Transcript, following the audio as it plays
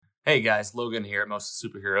Hey guys, Logan here at Most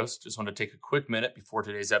of the Superheroes. Just want to take a quick minute before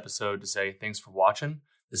today's episode to say thanks for watching.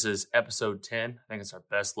 This is episode 10. I think it's our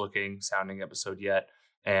best looking sounding episode yet.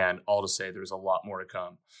 And all to say there's a lot more to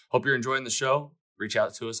come. Hope you're enjoying the show. Reach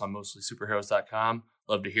out to us on mostlysuperheroes.com.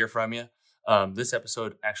 Love to hear from you. This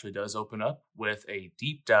episode actually does open up with a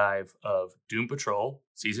deep dive of Doom Patrol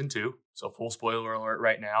Season 2. So full spoiler alert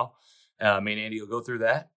right now. Me and Andy will go through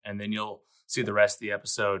that, and then you'll see the rest of the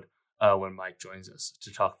episode when Mike joins us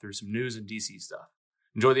to talk through some news and DC stuff.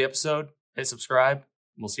 Enjoy the episode. Hit subscribe.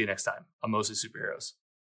 And we'll see you next time on Mostly Superheroes.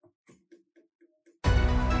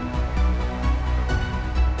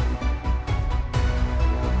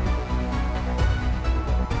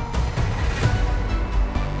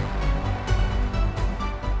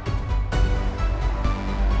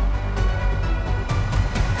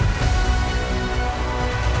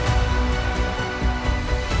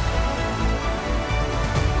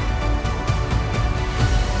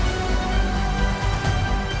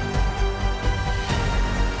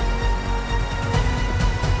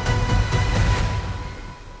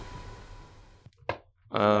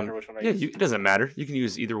 It doesn't matter. You can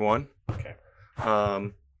use either one. Okay.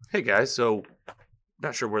 Hey guys, so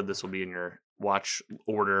not sure where this will be in your watch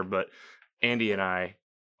order, but Andy and I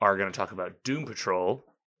are going to talk about Doom Patrol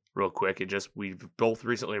real quick. We've both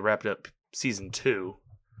recently wrapped up season 2,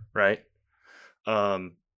 right?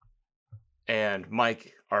 And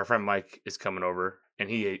Mike, our friend Mike, is coming over, and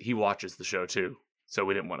he watches the show too, so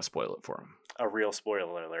we didn't want to spoil it for him. A real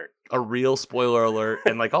spoiler alert. A real spoiler alert,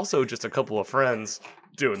 and also just a couple of friends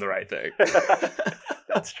doing the right thing.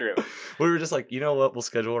 That's true. We were just like, you know what, we'll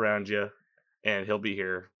schedule around you, and he'll be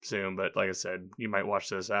here soon. But like I said, you might watch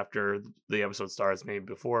this after the episode starts, maybe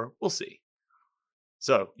before. We'll see.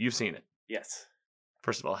 So you've seen it. Yes.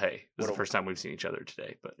 First of all, hey, this is the first time we've seen each other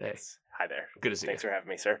today. But hey, hi there. Good to see you. Thanks for having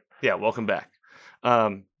me, sir. Yeah, welcome back.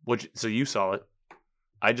 So you saw it.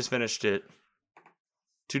 I just finished it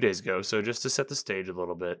 2 days ago. So just to set the stage a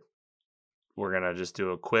little bit, we're gonna just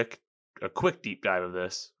do a quick deep dive of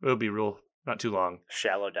this. It'll be not too long.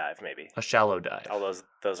 Shallow dive, maybe. A shallow dive. All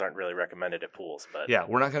those aren't really recommended at pools, but yeah,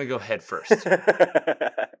 we're not gonna go head first.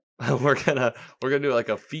 we're gonna do like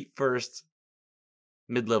a feet first,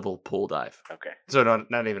 mid-level pool dive. Okay. So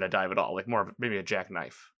not even a dive at all. Like more of maybe a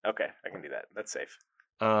jackknife. Okay, I can do that. That's safe.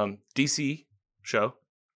 DC show.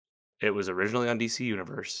 It was originally on DC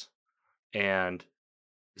Universe, and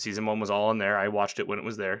Season 1 was all in there. I watched it when it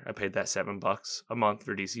was there. I paid that $7 a month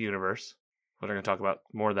for DC Universe. We're going to talk about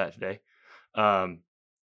more of that today. And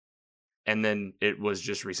then it was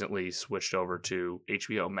just recently switched over to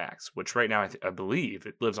HBO Max, which right now I believe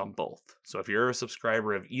it lives on both. So if you're a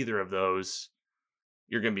subscriber of either of those,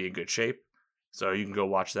 you're going to be in good shape. So you can go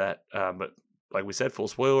watch that. But like we said, full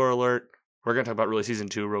spoiler alert. We're going to talk about really Season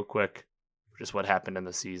 2 real quick. Just what happened in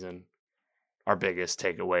the season. Our biggest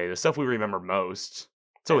takeaway. The stuff we remember most.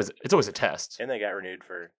 It's always a test. And they got renewed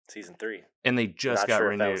for Season 3. And they just got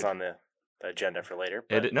renewed. If that was on the agenda for later.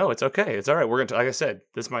 No, it's okay. It's all right. We're going to, like I said,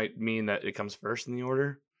 this might mean that it comes first in the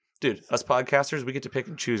order. Dude, us podcasters, we get to pick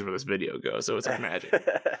and choose where this video goes. So it's like magic.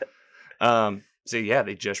 So yeah,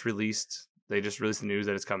 they just released the news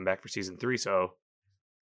that it's coming back for Season 3. So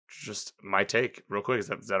just my take real quick. Is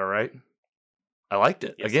that all right? I liked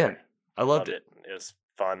it. Yes, again, sir. I loved it. It was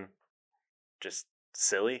fun. Just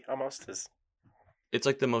silly almost. It's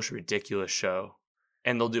like the most ridiculous show,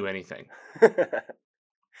 and they'll do anything.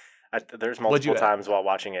 There's multiple times while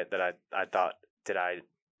watching it that I thought, did I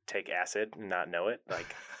take acid and not know it?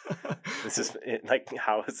 Like, this is like,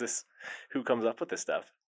 how is this? Who comes up with this stuff?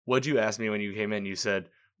 What'd you ask me when you came in? You said,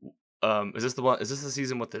 "Is this the one? Is this the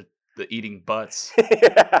season with the eating butts?"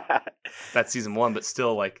 That's Season 1, but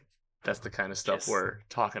still, like, that's the kind of stuff we're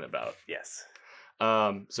talking about. Yes.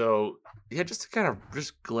 So yeah, just to kind of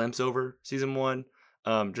just glimpse over Season 1.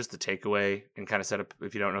 Just the takeaway and kind of set up,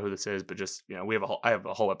 if you don't know who this is, but just, I have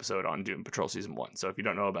a whole episode on Doom Patrol Season 1. So if you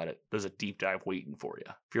don't know about it, there's a deep dive waiting for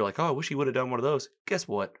you. If you're like, oh, I wish he would have done one of those. Guess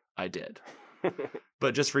what? I did.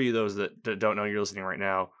 But just for you, those that don't know, you're listening right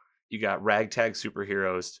now, you got ragtag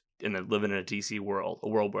superheroes and then living in a DC world, a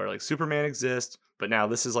world where like Superman exists. But now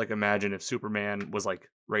this is like, imagine if Superman was like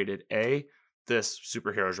rated A, this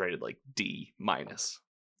superhero is rated like D-.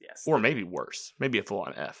 Yes. Or maybe worse, maybe a full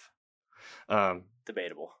on F.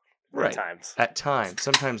 Debatable. Right. At times.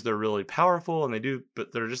 Sometimes they're really powerful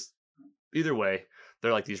but they're just, either way,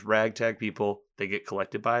 they're like these ragtag people. They get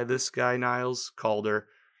collected by this guy, Niles Calder.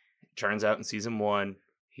 Turns out in Season 1,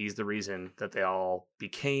 he's the reason that they all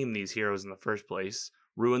became these heroes in the first place,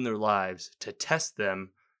 ruined their lives to test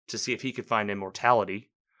them to see if he could find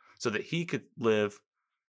immortality so that he could live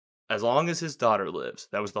as long as his daughter lives,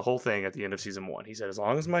 that was the whole thing at the end of season 1. He said, as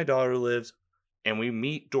long as my daughter lives, and we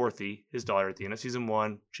meet Dorothy, his daughter, at the end of season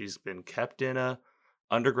 1. She's been kept in a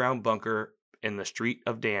underground bunker in the street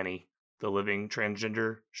of Danny, the living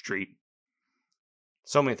transgender street.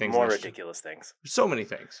 So many things. More ridiculous things. So many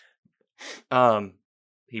things.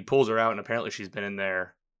 He pulls her out, and apparently she's been in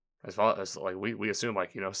there as far as like we assume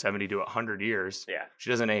 70 to 100 years. Yeah. She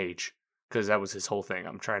doesn't age because that was his whole thing.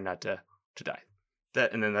 I'm trying not to die.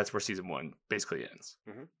 And then that's where season 1 basically ends.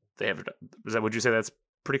 Mm-hmm. They have. Would you say that's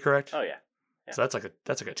pretty correct? Oh yeah. So that's like a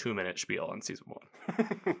 2-minute spiel on season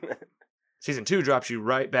 1. Season 2 drops you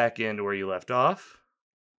right back into where you left off.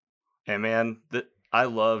 And man, I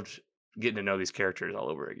loved getting to know these characters all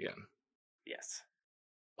over again. Yes.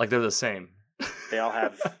 Like they're the same. They all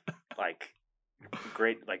have like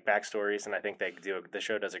great like backstories, and I think the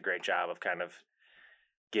show does a great job of kind of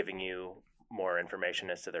giving you more information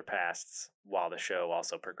as to their pasts while the show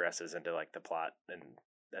also progresses into like the plot and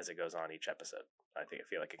as it goes on each episode. I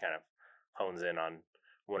feel like it kind of hones in on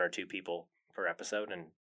 1 or 2 people per episode, and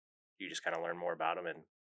you just kind of learn more about them and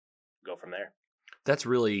go from there. That's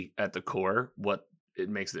really at the core what it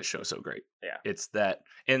makes this show so great. Yeah. It's that,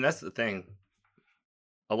 and that's the thing.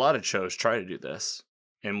 A lot of shows try to do this,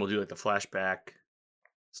 and we'll do like the flashback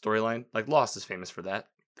storyline. Like Lost is famous for that.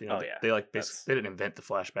 Oh yeah. They like they didn't invent the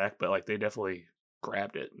flashback, but like they definitely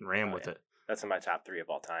grabbed it and ran with it. That's in my top 3 of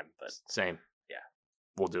all time. But same. Yeah.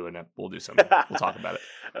 We'll do it. We'll do something. We'll talk about it.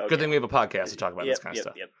 Okay. Good thing we have a podcast to talk about this kind of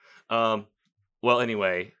stuff. Yep. Well,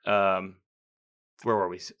 anyway, where were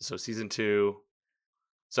we? So season 2.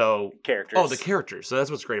 So characters. Oh, the characters. So that's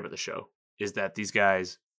what's great about the show is that these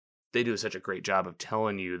guys, they do such a great job of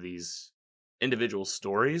telling you these individual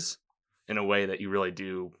stories in a way that you really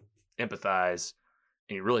do empathize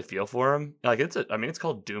and you really feel for them. Like it's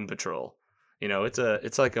called Doom Patrol.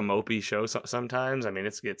 It's like a mopey show sometimes. I mean,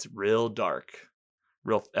 it gets real dark,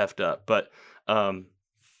 real effed up. But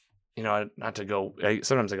not to go.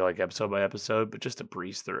 Sometimes I go like episode by episode, but just to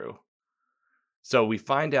breeze through. So we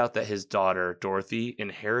find out that his daughter Dorothy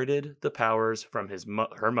inherited the powers from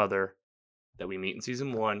her mother that we meet in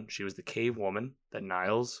season 1. She was the cave woman that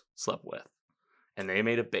Niles slept with, and they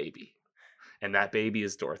made a baby. And that baby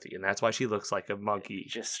is Dorothy, and that's why she looks like a monkey.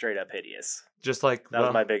 Just straight up hideous. Just like that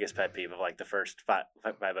was my biggest pet peeve of like the first five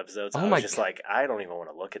episodes. I was just like, I don't even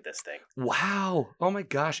want to look at this thing. Wow! Oh my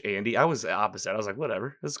gosh, Andy, I was the opposite. I was like,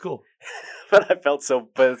 whatever, this is cool. But at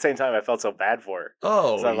the same time, I felt so bad for her.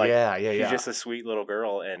 Oh, so like, yeah. She's just a sweet little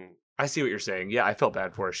girl, and I see what you're saying. Yeah, I felt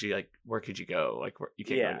bad for her. She where could you go? Like, you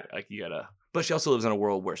can't go. Like, you gotta. But she also lives in a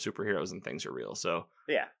world where superheroes and things are real. So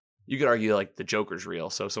yeah. You could argue like the Joker's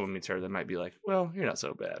real, so if someone meets her, they might be like, "Well, you're not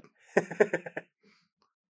so bad."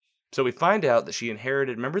 So we find out that she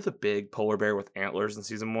inherited. Remember the big polar bear with antlers in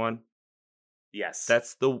season 1? Yes, that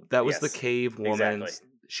was the cave woman. Exactly.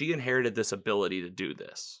 She inherited this ability to do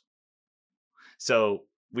this. So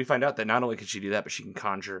we find out that not only can she do that, but she can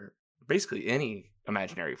conjure basically any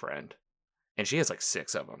imaginary friend, and she has like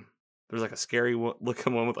 6 of them. There's like a scary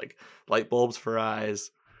looking one with like light bulbs for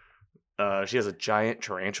eyes. She has a giant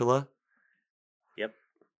tarantula. Yep.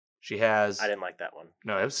 She has. I didn't like that one.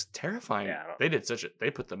 No, it was terrifying. Yeah,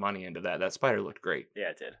 they put the money into that. That spider looked great.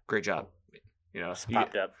 Yeah, it did. Great job. Just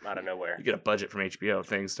popped up out of nowhere. You get a budget from HBO.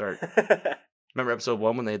 Things start. Remember episode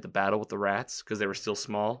 1 when they had the battle with the rats because they were still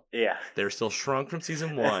small? Yeah. They were still shrunk from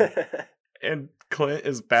season 1. And Clint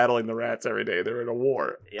is battling the rats every day. They're in a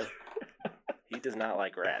war. Yep. He does not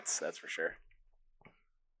like rats, that's for sure.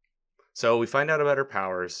 So we find out about her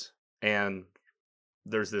powers. And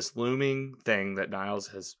there's this looming thing that Niles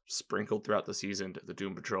has sprinkled throughout the season to the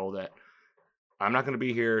Doom Patrol that I'm not going to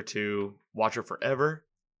be here to watch her forever.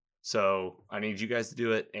 So I need you guys to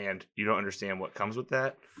do it. And you don't understand what comes with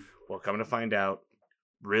that. Well, coming to find out,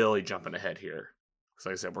 really jumping ahead here. Because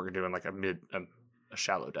like I said, we're doing like a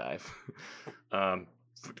shallow dive. Coming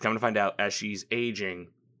to find out, as she's aging,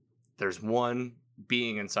 there's one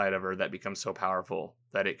being inside of her that becomes so powerful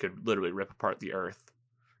that it could literally rip apart the earth.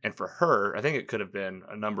 And for her, I think it could have been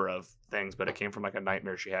a number of things, but it came from like a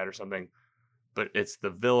nightmare she had or something. But it's the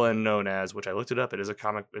villain known as, which I looked it up, it is a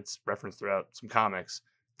comic, it's referenced throughout some comics,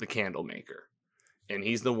 the Candlemaker. And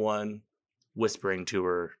he's the one whispering to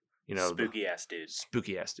her, spooky ass dude.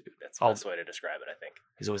 Spooky ass dude. That's the best way to describe it, I think.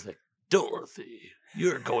 He's always like, Dorothy,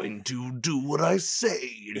 you're going to do what I say.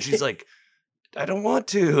 And she's like, I don't want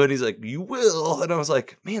to. And he's like, you will. And I was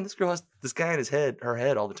like, man, this girl has this guy in her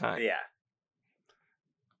head all the time. Yeah.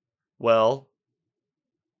 Well,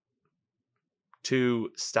 to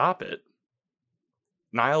stop it,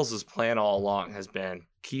 Niles' plan all along has been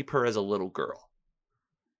keep her as a little girl.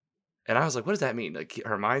 And I was like, what does that mean? Like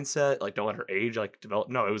her mindset, like don't let her age like develop.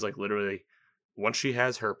 No, it was like literally once she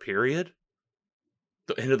has her period,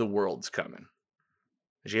 the end of the world's coming.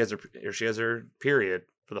 She has her period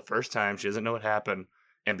for the first time. She doesn't know what happened.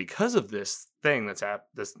 And because of this thing this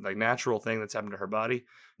like natural thing that's happened to her body,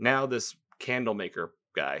 now this candle maker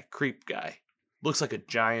guy, creep guy, looks like a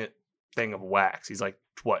giant thing of wax. He's like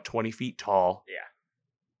what, 20 feet tall. Yeah.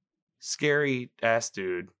 Scary ass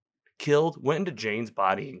dude. Went into Jane's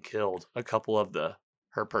body and killed a couple of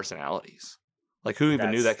her personalities. Like who even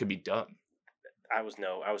knew that could be done? I was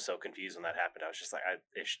so confused when that happened. I was just like,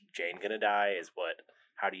 is Jane gonna die?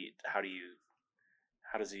 How does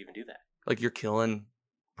he even do that? Like you're killing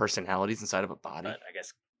personalities inside of a body. But I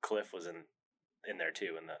guess Cliff was in there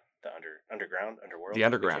too, in the underworld. The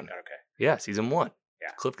underground. Okay. Yeah, season 1.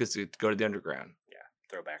 Yeah. Cliff gets to go to the underground. Yeah.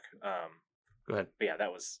 Throwback. Go ahead. But yeah,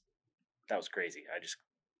 that was crazy.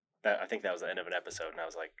 I think that was the end of an episode, and I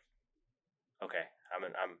was like, okay, I'm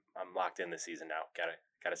locked in this season now.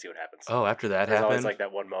 Gotta see what happens. Oh, after that There's happened, always like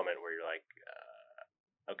that one moment where you're like,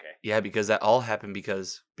 okay. Yeah, because that all happened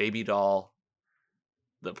because Baby Doll,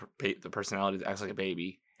 the personality that acts like a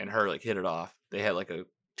baby, and her like hit it off. They had like a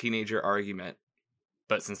teenager argument,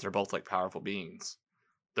 but since they're both like powerful beings,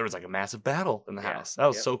 there was like a massive battle in the house. That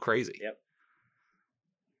was so crazy. Yep.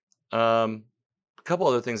 A couple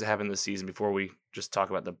other things that happened this season before we just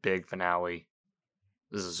talk about the big finale.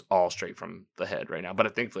 This is all straight from the head right now,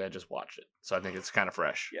 but thankfully I just watched it, so I think it's kind of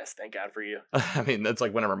fresh. Yes, thank God for you. I mean, that's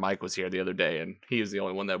like whenever Mike was here the other day, and he was the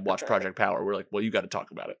only one that watched Project Power. We're like, well, you got to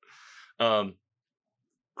talk about it.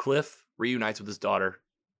 Cliff reunites with his daughter.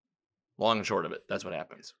 Long and short of it, that's what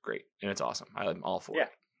happens. Great, and it's awesome. I'm all for it.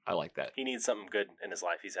 I like that. He needs something good in his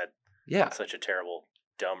life. He's had such a terrible,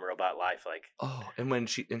 dumb robot life. Like, and when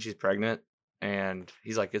she's pregnant, and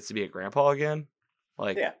he's like gets to be a grandpa again.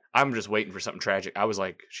 Like, I'm just waiting for something tragic. I was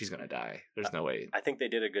like, she's gonna die. There's no way. I think they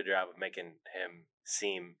did a good job of making him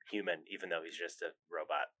seem human, even though he's just a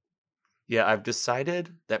robot. Yeah, I've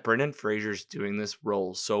decided that Brendan Fraser's doing this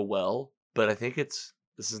role so well, but I think this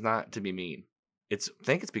is not to be mean. I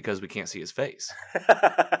think it's because we can't see his face.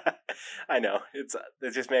 I know.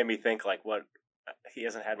 It just made me think like, what, he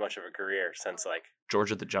hasn't had much of a career since like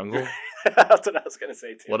George of the Jungle. That's what I was gonna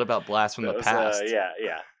say too. What about Blast from the Past? Yeah.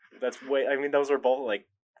 That's way. I mean, those were both like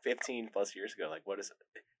 15 plus years ago. Like, what is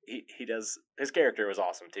it? He does. His character was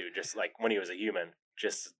awesome too. Just like when he was a human,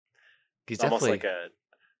 he's almost like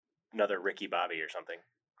another Ricky Bobby or something.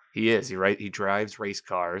 He is. He drives race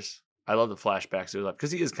cars. I love the flashbacks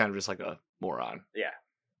because he is kind of just like a moron. Yeah,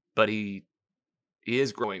 but he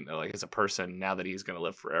is growing though, like as a person now that he's going to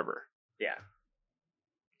live forever. Yeah.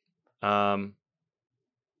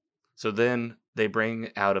 So then they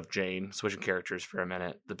bring out of Jane, switching characters for a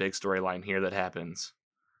minute, the big storyline here that happens.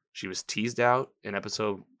 She was teased out in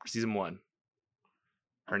season 1.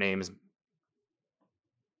 Her name is, it's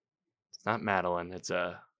not Madeline. It's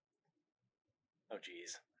oh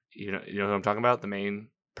geez. You know who I'm talking about? The main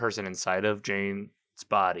person inside of Jane's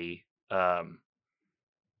body. I'm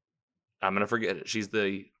gonna forget it. She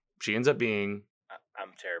ends up being.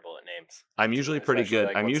 I'm terrible at names. I'm usually pretty good.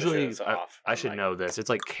 Like I'm usually. off. I should know this. It's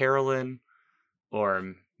like Carolyn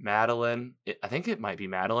or Madeline. I think it might be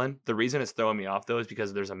Madeline. The reason it's throwing me off though is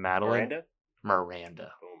because there's a Madeline.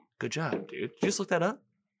 Miranda. Boom. Good job, dude. Did you just look that up?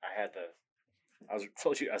 I was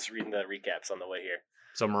reading the recaps on the way here.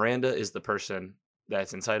 So Miranda is the person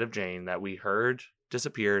that's inside of Jane that we heard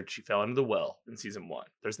disappeared. She fell into the well in season 1.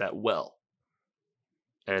 There's that well.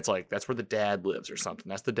 And it's like, that's where the dad lives or something.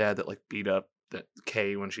 That's the dad that like beat up that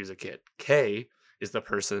Kay when she was a kid. Kay is the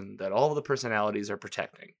person that all of the personalities are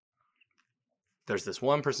protecting. There's this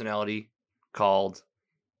one personality called,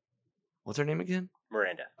 what's her name again?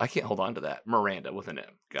 Miranda. I can't hold on to that. Miranda with an M.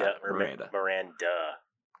 Got it. Miranda.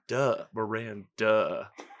 Miranda.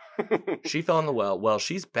 She fell in the well. Well,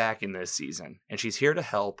 she's back in this season, and she's here to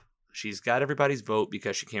help. She's got everybody's vote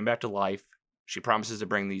because she came back to life. She promises to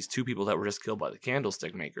bring these 2 people that were just killed by the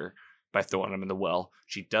candlestick maker by throwing them in the well.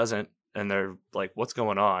 She doesn't, and they're like, what's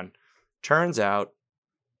going on? Turns out,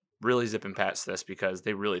 really zipping past this because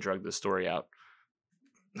they really drug this story out.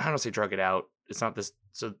 I don't say drug it out. It's not this.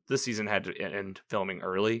 So this season had to end filming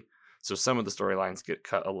early, so some of the storylines get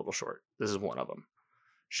cut a little short. This is one of them.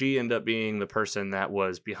 She ended up being the person that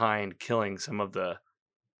was behind killing some of the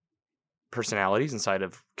personalities inside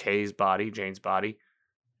of Kay's body, Jane's body.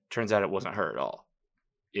 Turns out it wasn't her at all.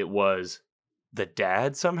 It was the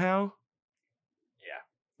dad somehow. Yeah.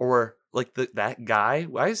 Or like that guy.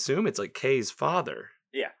 I assume it's like Kay's father.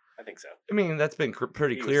 Yeah, I think so. I mean, that's been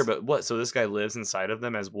pretty clear, but what? So this guy lives inside of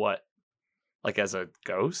them as what? Like as a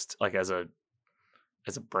ghost? Like as a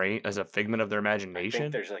as a figment of their I imagination.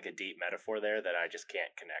 think there's like a deep metaphor there that I just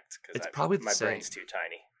can't connect It's because probably the my same. brain's too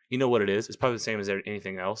tiny. You know what it is? It's probably the same as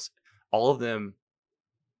anything else. All of them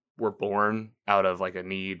were born out of like a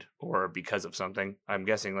need or because of something. I'm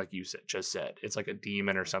guessing, like you just said, it's like a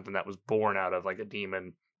demon or something that was born out of like a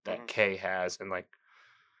demon that Kay has, and like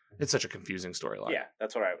it's such a confusing storyline. Yeah,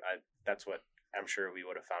 that's what that's what I'm sure we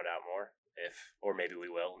would have found out more or maybe we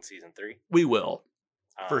will in season 3. We will,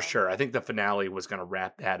 for sure. I think the finale was going to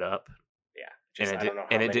wrap that up. Yeah,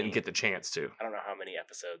 and it didn't get the chance to. I don't know how many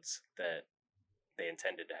episodes that they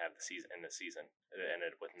intended to have in the season. It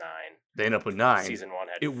ended with 9. They ended up with 9. Season 1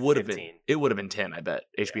 had it would 15. It would have been 10, I bet.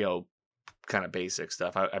 HBO kind of basic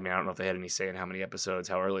stuff. I mean, I don't know if they had any say in how many episodes,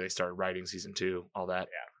 how early they started writing season 2, all that.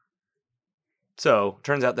 Yeah. So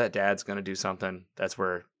turns out that dad's going to do something. That's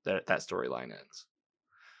where that storyline ends.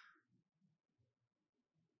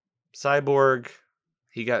 Cyborg,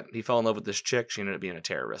 he fell in love with this chick. She ended up being a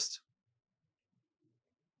terrorist.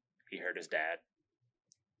 He hurt his dad.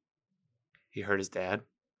 He hurt his dad?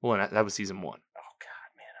 Well, that was season 1. Oh, God,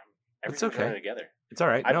 man. Everything's running together. It's all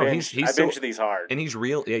right. I binged these hard. And he's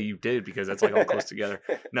real. Yeah, you did, because that's like all close together.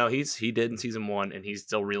 No, he did in season 1, and he's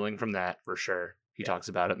still reeling from that for sure. He talks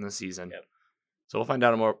about it in the season. Yep. So we'll find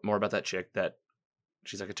out more about that chick, that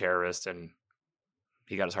she's like a terrorist, and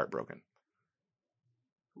he got his heart broken.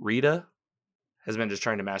 Rita has been just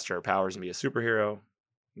trying to master her powers and be a superhero,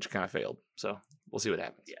 and she kind of failed. So we'll see what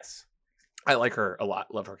happens. Yes. I like her a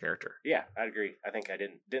lot. Love her character. Yeah, I'd agree. I think I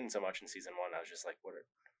didn't so much in season 1. I was just like,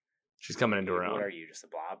 she's coming into her own. What are you, just a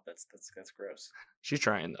blob? That's gross. She's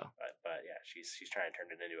trying though. But yeah, she's trying to turn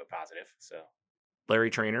it into a positive. So Larry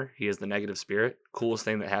Trainer, he is the negative spirit. Coolest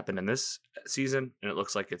thing that happened in this season, and it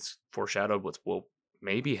looks like it's foreshadowed what will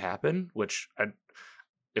maybe happen. Which,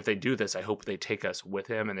 if they do this, I hope they take us with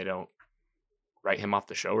him and they don't write him off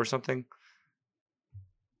the show or something.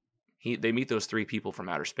 They meet those 3 people from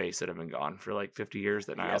outer space that have been gone for like 50 years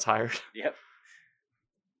that Niles hired. Yep.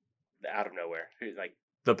 Out of nowhere, like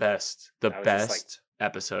the best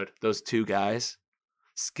episode. Those 2 guys,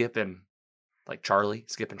 Skip and Charlie.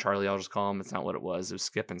 I'll just call him. It's not what it was. It was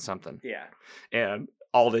Skip and something. Yeah. And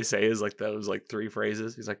all they say is like those 3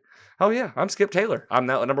 phrases. He's like, "Oh yeah, I'm Skip Taylor. I'm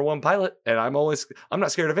now the #1 pilot, and I'm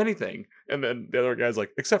not scared of anything." And then the other guy's like,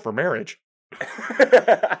 "Except for marriage."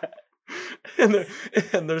 and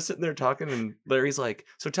they're sitting there talking, and Larry's like,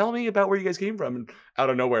 "So tell me about where you guys came from." And out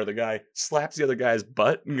of nowhere, the guy slaps the other guy's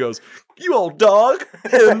butt and goes, "You old dog!"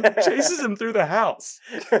 and chases him through the house.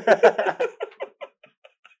 And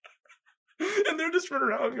they're just running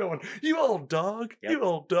around going, "You old dog! Yep. You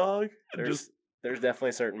old dog!" There's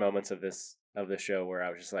definitely certain moments of this show where I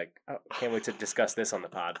was just like, "Oh, can't wait to discuss this on the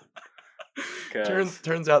pod."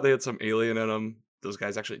 Turns out they had some alien in them. Those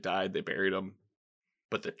guys actually died. They buried them,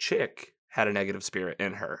 but the chick had a negative spirit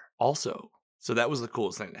in her also. So that was the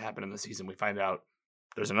coolest thing that happened in the season. We find out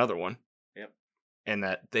there's another one. Yep. And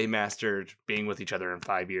that they mastered being with each other in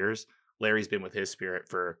 5 years. Larry's been with his spirit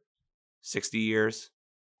for 60 years.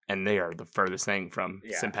 And they are the furthest thing from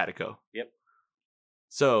simpatico. Yep.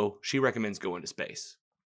 So she recommends going to space.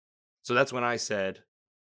 So that's when I said,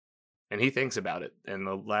 and he thinks about it. In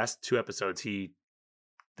the last 2 episodes,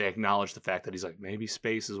 they acknowledge the fact that he's like, maybe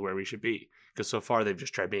space is where we should be. Because so far they've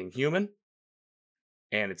just tried being human.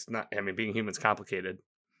 And it's not, I mean, being human's complicated.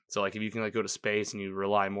 So like if you can go to space and you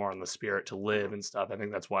rely more on the spirit to live and stuff, I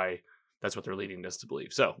think that's what they're leading us to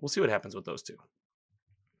believe. So we'll see what happens with those 2.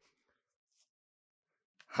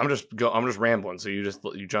 I'm just rambling, so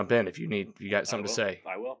you jump in if you got something to say.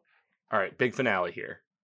 I will. All right, big finale here.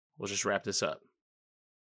 We'll just wrap this up.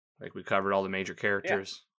 Like we covered all the major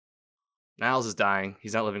characters. Yeah. Niles is dying.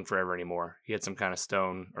 He's not living forever anymore. He had some kind of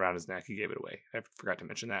stone around his neck. He gave it away. I forgot to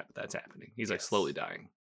mention that, but that's happening. He's slowly dying,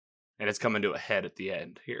 and it's coming to a head at the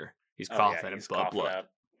end here. He's coughing and blood. Up.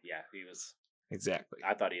 Yeah, he was. Exactly.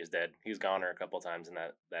 I thought he was dead. He was goner a couple times in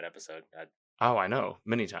that episode. Oh, I know,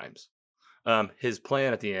 many times. His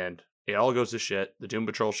plan at the end, it all goes to shit. The Doom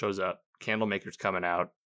Patrol shows up. Candlemaker's coming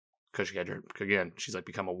out because she's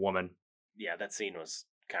become a woman. Yeah, that scene was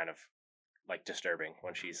kind of disturbing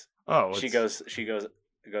when she goes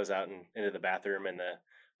out and into the bathroom, and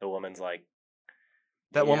the woman's like,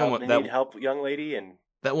 need help, young lady, and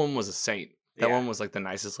that woman was a saint. That one was the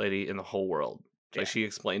nicest lady in the whole world. She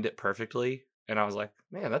explained it perfectly, and I was like,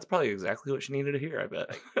 man, that's probably exactly what she needed to hear. I bet.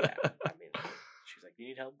 I mean, she's like, you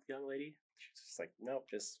need help, young lady? She's just like, nope,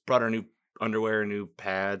 just brought her new underwear, new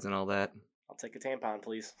pads, and all that. I'll take a tampon,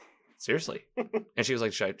 please. Seriously. And she was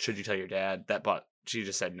like, should you tell your dad? She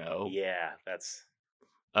just said no. Yeah, that's.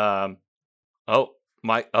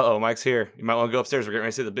 Mike's here. You might want to go upstairs. We're getting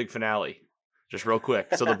ready to see the big finale. just real quick.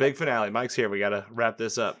 So the big finale. Mike's here. We got to wrap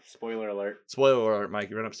this up. Spoiler alert. Spoiler alert, Mike.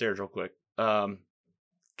 You run upstairs real quick.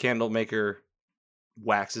 Candle maker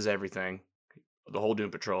waxes everything. The whole Doom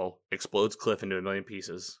Patrol explodes Cliff into a million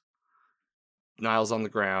pieces. Niall's on the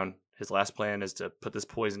ground. His last plan is to put this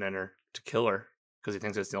poison in her to kill her because he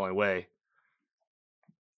thinks that's the only way.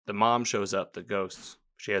 The mom shows up, the ghost.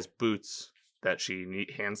 She has boots that she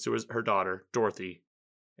hands to her daughter, Dorothy.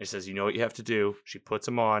 And she says, you know what you have to do. She puts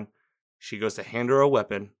them on. She goes to hand her a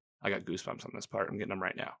weapon. I got goosebumps on this part. I'm getting them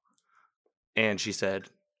right now. And she said,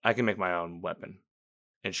 I can make my own weapon.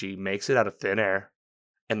 And she makes it out of thin air.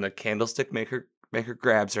 And the candlestick maker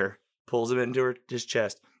grabs her, pulls it into his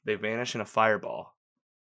chest. They vanish in a fireball.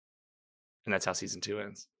 And that's how season 2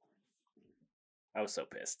 ends. I was so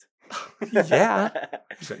pissed. Yeah.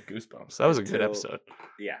 Just got goosebumps. That was a good episode.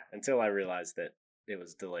 Yeah, until I realized that it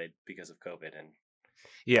was delayed because of COVID and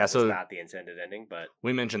yeah, so it's not the intended ending, but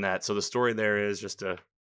we mentioned that. So the story there is, just to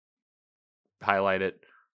highlight it,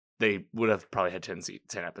 they would have probably had 10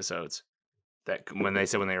 episodes. That when they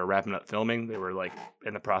were wrapping up filming, they were like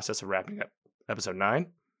in the process of wrapping up episode 9.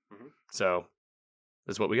 Mm-hmm. So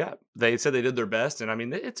that's what we got. They said they did their best, and I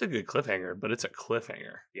mean, it's a good cliffhanger, but it's a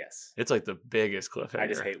cliffhanger. Yes, it's like the biggest cliffhanger. I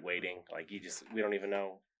just hate waiting. Like we don't even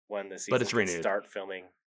know when the season can start filming.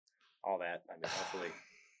 All that. I mean, hopefully.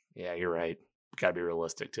 Yeah, you're right. Gotta be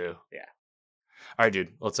realistic too. Yeah. All right,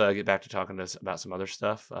 dude. Let's get back to talking to us about some other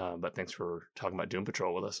stuff. But thanks for talking about Doom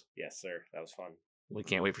Patrol with us. Yes, sir. That was fun. We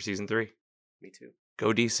can't wait for season 3. Me too.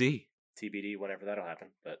 Go DC. TBD whenever that'll happen,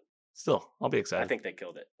 but still, I'll be excited. I think they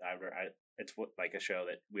killed it. It's like a show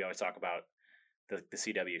that we always talk about, the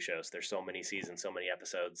CW shows. There's so many seasons, so many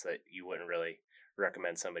episodes that you wouldn't really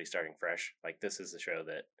recommend somebody starting fresh. Like this is a show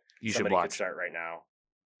that you somebody should watch. Could start right now.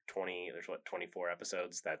 24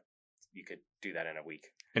 episodes that you could do that in a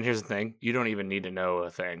week. And here's the thing: you don't even need to know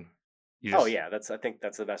a thing. Oh yeah, I think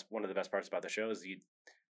that's the best. One of the best parts about the show is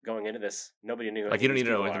going into this, nobody knew. Like you don't need to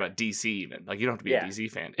know anything about DC even. Like you don't have to be a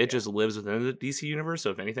DC fan. It just lives within the DC universe. So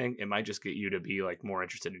if anything, it might just get you to be like more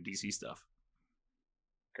interested in DC stuff.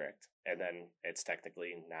 Correct. And then it's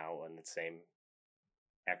technically now in the same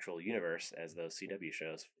actual universe as those CW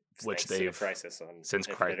shows, which they've Crisis on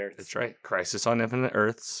Infinite Earths. That's right, Crisis on Infinite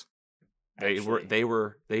Earths. They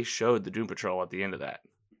showed the Doom Patrol at the end of that.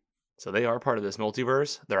 So they are part of this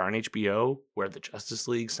multiverse. They're on HBO, where the Justice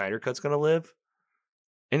League Snyder Cut's going to live.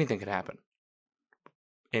 Anything could happen.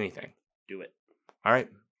 Anything. Do it. All right.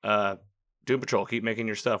 Doom Patrol, keep making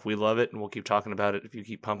your stuff. We love it, and we'll keep talking about it if you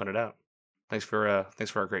keep pumping it out. Thanks for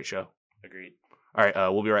our great show. Agreed. All right.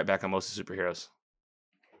 We'll be right back on Most of Superheroes.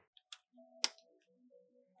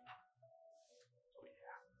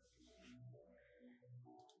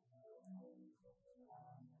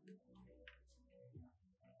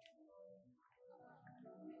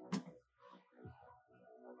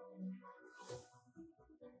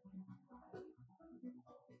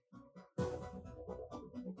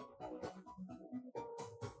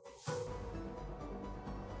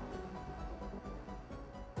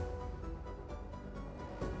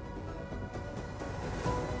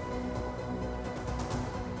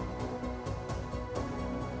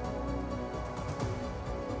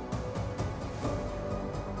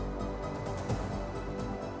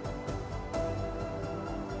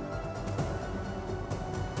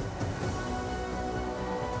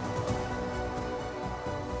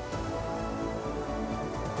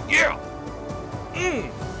 Yeah!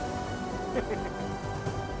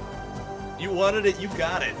 You wanted it, you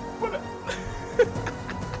got it.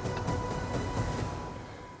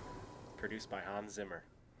 Produced by Hans Zimmer.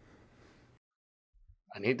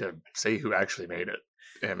 I need to say who actually made it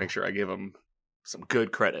and make sure I give him some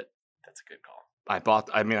good credit. That's a good call. I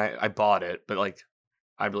bought it, but like,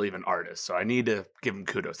 I believe in artists, so I need to give him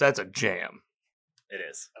kudos. That's a jam. It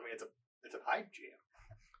is. I mean, it's a hype jam.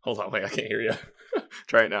 Hold on, wait, I can't hear you.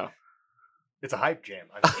 Try it now. It's a hype jam.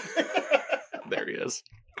 There he is.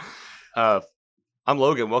 I'm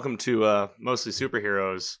Logan. Welcome to Mostly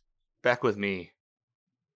Superheroes. Back with me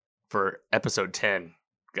for episode 10,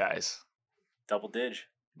 guys. Double dig.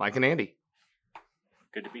 Mike and Andy.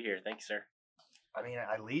 Good to be here. Thank you, sir. I mean,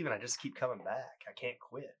 I leave and I just keep coming back. I can't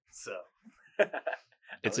quit. So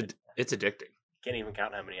it's addicting. Can't even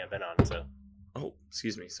count how many I've been on. So. Oh,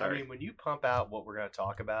 excuse me. Sorry. I mean, when you pump out what we're going to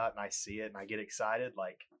talk about and I see it and I get excited,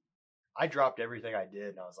 like I dropped everything I did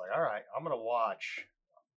and I was like, all right, I'm going to watch.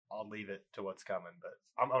 I'll leave it to what's coming, but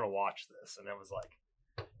I'm going to watch this. And it was like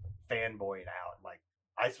fanboying out. Like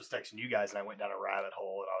I was texting you guys and I went down a rabbit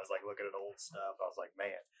hole and I was like looking at old stuff. I was like, man,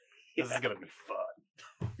 this is going to be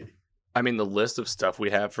fun. I mean, the list of stuff we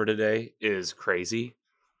have for today is crazy.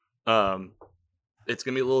 it's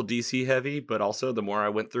gonna be a little DC heavy, but also the more I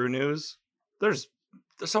went through news, there's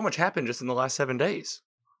so much happened just in the last 7 days.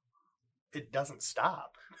 It doesn't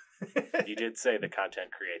stop. You did say the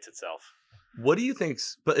content creates itself. What do you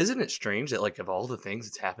think's? But isn't it strange that like of all the things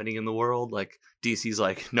that's happening in the world, like DC's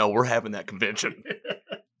like, no, we're having that convention,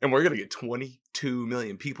 and we're gonna get 22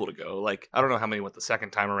 million people to go. Like, I don't know how many went the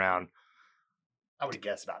second time around. I would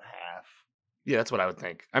guess about half. Yeah, that's what I would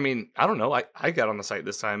think. I mean, I don't know. I got on the site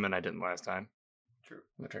this time and I didn't last time. True.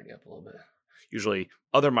 I'm gonna turn you up a little bit. Usually,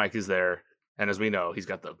 other Mike is there, and as we know, he's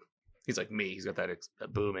like me. He's got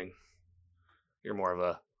that booming. You're more of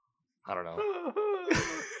a, I don't know.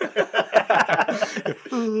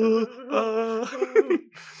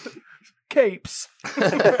 Capes.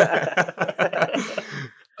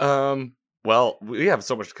 Well, we have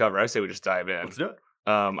so much to cover. I say we just dive in. Let's do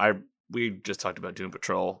it. We just talked about Doom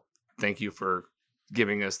Patrol. Thank you for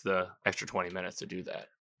giving us the extra 20 minutes to do that.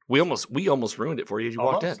 We almost ruined it for you as you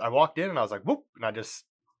walked in. I walked in and I was like, whoop, and I just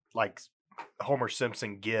like Homer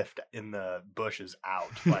Simpson gift in the bushes out.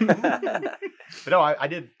 Like, but no, I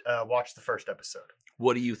did watch the first episode.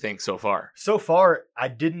 What do you think so far? So far, I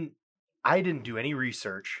didn't do any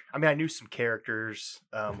research. I mean, I knew some characters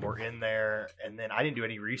were in there, and then I didn't do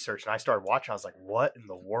any research. And I started watching. I was like, "What in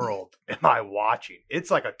the world am I watching?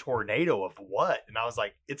 It's like a tornado of what?" And I was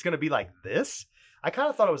like, "It's gonna be like this." I kind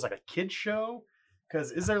of thought it was like a kid show,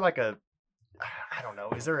 because is there like a, I don't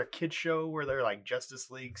know, is there a kid show where they're like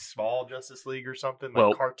Justice League, small Justice League or something, like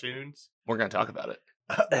Well, cartoons? We're gonna talk about it.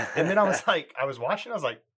 And then I was like, I was watching. I was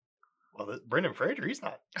like, well, Brendan Fraser, he's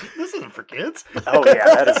not. This isn't for kids. Oh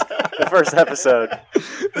yeah, that is the first episode.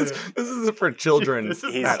 This isn't for children.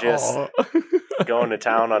 He's at just all. going to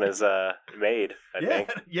town on his maid. I think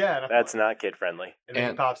Yeah. that's not kid friendly. And then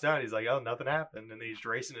And- he pops down. He's like, "Oh, nothing happened." And then he's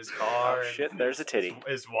racing his car. Oh, and shit, there's a titty.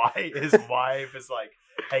 His wife is like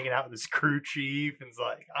hanging out with his crew chief, and is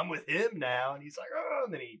like, "I'm with him now." And he's like, "Oh,"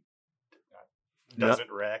 and then he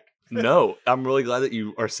doesn't wreck. No, I'm really glad that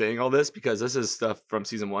you are saying all this because this is stuff from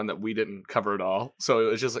season 1 that we didn't cover at all. So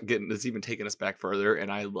it's just like it's even taking us back further,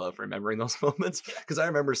 and I love remembering those moments because I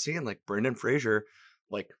remember seeing like Brendan Fraser,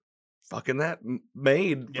 like fucking that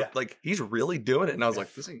maid, Yeah. like he's really doing it, and I was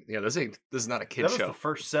like, this is not a kid That was show. the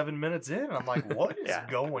first 7 minutes in. And I'm like, "What is Yeah.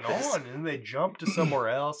 going on?" And then they jump to somewhere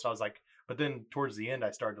else. I was like, but then towards the end,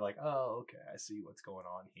 I started like, "Oh, okay, I see what's going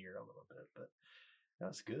on here a little bit." But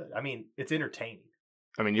that's good. I mean, it's entertaining.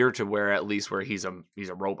 I mean, you're to where at least where he's a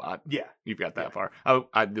robot. Yeah. You've got that Yeah.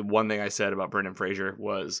 far. The one thing I said about Brendan Fraser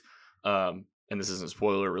was, and this isn't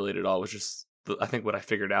spoiler related at all, was just I think what I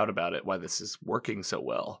figured out about it, why this is working so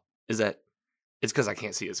well, is that it's because I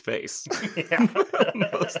can't see his face Yeah.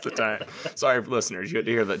 most of the time. Sorry, listeners, you had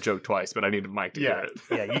to hear that joke twice, but I needed Mike to hear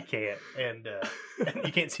Yeah, it. yeah, you can't, and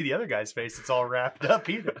you can't see the other guy's face. It's all wrapped up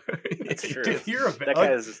either. It's true. If you're a That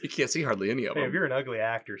guy is You can't see hardly any of hey, if them. you're an ugly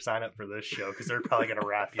actor, sign up for this show because they're probably gonna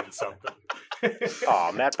wrap you in something.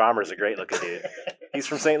 Oh, Matt Bomber's a great looking dude. He's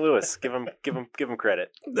from St. Louis. Give him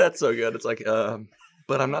credit. That's so good. It's like,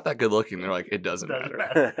 but I'm not that good looking. They're like, it doesn't Doesn't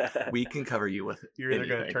matter. matter. We can cover you with You're either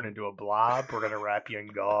gonna anything. turn into a blob, we're gonna wrap you in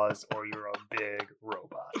gauze, or you're a big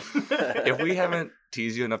robot. If we haven't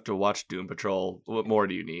teased you enough to watch Doom Patrol, what more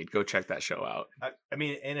do you need? Go check that show out. I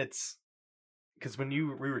mean, and it's because when we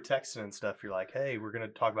were texting and stuff, you're like, "Hey, we're gonna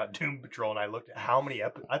talk about Doom Patrol," and I looked at how many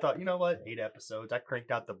episodes. I thought, you know what, 8 episodes. I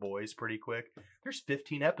cranked out The Boys pretty quick. There's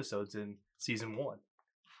 15 episodes in season 1,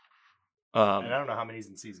 and I don't know how many's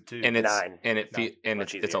in season 2. And it's 9. and it No, and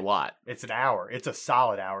much it's a easier. lot. It's an hour. It's a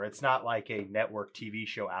solid hour. It's not like a network TV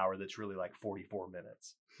show hour that's really like 44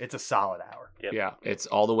 minutes. It's a solid hour. Yep. Yeah, it's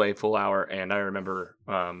all the way full hour. And I remember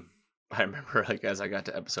like as I got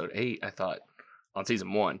to episode 8, I thought on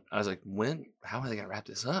season 1, I was like, how are they gonna wrap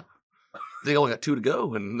this up? They only got 2 to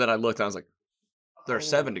go, and then I looked and I was like, there are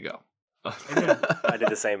 7 to go. I did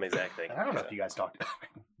the same exact thing. And I don't know if you guys talked about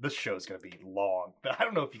this show's going to be long, but I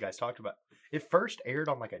don't know if you guys talked about it. First aired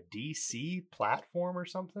on like a DC platform or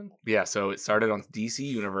something. Yeah, so it started on DC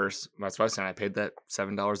Universe. That's why I said I paid that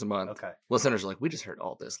 $7 a month. Okay. Listeners are like, we just heard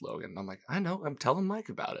all this, Logan. I'm like, I know. I'm telling Mike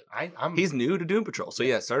about it. I'm He's new to Doom Patrol. So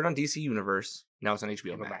yeah, it started on DC Universe. Now it's on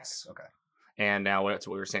HBO Max. Max. Okay. And now that's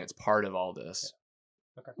what we were saying. It's part of all this.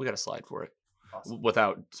 Yeah. Okay. We got a slide for it. Awesome.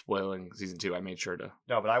 Without spoiling season 2, I made sure to.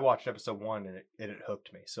 No, but I watched episode 1 and it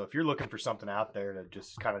hooked me. So if you're looking for something out there to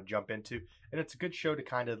just kind of jump into, and it's a good show to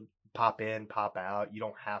kind of pop in, pop out. You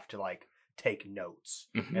don't have to like take notes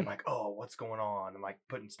Mhm. and like, oh, what's going on, and like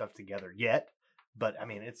putting stuff together yet. But I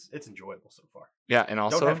mean, it's enjoyable so far. Yeah, and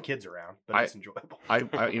also Don't have kids around, but I- it's enjoyable.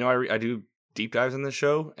 I do deep dives in this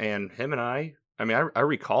show, and him and I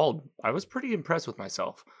recalled I was pretty impressed with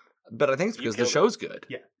myself. But I think it's You because the killed it. show's good.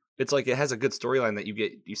 Yeah. it's like it has a good storyline that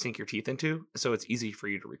you sink your teeth into, so it's easy for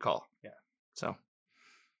you to recall. Yeah. So,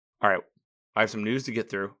 all right, I have some news to get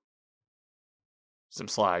through. Some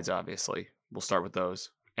slides, obviously. We'll start with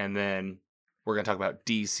those, and then we're gonna talk about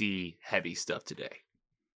DC heavy stuff today.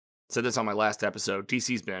 Said this on my last episode.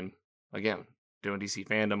 DC's been again doing DC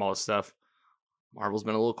fandom, all this stuff. Marvel's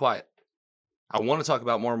been a little quiet. I want to talk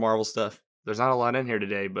about more Marvel stuff. There's not a lot in here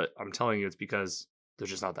today, but I'm telling you, it's because there's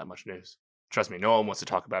just not that much news. Trust me, no one wants to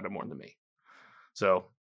talk about it more than me. So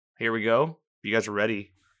here we go. If you guys are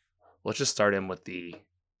ready, let's just start in with the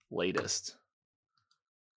latest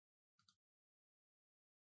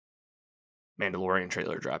Mandalorian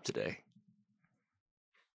trailer dropped today.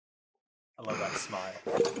 I love that smile.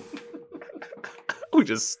 We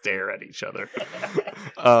just stare at each other.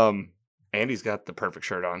 Andy's got the perfect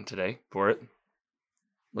shirt on today for it.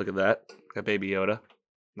 Look at that. Got Baby Yoda.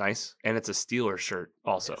 Nice. And it's a Steelers shirt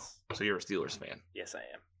also. Yes. So you're a Steelers fan. Yes, I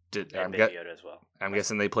am. I'm, And Baby Yoda as well. I'm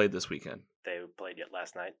guessing they played this weekend. They played it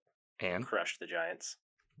last night. And Crushed the Giants.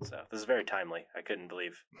 So this is very timely. I couldn't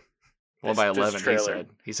believe 1 by this 11, he trailer. said.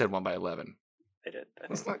 He said 1 by 11. they did. I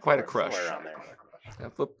That's think not quite a somewhere- crush. somewhere around there.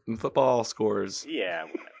 Yeah, football scores. Yeah.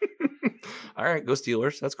 All right, go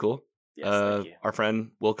Steelers. That's cool. Yes, thank you. Our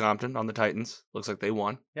friend Will Compton on the Titans. Looks like they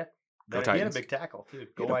won. Yeah. Go He had a Titans. big tackle too.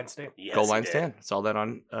 Goal line stand. Yes, Goal he line did. stand. Saw that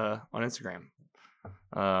on Instagram.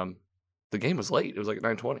 The game was late. It was like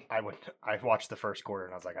 9:20. I watched the first quarter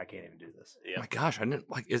and I was like, I can't even do this. Yeah. My gosh, I didn't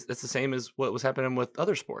like. It's the same as what was happening with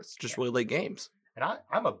other sports. Just really late games. And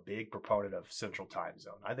I'm a big proponent of Central Time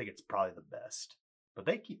Zone. I think it's probably the best. But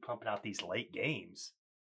they keep pumping out these late games.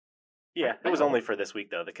 Yeah, it was only for this week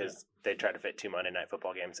though, because they tried to fit 2 Monday Night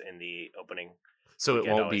Football games in the opening. So it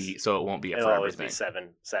Weekend won't always- be. So it won't be a It'll for always everything.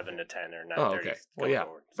 be 7 to 10 or 9:30. Oh, okay. Well, going yeah.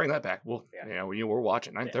 forward. Bring that back. Well, Yeah. we're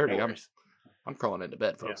watching 9:30. no I'm worries. crawling into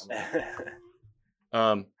bed, folks.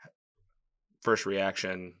 Yeah. First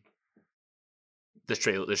reaction. This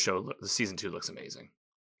show, the season 2 looks amazing.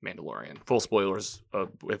 Mandalorian. Full spoilers.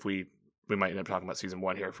 If we might end up talking about season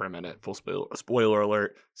 1 here for a minute. Full spoiler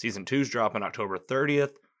alert. Season 2's dropping October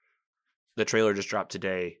 30th. The trailer just dropped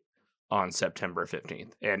today on September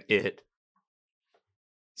 15th, and it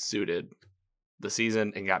suited the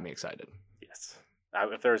season and got me excited. Yes.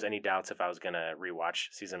 If there was any doubts if I was gonna rewatch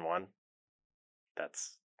season 1,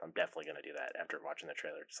 I'm definitely gonna do that after watching the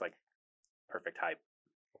trailer. Just like perfect hype.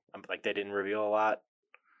 Like they didn't reveal a lot.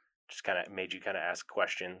 Just kind of made you kind of ask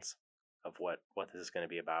questions of what this is going to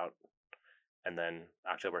be about. And then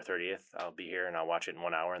October 30th, I'll be here and I'll watch it in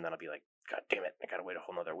 1 hour, and then I'll be like, God damn it, I gotta wait a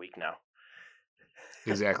whole nother week now.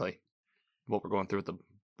 Exactly. What we're going through with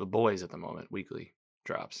the boys at the moment. Weekly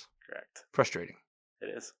drops. Correct. Frustrating. It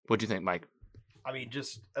is. What do you think, Mike? I mean,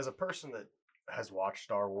 just as a person that has watched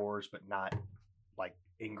Star Wars but not like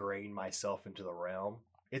ingrained myself into the realm,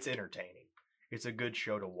 it's entertaining. It's a good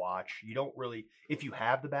show to watch. You don't really, if you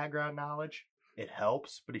have the background knowledge, it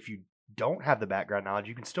helps. But if you don't have the background knowledge,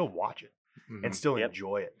 you can still watch it and still Yep.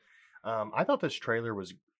 enjoy it. I thought this trailer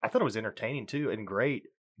I thought it was entertaining too and great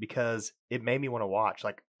because it made me want to watch.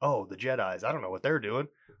 Like, oh, the Jedis, I don't know what they're doing.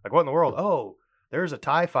 Like, what in the world? Oh, there's a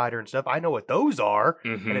TIE fighter and stuff. I know what those are.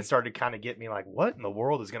 Mhm. And it started to kind of get me like, what in the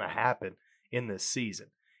world is going to happen in this season?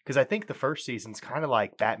 Because I think the first season's kind of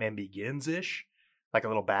like Batman Begins-ish, like a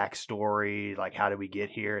little backstory, like how did we get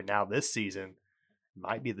here? And now this season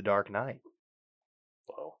might be the Dark Knight.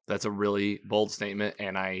 Whoa. That's a really bold statement,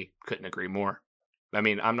 and I couldn't agree more. I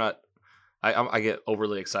mean, I get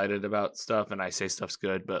overly excited about stuff, and I say stuff's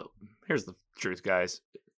good, but here's the truth, guys.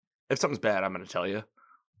 If something's bad, I'm going to tell you.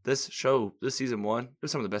 This show, this season 1, it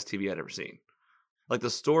was some of the best TV I'd ever seen. Like the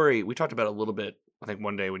story, we talked about it a little bit, I think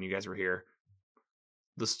one day when you guys were here.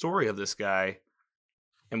 The story of this guy,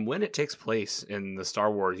 and when it takes place in the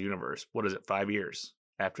Star Wars universe, what is it, 5 years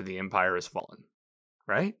after the Empire has fallen,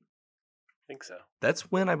 right? I think so.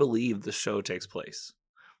 That's when I believe the show takes place,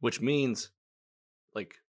 which means,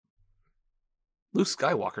 like, Luke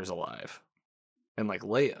Skywalker's alive, and like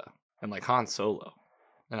Leia, and like Han Solo,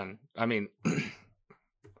 and I mean,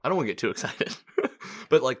 I don't want to get too excited,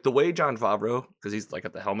 but like the way Jon Favreau, because he's like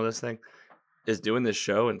at the helm of this thing, is doing this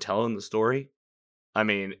show and telling the story. I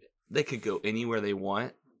mean, they could go anywhere they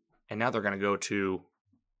want, and now they're gonna go to,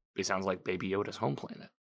 it sounds like Baby Yoda's home planet.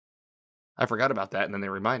 I forgot about that, and then they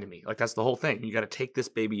reminded me. Like, that's the whole thing. You got to take this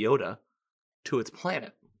Baby Yoda to its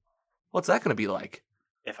planet. What's that going to be like?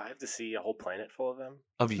 If I have to see a whole planet full of them,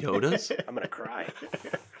 Of Yodas? I'm gonna cry.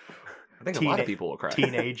 I think a lot of people will cry.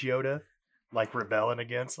 Teenage Yoda, like rebelling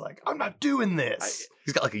against, like, I'm not doing this.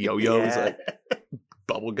 He's got like a yo-yo. He's Yeah. like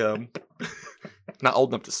bubble gum. Not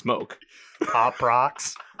old enough to smoke. Pop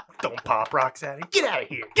rocks. Don't pop rocks at him. Get out of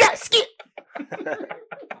here. Yes, skip.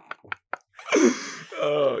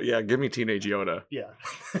 Oh yeah, give me Teenage Yoda. Yeah.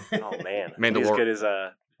 Oh man, Mandalor- he's as good as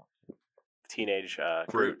a teenage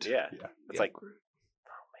Groot. Groot. Yeah, Yeah. it's like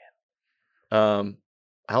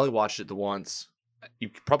I only watched it the once. You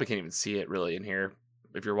probably can't even see it really in here.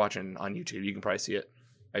 If you're watching on YouTube, you can probably see it.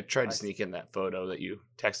 I tried to Nice. sneak in that photo that you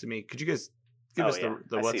texted me. Could you guys give Oh, us yeah.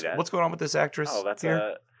 the I see that. what's going on with this actress? oh, that's here?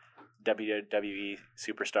 a WWE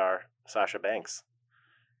superstar Sasha Banks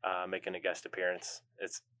making a guest appearance.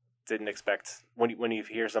 Didn't expect when you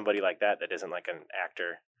hear somebody like that isn't like an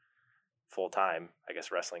actor full time. I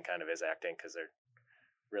guess wrestling kind of is acting because they're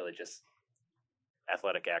really just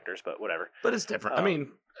athletic actors, but whatever. But it's different. I Um,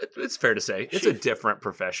 mean, it's fair to say it's she- a different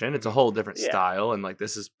profession. It's a whole different Yeah. style, and like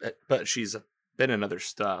this is. But she's been in other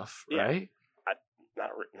stuff, Yeah. right?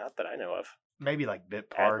 Not that I know of. Maybe like bit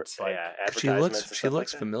parts. Like She advertisements looks. and She stuff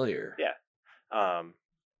looks like that. familiar. Yeah.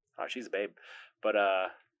 Oh, she's a babe, but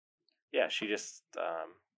yeah, she just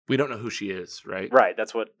We don't know who she is, right? right.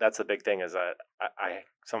 That's the big thing is I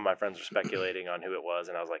some of my friends were speculating on who it was,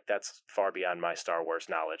 and I was like, that's far beyond my Star Wars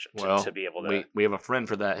knowledge to be able to. we have a friend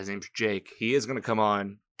for that. His name's Jake. He is going to come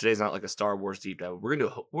on. Today's not like a Star Wars deep dive. We're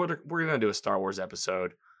gonna do a Star Wars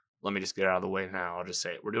episode. Let me just get it out of the way now. I'll just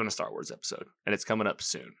say it. We're doing a Star Wars episode, and it's coming up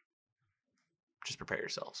soon. Just prepare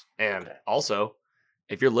yourselves. And Okay. also,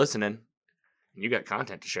 if you're listening, and you got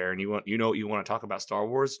content to share, and you want to talk about Star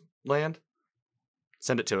Wars land,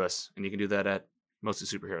 send it to us, and you can do that at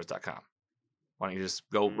mostlysuperheroes.com. Why don't you just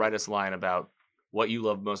go write us a line about what you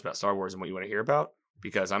love most about Star Wars and what you want to hear about?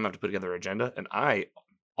 Because I'm gonna have to put together an agenda, and I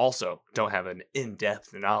also don't have an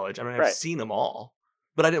in-depth knowledge. I mean, I've Right. seen them all,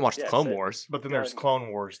 but I didn't watch the Yeah, Clone same. Wars. But then No, there's Clone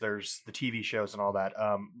Wars. There's the TV shows and all that.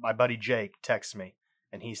 My buddy Jake texted me,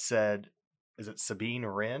 and he said, "Is it Sabine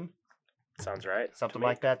Wren? Sounds right. to Something me.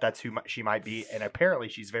 like that. That's who she might be." And apparently,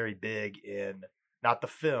 she's very big in not the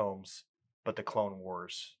films, but the Clone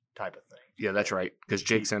Wars type of thing. Yeah, that's right. Because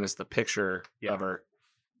Jake He- sent us the picture Yeah. of her.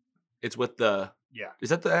 It's with the. Yeah. Is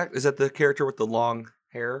that the character with the long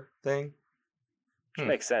hair thing? Which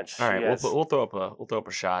makes sense. All right, She has- we'll throw up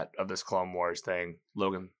a shot of this Clone Wars thing.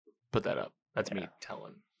 Logan, put that up. That's me Yeah.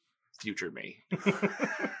 telling future me.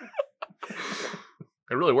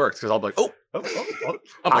 It really works because I'll be like, oh,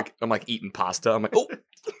 I'm like eating pasta. I'm like, oh,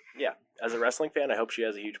 yeah. As a wrestling fan, I hope she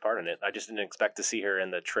has a huge part in it. I just didn't expect to see her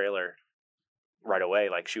in the trailer right away.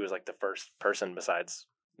 Like she was like the first person besides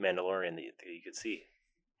Mandalorian that you could see.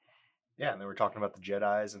 Yeah, and they were talking about the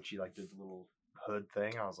Jedis, and she like did the little hood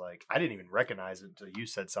thing. I was like, I didn't even recognize it until you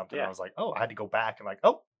said something. Yeah. I was like, oh, I had to go back and like,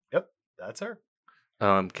 oh, yep, that's her.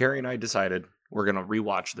 Carrie and I decided we're gonna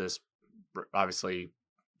rewatch this. Obviously,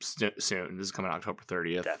 soon. This is coming October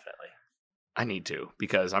 30th. Definitely. I need to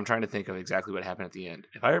because I'm trying to think of exactly what happened at the end.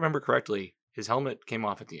 If I remember correctly, his helmet came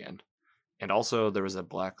off at the end, and also there was a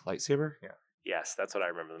black lightsaber. Yes, that's what I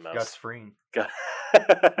remember the most. Gus Fring.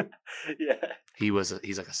 Yeah,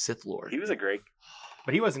 He's like a Sith Lord. he was a great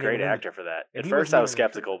But he wasn't even in the- actor for that. and At he first, wasn't I was even in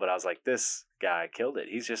the skeptical, but I was like, this guy killed it.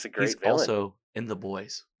 He's just a great He's villain. also in The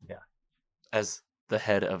Boys. Yeah. As the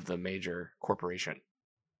head of the major corporation.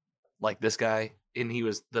 Like this guy, and he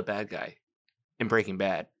was the bad guy in Breaking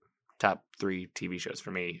Bad. Top 3 TV shows for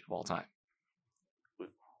me of all time. Wow.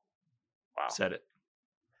 Said it.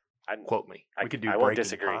 I, Quote me. We could do I won't Breaking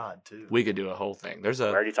disagree. Pod too. We could do a whole thing. There's We a,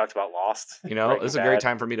 already talked about Lost. you know, Breaking this is a great Bad.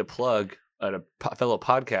 time for me to plug a fellow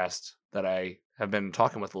podcast that I have been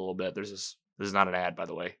talking with a little bit. This is not an ad, by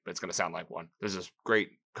the way, but it's going to sound like one. There's this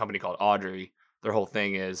great company called Audrey. Their whole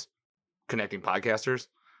thing is connecting podcasters.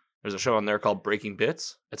 There's a show on there called Breaking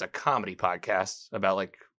Bits. It's a comedy podcast about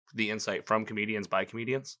like the insight from comedians by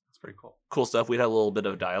comedians. It's pretty cool. Cool stuff. We'd had a little bit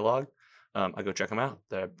of dialogue. I go check them out.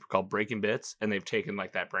 They're called Breaking Bits, and they've taken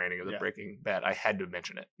like that branding of the Yeah. Breaking Bad. I had to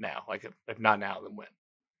mention it now. Like if not now, then when?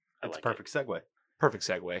 I It's like a perfect segue. Perfect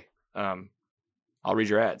segue. I'll read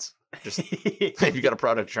your ads. Just if you got a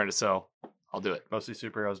product you're trying to sell, I'll do it.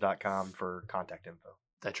 MostlySuperheroes.com for contact info.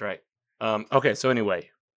 That's right. Okay, so anyway,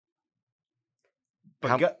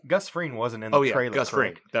 But How- Gus Fring wasn't in the Oh, yeah, trailer. Gus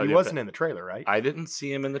Fring. correct? That- He yeah, wasn't but- in the trailer, right? I didn't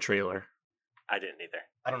see him in the trailer. I didn't either.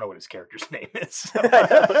 I don't know what his character's name is.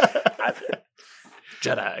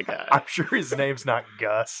 Jedi guy. I'm sure his name's not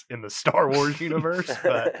Gus in the Star Wars universe,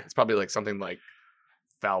 but It's probably like something like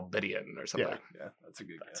Valbidian or something. yeah, that's a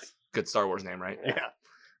good That's guess. Good Star Wars name, right? Yeah,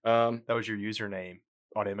 that was your username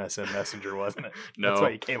on MSN Messenger, wasn't it? No. That's why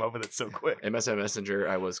you came up with it so quick. MSN Messenger,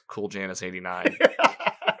 I was Cool Janice 89,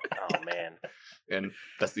 Oh man. and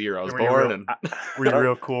that's the year I was Were you born. real- And Were you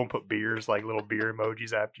real cool and put beers, like little beer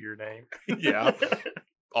emojis after your name? yeah,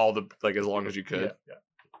 all the like as long as you could.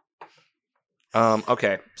 Yeah.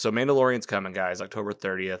 Okay, so Mandalorian's coming, guys, October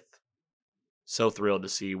 30th. So thrilled to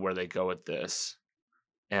see where they go with this.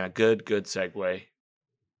 And a good segue.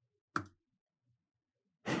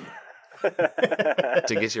 to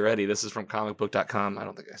get you ready. This is from comicbook.com. I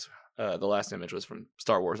don't think the last image was from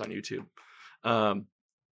Star Wars on YouTube.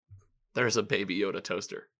 There's a Baby Yoda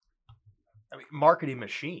toaster. I mean, marketing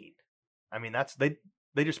machine. I mean, that's they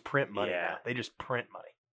just print money. Yeah. Now. They just print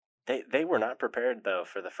money. They were not prepared though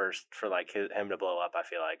for like him to blow up. I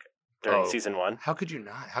feel like during season 1. How could you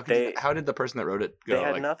not? How did the person that wrote it go? They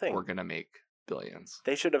had like, nothing. We're gonna make billions.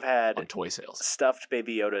 They should have had on toy sales. Stuffed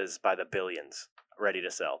Baby Yodas by the billions ready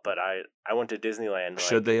to sell. But I went to Disneyland.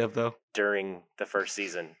 Should they have though? During the first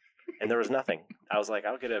season, and there was nothing. I was like,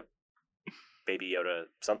 I'll get a Baby Yoda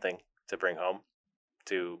something to bring home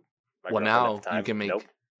to my girlfriend now at the time. you can make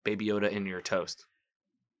Baby Yoda in your toast.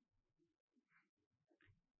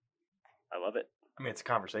 I love it. I mean, it's a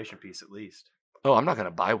conversation piece at least. Oh, I'm not gonna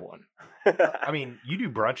buy one. I mean, you do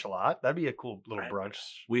brunch a lot. That'd be a cool little brunch.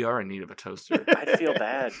 We are in need of a toaster. I'd feel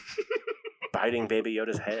bad biting Baby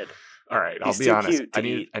Yoda's head. All right, I'll He's be too honest. cute to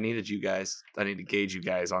eat. I need to gauge you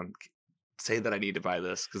guys on. Say that I need to buy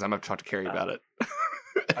this because I'm gonna talk to Carrie about it.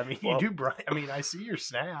 I mean, Well- you do brunch. I mean, I see your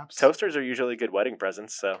snaps. Toasters are usually good wedding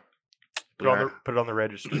presents, so Put it on the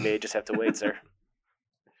register. you may just have to wait, sir.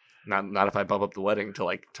 Not if I bump up the wedding to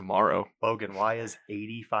like tomorrow. Logan, why is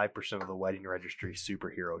 85% of the wedding registry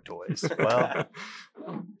superhero toys? Well,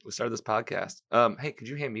 we started this podcast. Hey, could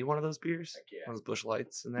you hand me one of those beers? Heck yeah. One of those Busch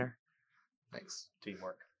Lights in there. Thanks.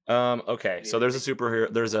 teamwork. Okay, so there's a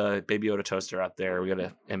superhero. There's a Baby Yoda toaster out there. We got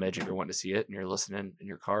an image. If you're wanting to see it and you're listening in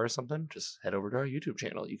your car or something, just head over to our YouTube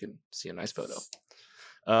channel. You can see a nice photo.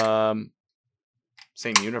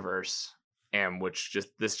 Same universe, and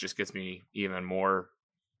this just gets me even more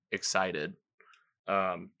excited.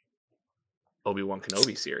 Obi-Wan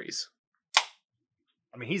Kenobi series.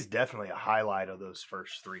 I mean, he's definitely a highlight of those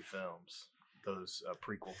first 3 films, those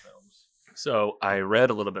prequel films. So I read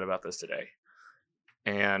a little bit about this today.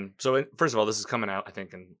 And so, first of all, this is coming out, I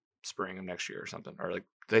think, in spring of next year or something. Or like,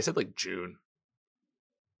 they said like June.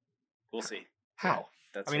 We'll see. How?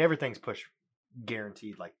 I mean, everything's pushed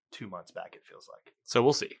guaranteed like 2 months back, it feels like. So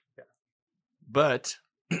we'll see. Yeah. But,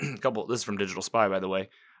 this is from Digital Spy, by the way.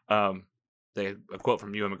 A quote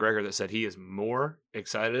from Ewan McGregor that said he is more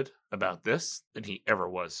excited about this than he ever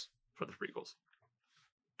was for the prequels.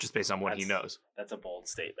 Just based on what he knows. That's a bold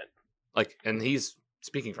statement. Like, and he's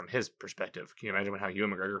speaking from his perspective. Can you imagine how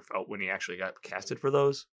Ewan McGregor felt when he actually got casted for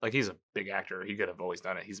those? Like, he's a big actor. He could have always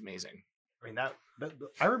done it. He's amazing. I mean, that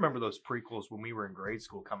I remember those prequels when we were in grade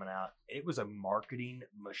school coming out. It was a marketing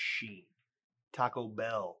machine. Taco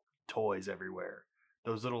Bell toys everywhere.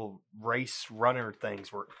 Those little race runner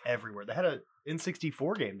things were everywhere. They had a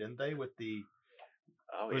N64 game, didn't they? With the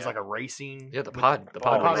it was like a racing. Yeah, the pod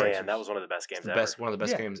Oh racers. man, that was one of the best games It's ever. one of the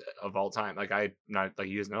best games of all time. Like,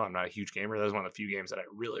 you guys know, I'm not a huge gamer. That was one of the few games that I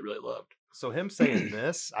really, really loved. So him saying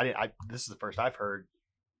this, this is the first I've heard.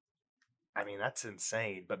 I mean, that's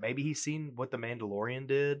insane. But maybe he's seen what the Mandalorian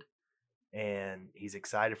did, and he's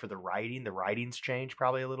excited for the writing. The writing's changed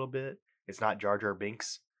probably a little bit. It's not Jar Jar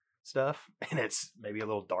Binks stuff, and it's maybe a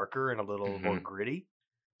little darker and a little more gritty.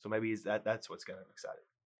 So maybe that's what's got him excited.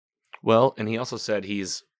 Well, and he also said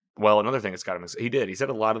another thing that's got him excited. He said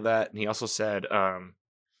a lot of that, and he also said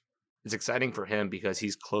it's exciting for him because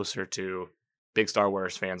he's closer to big Star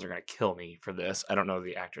Wars fans are going to kill me for this. I don't know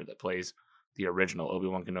the actor that plays the original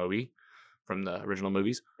Obi-Wan Kenobi from the original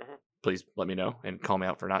movies. Mhm. Please let me know and call me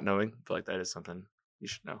out for not knowing. I feel like that is something you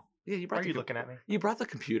should know. Yeah, Why are you looking at me? You brought the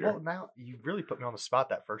computer. Well, now you really put me on the spot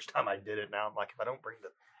that first time I did it. Now I'm like, if I don't bring the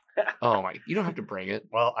Oh my! You don't have to bring it.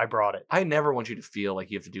 well, I brought it. I never want you to feel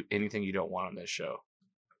like you have to do anything you don't want on this show.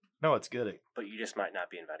 No, it's good. But you just might not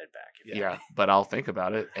be invited back. Yeah, but I'll think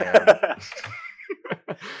about it.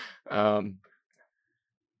 And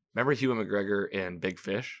remember Ewan McGregor in Big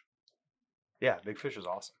Fish? Yeah, Big Fish is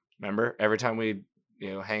awesome. Remember every time we'd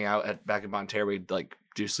hang out back in Bonterre, we'd like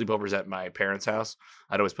do sleepovers at my parents' house.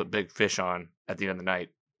 I'd always put Big Fish on at the end of the night.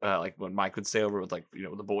 Like when Mike would stay over with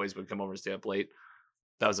the boys would come over and stay up late.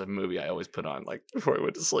 That was a movie I always put on like before we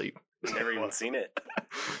went to sleep. Never even seen it.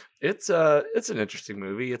 It's an interesting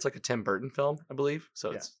movie. It's like a Tim Burton film, I believe.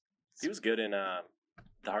 So He was good in the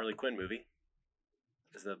Harley Quinn movie.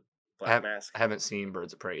 Is the Black Mask? I haven't seen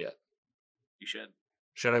Birds of Prey yet. You should.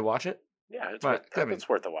 Should I watch it? Yeah, it's But, worth, it's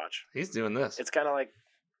worth a watch. He's doing this. It's kind of like,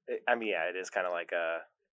 it is kind of like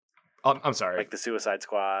I'm sorry. like the Suicide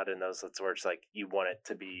Squad and those. It's where it's like you want it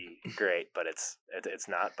to be great, but it's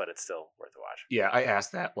not. But it's still worth a watch. Yeah, I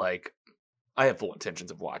asked that. Like, I have full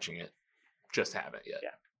intentions of watching it, just haven't yet.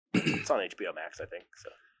 Yeah. It's on HBO Max, I think. So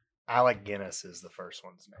Alec Guinness is the first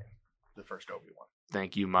one's name. The first Obi-Wan.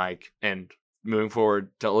 Thank you, Mike. And moving forward,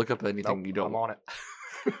 don't look up anything you don't. I'm on it.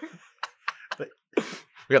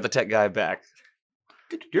 We got the tech guy back.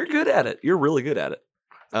 You're good at it. You're really good at it.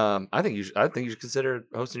 I think you should consider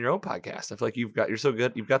hosting your own podcast. I feel like you're so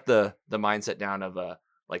good. You've got the mindset down of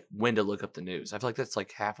like when to look up the news. I feel like that's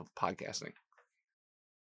like half of podcasting.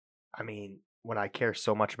 I mean, when I care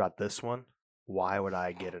so much about this one, why would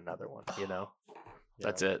I get another one?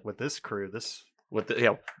 That's it. With this crew, this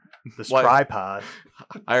Why- tripod.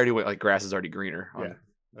 I already went like grass is already greener.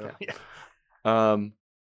 Yeah.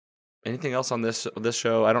 Anything else on this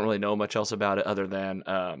show? I don't really know much else about it other than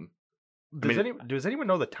Does anyone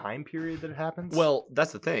know the time period that it happens? well,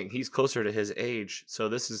 that's the thing. He's closer to his age, so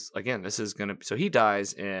this is gonna. So he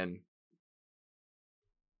dies in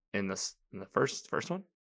the first one,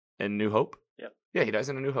 in New Hope. Yep. Yeah, he dies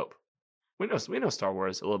in A New Hope. We know Star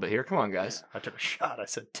Wars a little bit here. Come on, guys. I took a shot. I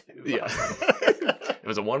said 2. Yeah. It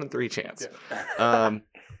was a 1 in 3 chance. Yeah.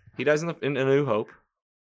 He dies in A New Hope,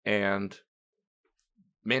 and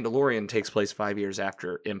Mandalorian takes place 5 years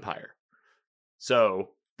after Empire. So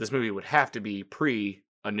this movie would have to be pre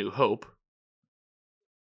A New Hope,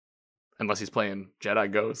 unless he's playing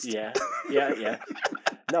Jedi Ghost. Yeah.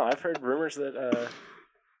 No, I've heard rumors that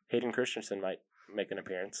Hayden Christensen might make an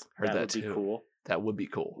appearance. Heard that would too. be cool. That would be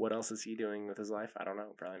cool. What else is he doing with his life? I don't know.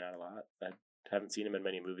 Probably not a lot. I haven't seen him in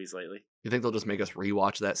many movies lately. You think they'll just make us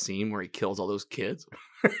rewatch that scene where he kills all those kids?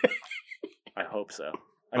 I hope so.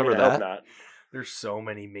 Remember I hope that? not. There's so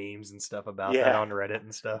many memes and stuff about Yeah. that on Reddit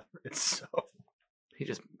and stuff. It's so.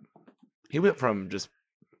 He went from just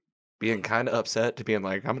being kind of upset to being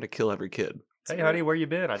like, I'm gonna kill every kid Hey, honey, where you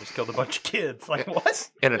been? I just killed a bunch of kids. Like, what?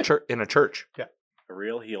 in a church. In a church. A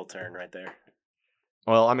real heel turn right there.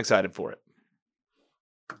 Well, I'm excited for it.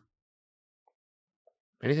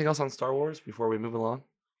 Anything else on Star Wars before we move along?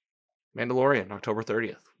 Mandalorian, October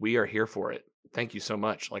 30th. We are here for it. Thank you so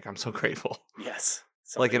much. Like, I'm so grateful. Yes.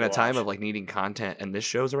 Like in Something a to time watch. of like needing content, and this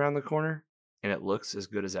show's around the corner, and it looks as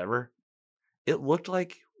good as ever. It looked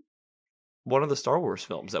like one of the Star Wars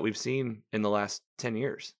films that we've seen in the last 10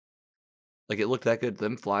 years. Like, it looked that good.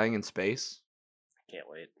 Them flying in space. Can't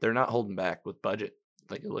wait. They're not holding back with budget.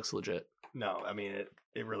 Like, it looks legit. No, I mean,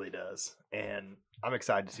 it really does. And I'm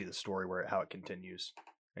excited to see the story how it continues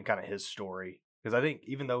and kind of his story. Because I think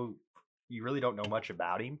even though you really don't know much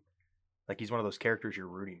about him, like, he's one of those characters you're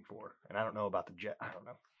rooting for. And I don't know about I don't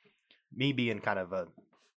know. Me being kind of a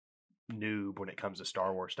noob when it comes to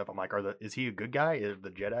Star Wars stuff, I'm like, is he a good guy? Is the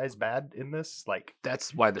Jedi's bad in this? Like,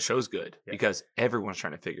 That's why the show's good, Yeah. because everyone's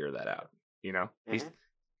trying to figure that out. You know, he's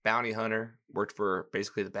bounty hunter, worked for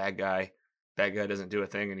basically the bad guy. Bad guy doesn't do a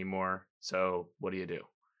thing anymore. So what do you do?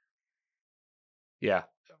 Yeah,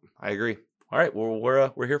 I agree. All right, well,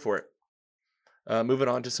 we're here for it. Moving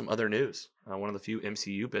on to some other news. One of the few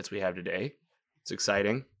MCU bits we have today. It's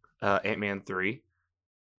exciting. Ant-Man 3.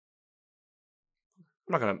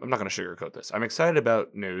 I'm not gonna sugarcoat this. I'm excited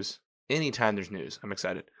about news. Anytime there's news, I'm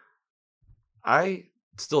excited. I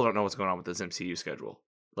still don't know what's going on with this MCU schedule.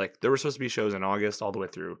 Like, there were supposed to be shows in August all the way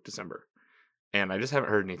through December, and I just haven't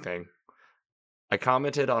heard anything. I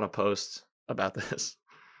commented on a post about this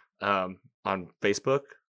on Facebook,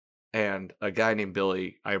 and a guy named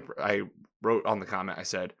Billy, I wrote on the comment, I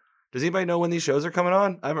said, does anybody know when these shows are coming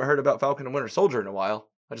on? I haven't heard about Falcon and Winter Soldier in a while.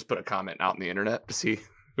 I just put a comment out on the internet to see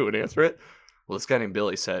who would answer it. Well, this guy named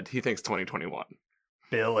Billy said he thinks 2021.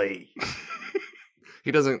 Billy.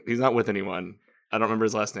 He's not with anyone. I don't remember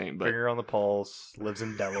his last name, but Finger on the pulse, lives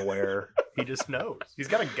in Delaware. He just knows. He's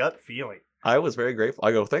got a gut feeling. I was very grateful.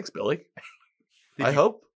 I go, thanks, Billy. I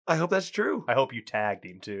hope that's true. I hope you tagged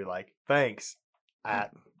him too. Like, thanks.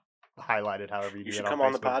 At highlighted however you, You do should it come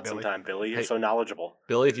on the Facebook, pod Billy. sometime, Billy. You're Hey. so knowledgeable.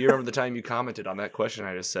 Billy, if you remember the time you commented on that question,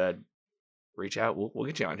 I just said, reach out. We'll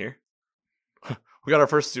get you on here. We got our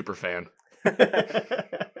first super fan.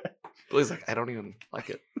 Billy's like, I don't even like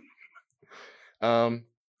it.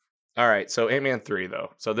 All right, so Ant-Man 3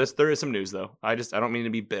 though. So there is some news though. I don't mean to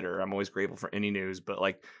be bitter. I'm always grateful for any news, but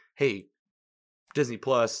like, hey, Disney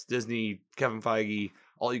Plus, Disney, Kevin Feige,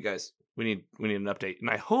 all you guys, we need an update. And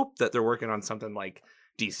I hope that they're working on something like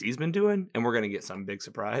DC's been doing, and we're gonna get some big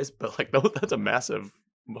surprise. But like, that's a massive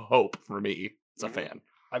hope for me as a fan.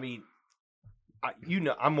 I mean,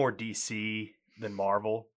 I'm more DC than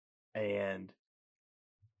Marvel, and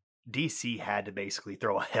DC had to basically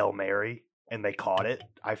throw a Hail Mary, and they caught it.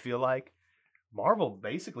 I feel like Marvel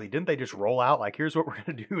basically, didn't they just roll out like, here's what we're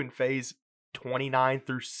gonna do in phase 29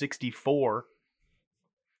 through 64?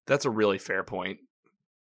 That's a really fair point.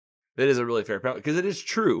 That is a really fair point, because it is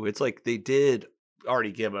true. It's like they did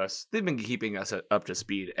already they've been keeping us up to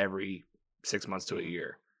speed every 6 months to a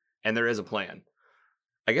year, and there is a plan.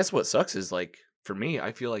 I guess what sucks is, like, for me,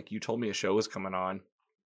 I feel like you told me a show was coming on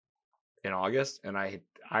in August, and I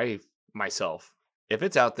myself, if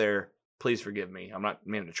it's out there please forgive me. I'm not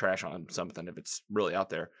meaning to trash on something if it's really out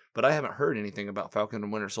there, but I haven't heard anything about Falcon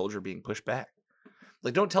and Winter Soldier being pushed back.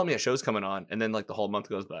 Like, don't tell me a show's coming on and then like the whole month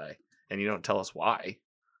goes by and you don't tell us why.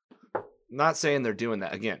 Not saying they're doing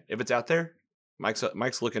that. Again, if it's out there,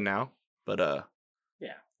 Mike's looking now, but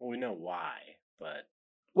Yeah, well, we know why, but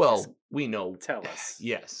well, Just we know. tell us.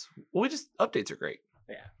 Yes. Well, updates are great.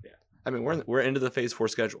 Yeah. I mean, we're into the Phase 4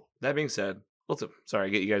 schedule. That being said, sorry, I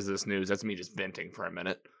get you guys this news. That's me just venting for a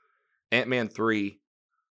minute. Ant-Man 3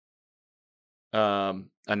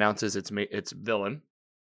 announces its villain,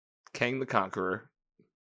 Kang the Conqueror.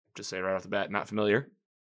 Just say right off the bat, not familiar.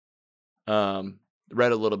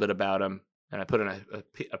 Read a little bit about him, and I put in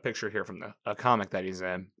a picture here from a comic that he's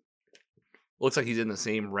in. Looks like he's in the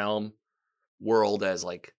same world as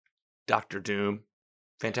like Doctor Doom,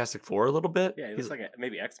 Fantastic Four a little bit. Yeah, he looks like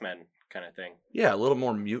maybe X-Men kind of thing. Yeah, a little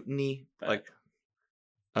more mutiny, But- like.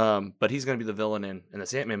 But he's going to be the villain in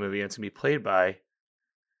this Ant-Man movie, and it's going to be played by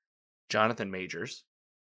Jonathan Majors.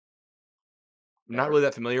 Not really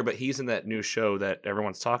that familiar, but he's in that new show that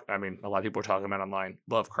everyone's talking. I mean, a lot of people are talking about online,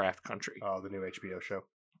 Lovecraft Country Oh, the new HBO show.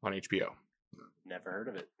 on HBO. Never heard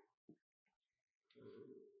of it.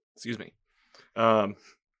 Excuse me.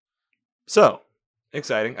 So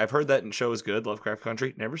exciting! I've heard that show is good. Lovecraft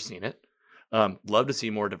Country, never seen it. Love to see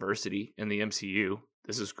more diversity in the MCU.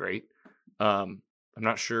 This is great. I'm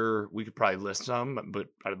not sure we could probably list some, but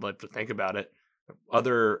I'd like to think about it.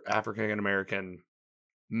 Other African American,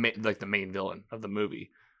 like the main villain of the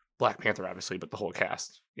movie, Black Panther, obviously, but the whole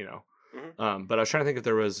cast, you know. Mhm. But I was trying to think if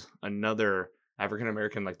there was another African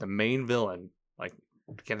American, like the main villain. Like,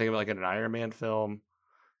 can't think of like an Iron Man film,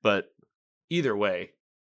 but either way,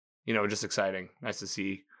 you know, just exciting. Nice to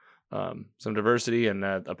see some diversity, and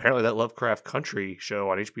apparently that Lovecraft Country show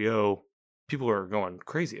on HBO, people are going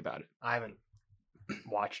crazy about it. I haven't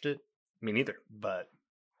watched it, Me neither. but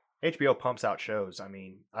HBO pumps out shows. I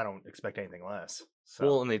mean, I don't expect anything less. So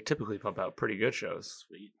Well, and they typically pump out pretty good shows.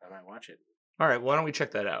 Sweet, I might watch it. All right, why don't we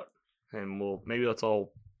check that out, and let's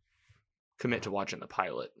all commit to watching the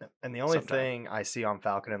pilot. and the only sometime. thing I see on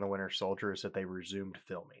Falcon and the Winter Soldier is that they resumed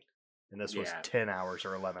filming. And this was Yeah. 10 hours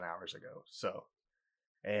or 11 hours ago. So,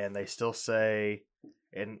 and they still say,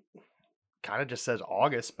 and kind of just says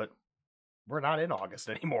August, but we're not in August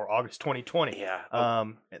anymore, August 2020. Yeah.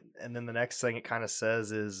 And then the next thing it kind of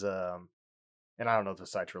says is, and I don't know if the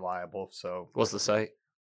site's reliable, so What's the site?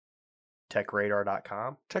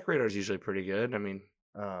 techradar.com. Tech Radar is usually pretty good. I mean,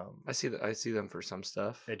 Um, I see them for some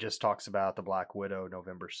stuff. it just talks about the Black Widow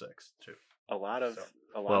November 6th, too. a lot of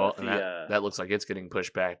so- Well, the and that looks like it's getting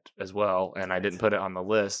pushed back as well. And I didn't put it on the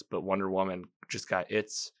list, but Wonder Woman just got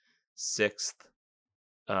its 6th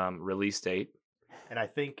release date. And I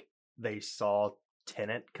think they saw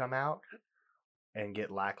Tenet come out and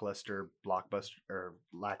get lackluster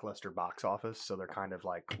box office, so they're kind of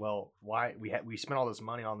like, well, why we spent all this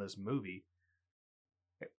money on this movie?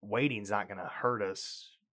 Waiting's not going to hurt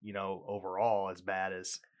us, you know, overall as bad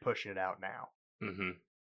as pushing it out now. Mm-hmm.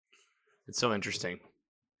 It's so interesting.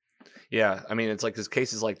 Yeah, I mean, it's like there's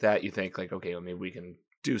cases like that. You think like, okay, well, maybe we can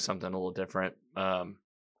do something a little different. I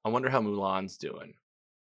wonder how Mulan's doing.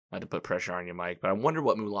 Not to put pressure on you, Mike, but I wonder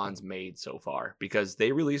what Mulan's made so far, because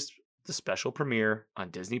they released the special premiere on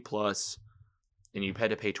Disney Plus, and you had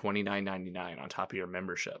to pay $29.99 on top of your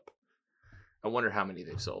membership. I wonder how many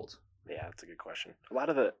they've sold. Yeah, that's a good question. A lot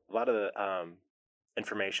of the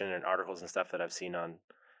information and articles and stuff that I've seen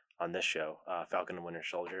on this show, Falcon and Winter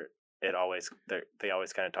Soldier, they always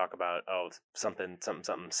kind of talk about something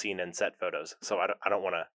seen in set photos. So I don't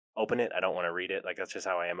want to open it. I don't want to read it. Like, that's just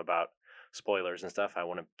how I am about spoilers and stuff. I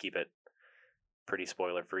want to keep it pretty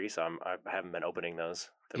spoiler free. So I haven't been opening those.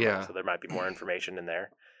 So there might be more information in there,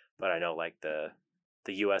 but I know like the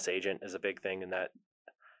U.S. agent is a big thing in that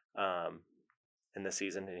in this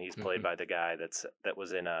season, and he's played by the guy that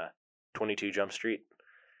was in 22 Jump Street.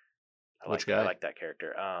 Which guy? I like that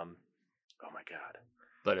character. Oh my god.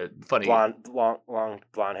 But funny. Long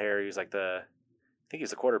blonde hair. He's like I think he's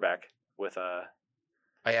the quarterback with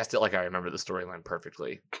I asked it like I remember the storyline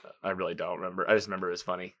perfectly. I really don't remember. I just remember it was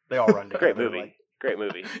funny. They all run together. great movie. like- Great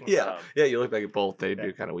movie. Yeah, you look back at both. They Yeah.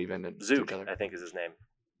 do kind of weave in and Zook, together. I think is his name.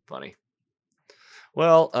 Funny.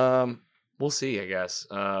 Well, we'll see. I guess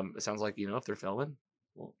it sounds like if they're filming.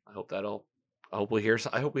 Well, I hope we hear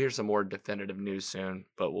some more definitive news soon.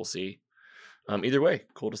 But we'll see. Either way,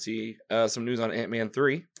 cool to see some news on Ant-Man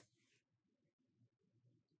 3.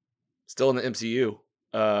 Still in the MCU.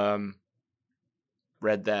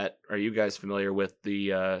 Read that. Are you guys familiar with the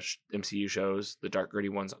MCU shows, the dark gritty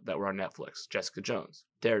ones that were on Netflix? Jessica Jones,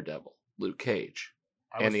 Daredevil, Luke Cage,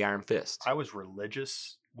 and the Iron Fist. I was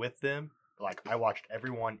religious with them, like I watched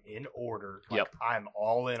everyone in order. Like, Yep. I'm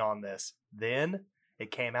all in on this. Then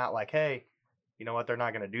it came out like, hey, you know what? They're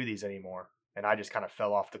not going to do these anymore. And I just kind of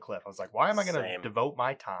fell off the cliff. I was like, why am I going to Same. devote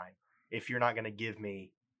my time if you're not going to give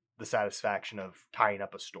me the satisfaction of tying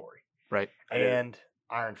up a story? Right. And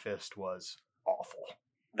Iron Fist was awful.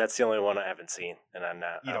 That's the only one I haven't seen, and I'm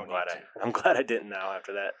not. You I'm don't glad need to. I'm glad I didn't now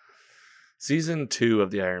after that. Season 2 of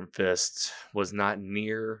the Iron Fist was not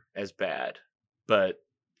near as bad, but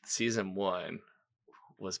season 1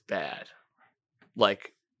 was bad.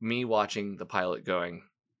 Like me watching the pilot going,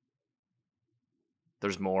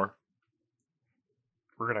 there's more.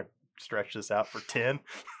 We're going to stretch this out for 10.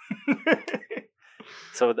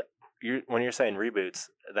 So when you're saying reboots,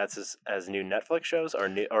 that's as new Netflix shows,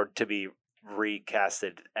 or to be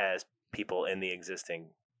recasted as people in the existing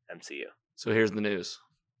MCU. So here's the news.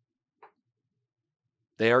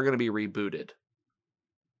 They are going to be rebooted.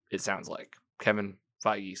 It sounds like. Kevin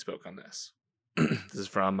Feige spoke on this. This is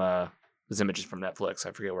from this image is from Netflix.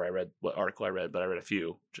 I forget what article I read, but I read a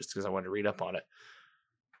few just because I wanted to read up on it.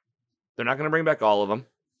 They're not going to bring back all of them.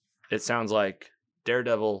 It sounds like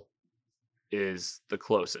Daredevil is the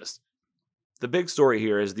closest. The big story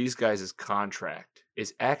here is these guys' contract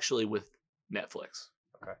is actually with Netflix.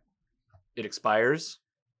 Okay. It expires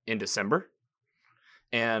in December,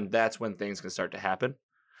 and that's when things can start to happen.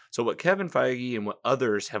 So what Kevin Feige and what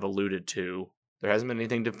others have alluded to, there hasn't been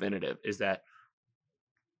anything definitive, is that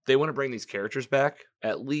they want to bring these characters back,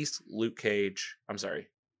 at least Luke Cage,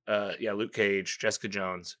 Jessica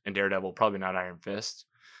Jones, and Daredevil, probably not Iron Fist.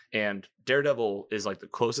 And Daredevil is like the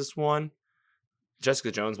closest one.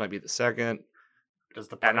 Jessica Jones might be the second.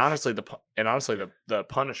 And honestly, the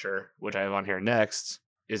Punisher, which I have on here next,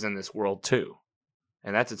 is in this world too.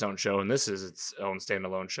 And that's its own show, and this is its own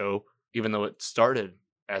standalone show, even though it started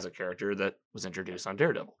as a character that was introduced on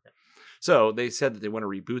Daredevil. So they said that they want to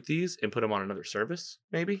reboot these and put them on another service,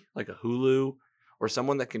 maybe like a Hulu or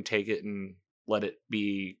someone that can take it and let it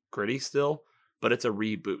be gritty still, but it's a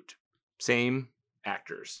reboot. Same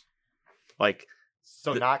actors.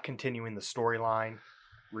 So not continuing the storyline,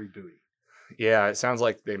 rebooting. Yeah, it sounds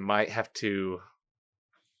like they might have to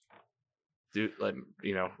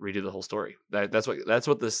redo the whole story. That's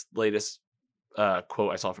what this latest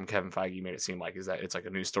quote I saw from Kevin Feige made it seem like, is that it's like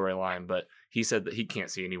a new storyline, but he said that he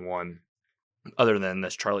can't see anyone other than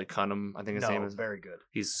this Charlie Cunningham, I think his name is. Very good.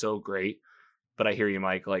 He's so great. But I hear you,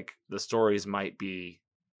 Mike, like the stories might be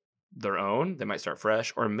their own. They might start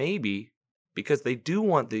fresh, or maybe because they do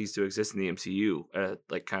want these to exist in the MCU,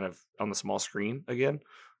 like kind of on the small screen again.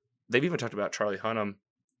 They've even talked about Charlie Hunnam.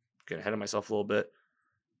 Getting ahead of myself a little bit.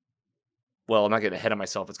 Well, I'm not getting ahead of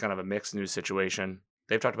myself. It's kind of a mixed news situation.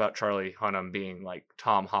 They've talked about Charlie Hunnam being like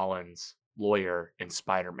Tom Holland's lawyer in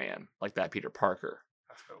Spider-Man, like that Peter Parker.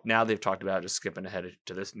 That's cool. Now they've talked about, just skipping ahead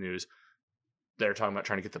to this news, they're talking about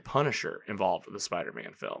trying to get the Punisher involved with the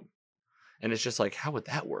Spider-Man film. And it's just like, how would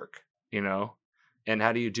that work? And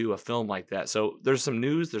how do you do a film like that? So there's some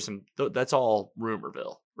news, that's all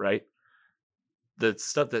rumorville, right? The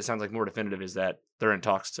stuff that sounds like more definitive is that they're in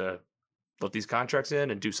talks to let these contracts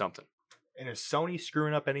in and do something. And is Sony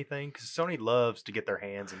screwing up anything? Because Sony loves to get their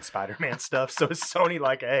hands in Spider-Man stuff. So is Sony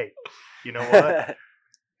like, hey, you know what?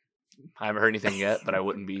 I haven't heard anything yet, but I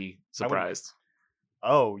wouldn't be surprised.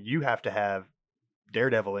 Oh, you have to have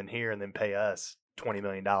Daredevil in here and then pay us $20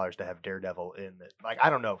 million to have Daredevil in it. Like, I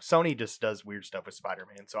don't know. Sony just does weird stuff with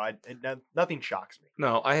Spider-Man. So nothing shocks me.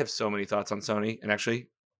 No, I have so many thoughts on Sony. And actually,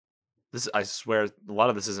 I swear, a lot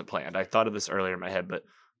of this isn't planned. I thought of this earlier in my head, but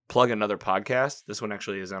plug another podcast. This one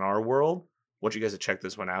actually is in our world. I want you guys to check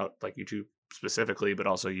this one out, like YouTube specifically, but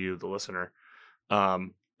also you, the listener.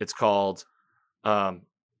 It's called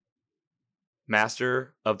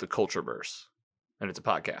Master of the Cultureverse, and it's a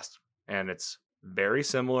podcast, and it's very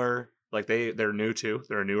similar. Like they're new too.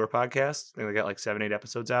 They're a newer podcast. I think they got like 7-8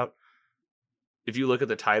 episodes out. If you look at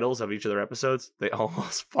the titles of each of their episodes, they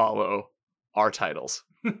almost follow our titles.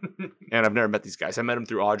 And I've never met these guys. I met them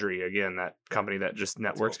through Audrey, again, that company that just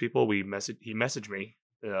networks people. He messaged me.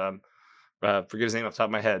 Forget his name off the top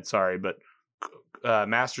of my head. Sorry, but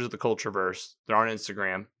Masters of the Cultureverse. They're on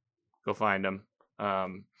Instagram. Go find them.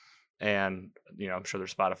 And I'm sure their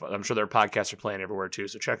Spotify. I'm sure their podcasts are playing everywhere too.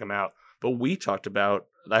 So check them out. But we talked about.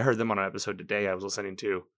 I heard them on an episode today. I was listening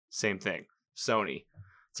to. Same thing. Sony.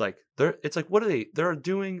 It's like what are they? They're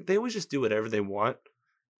doing. They always just do whatever they want,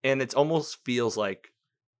 and it almost feels like,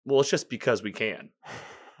 well, it's just because we can.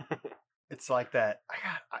 It's like that.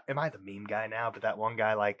 Am I the meme guy now? But that one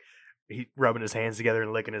guy, like, he rubbing his hands together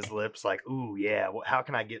and licking his lips, like, ooh, yeah. Well, how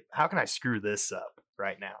can I screw this up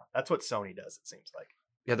right now? That's what Sony does. It seems like.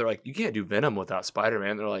 Yeah, they're like, you can't do Venom without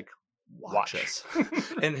Spider-Man. They're like, watch us.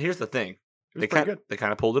 And here's the thing. They pretty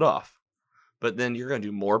kind of pulled it off. But then you're going to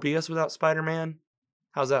do more BS without Spider-Man?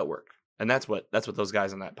 How's that work? And that's what those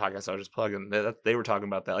guys on that podcast I was just plugging, they were talking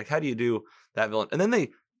about that. Like, how do you do that villain? And then they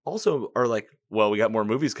also are like, well, we got more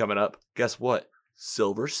movies coming up. Guess what?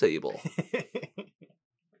 Silver Sable.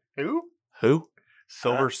 Who? Who?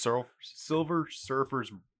 Silver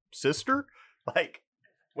Surfer's sister? Like,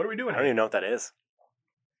 what are we doing I don't even know what that is.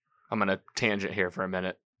 I'm going to tangent here for a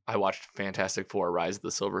minute. I watched Fantastic Four: Rise of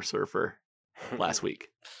the Silver Surfer last week.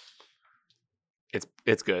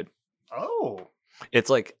 It's good. Oh. It's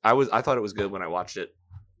like I thought it was good when I watched it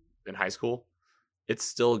in high school. It's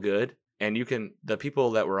still good, and the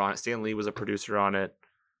people that were on it. Stan Lee was a producer on it.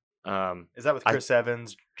 Is that with Chris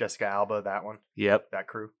Evans, Jessica Alba, that one? Yep. That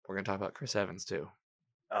crew? We're gonna talk about Chris Evans too.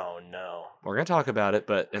 Oh no. We're gonna talk about it,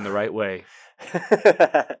 but in the right way.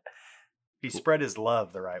 He spread his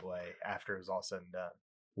love the right way after it was all said and done.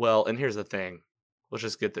 Well, and here's the thing. Let's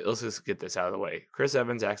just get this out of the way. Chris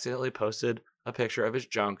Evans accidentally posted a picture of his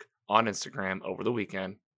junk on Instagram over the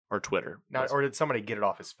weekend, or Twitter. Now, or did somebody get it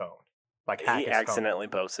off his phone? Like hack He his phone? accidentally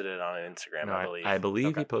posted it on Instagram, No, I believe. I believe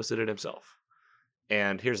Okay. he posted it himself.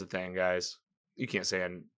 And here's the thing, guys. You can't say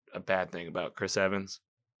a bad thing about Chris Evans.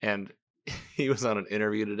 And he was on an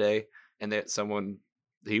interview today, and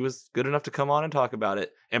he was good enough to come on and talk about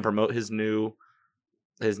it and promote his new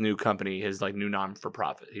company, his like new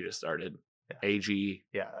non-for-profit he just started. AGS,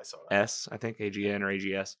 Yeah, I saw that. I think AGN or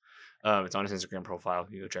AGS. It's on his Instagram profile.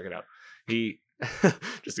 You go check it out. He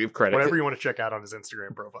just to give credit. Whatever you want to check out on his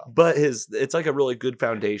Instagram profile. But it's like a really good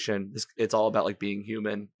foundation. It's all about like being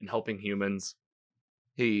human and helping humans.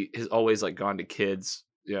 He has always like gone to kids,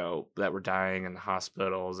 that were dying in the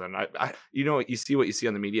hospitals, and I you see what you see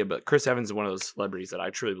on the media. But Chris Evans is one of those celebrities that I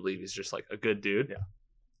truly believe he's just like a good dude. Yeah.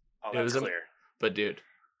 Oh, It that's was clear. But dude,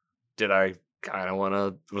 did I kind of want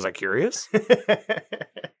to? Was I curious?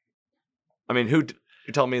 I mean, who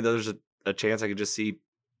tell me there's a chance I could just see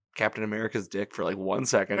Captain America's dick for like 1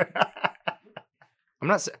 second?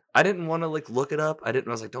 I didn't want to like look it up. I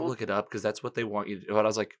was like, don't look it up because that's what they want you to do. But I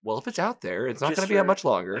was like, well, if it's out there, it's not Just going to be that for, much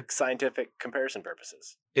longer. Like scientific comparison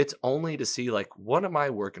purposes. It's only to see like, what am I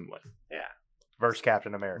working with Yeah. Versus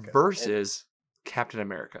Captain America. versus Captain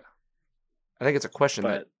America. I think it's a question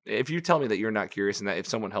that if you tell me that you're not curious and that if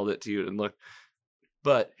someone held it to you and looked,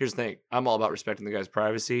 but here's the thing, I'm all about respecting the guy's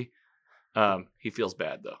privacy. He feels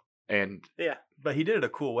bad though. And Yeah. But he did it a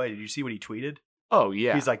cool way. Did you see what he tweeted? oh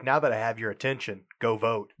yeah, He's like, now that I have your attention, go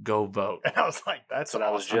vote. go vote. And I was like, that's what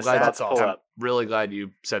I was awesome. just glad about That's to pull awesome. up. Really glad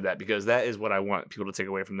you said that because that is what I want people to take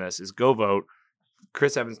away from this is go vote.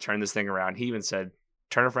 Chris Evans turned this thing around. He even said,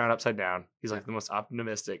 turn it around upside down. He's like the most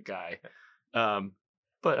optimistic guy.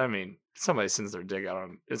 But I mean, somebody sends their dick out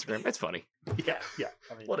on Instagram. It's funny. Yeah.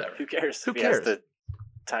 I mean, Whatever. Who cares? Who If he has cares? the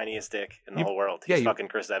tiniest dick in the You- whole world. yeah, He's you- fucking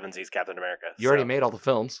Chris Evans. He's Captain America. You already so, made all the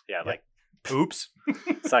films. Yeah, like Oops.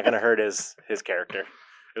 it's not gonna hurt his character.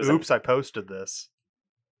 It was Oops, I posted this.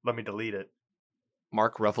 Let me delete it.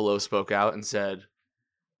 Mark Ruffalo spoke out and said,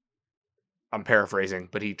 I'm paraphrasing,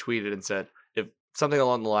 but he tweeted and said, if something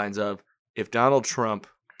along the lines of, if Donald Trump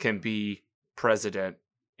can be president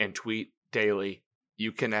and tweet daily,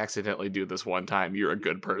 you can accidentally do this one time. You're a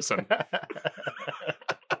good person.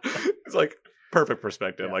 It's like perfect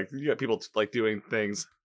perspective. Yeah. Like you got people like doing things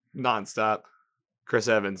nonstop. Chris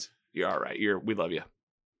Evans, you're all right. We love you.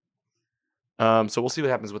 So we'll see what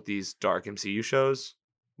happens with these dark MCU shows.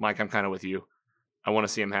 Mike, I'm kind of with you. I want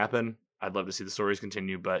to see them happen. I'd love to see the stories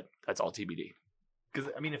continue, but that's all TBD. Because,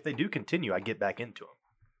 I mean, if they do continue, I get back into them.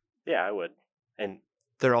 Yeah, I would. And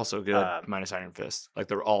They're also good, Um, minus Iron Fist. Like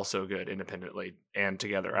they're all so good independently and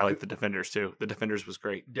together. I like the Defenders too. The Defenders was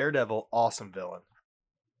great. Daredevil, awesome villain.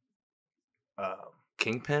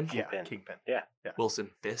 Kingpin, Yeah, Kingpin. Kingpin. Wilson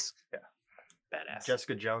Fisk, badass.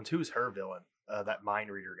 Jessica Jones, who's her villain? That mind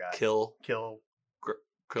reader guy. Killgrave, Kill-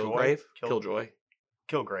 Killgrave.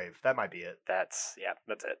 Killgrave. That might be it. That's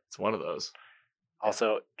it. It's one of those.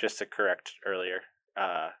 Also, just to correct earlier,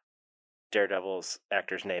 Daredevil's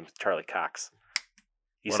actor's name is Charlie Cox.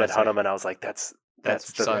 You What'd said I say? Hunnam, and I was like, that's the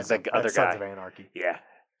Sons other That's guy. Sons of Anarchy. Yeah,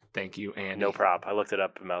 Thank you, Andy. no problem. I looked it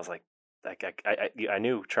up, and I was like I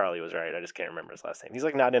knew Charlie was right. I just can't remember his last name. He's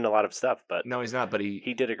like not in a lot of stuff, but No, he's not. But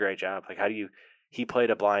he did a great job. Like, he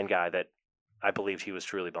played a blind guy that I believed he was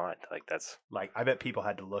truly blind. Like, that's Like, I bet people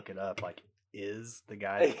had to look it up. Like, is the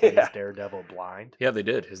guy that plays Yeah. Daredevil blind? Yeah, they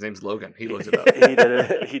did. His name's Logan. He looked it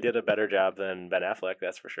up. he did a better job than Ben Affleck.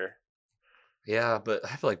 That's for sure. Yeah, but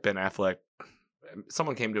I feel like Ben Affleck.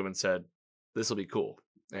 Someone came to him and said, "This will be cool,"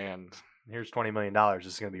 and Here's $20 million. This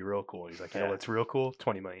is going to be real cool. He's like, you know Yeah. what's real cool?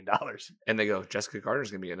 $20 million. they go, "Jessica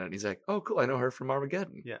Gardner's gonna be in it." And he's like, "Oh, cool. I know her from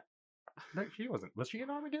Armageddon." Yeah. No, she wasn't. Was she in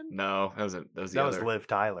Armageddon? No, that wasn't. That was the That other. was Liv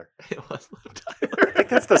Tyler. It was Liv I Tyler. think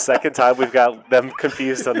that's the second time we've got them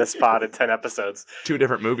confused on this pod in 10 episodes. 2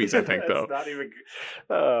 different movies, I think, though. It's not even.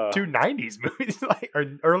 2 90s movies, like or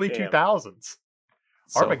early Damn. 2000s.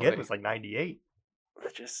 So Armageddon funny. was like 98.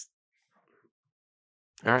 Just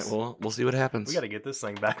All right, well, we'll see what happens. We got to get this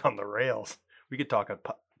thing back on the rails. We could talk a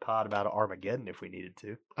pod about Armageddon if we needed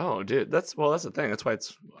to. Oh, dude, that's the thing. That's why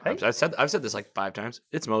it's. Hey. I've said this like 5 times.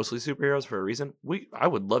 It's mostly superheroes for a reason. I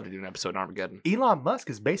would love to do an episode on Armageddon. Elon Musk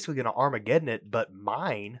is basically going to Armageddon it, but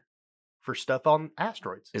mine for stuff on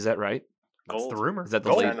asteroids. Is that right? That's gold. the rumor. Is that the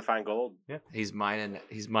Gold. lead? Trying to find gold. He's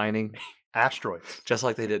mining Asteroids. just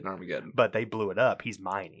like they did in Armageddon. But they blew it up. He's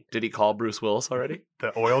mining. Did he call Bruce Willis already?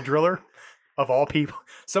 The oil driller of all people.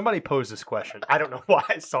 Somebody posed this question. I don't know why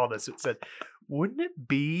I saw this. It said, wouldn't it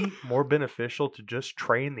be more beneficial to just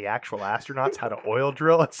train the actual astronauts how to oil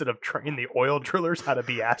drill instead of train the oil drillers how to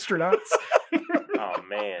be astronauts? Oh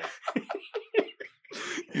man.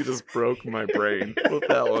 You just broke my brain with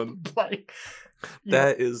that one. Like,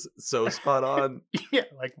 That is so spot on. yeah,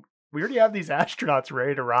 like we already have these astronauts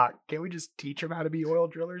ready to rock. Can't we just teach them how to be oil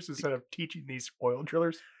drillers instead of teaching these oil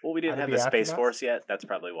drillers? Well, we didn't How have to the be Space astronauts? Force yet. That's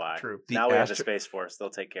probably why. True. Now we have the Space Force. They'll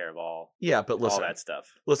take care of all Yeah, but listen, that stuff.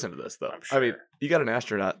 listen to this though. I'm I mean, sure. you got an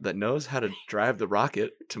astronaut that knows how to drive the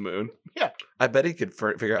rocket to moon. Yeah. I bet he could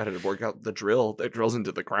figure out how to work out the drill that drills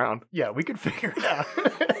into the ground. Yeah, we could figure it out.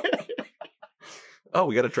 Oh,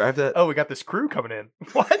 we got to drive that. Oh, we got this crew coming in.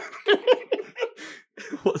 What?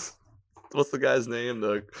 What's the guy's name?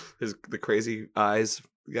 The crazy eyes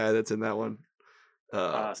guy that's in that one.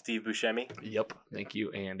 Steve Buscemi. Yep. Thank you,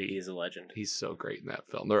 Andy. He is a legend. He's so great in that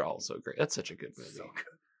film. They're all so great. That's such a good movie. So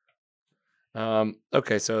good.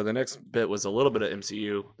 Okay, so the next bit was a little bit of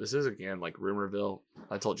MCU. This is again like Rumorville.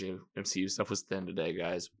 I told you MCU stuff was thin today,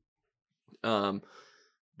 guys.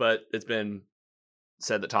 But it's been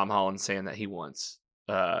said that Tom Holland's saying that he wants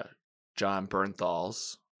John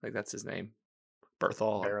Bernthal's, like that's his name,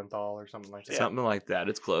 Berthal, Barenthal or something like that. something like that.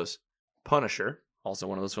 It's close. Punisher, also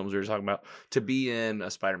one of those films we were talking about, to be in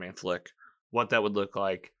a Spider-Man flick. What that would look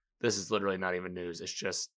like. This is literally not even news. It's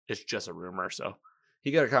just a rumor. So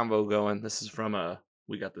he got a combo going. This is from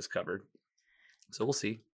We Got This Covered. So we'll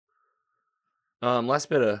see. Last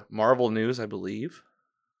bit of Marvel news, I believe.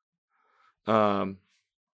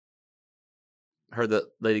 Heard that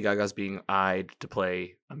Lady Gaga's being eyed to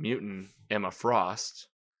play a mutant, Emma Frost.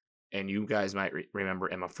 And you guys might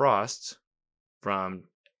remember Emma Frost from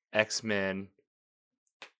X-Men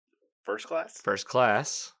First Class. First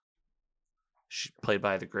Class. She played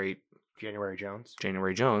by the great January Jones.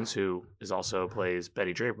 January Jones, who is also plays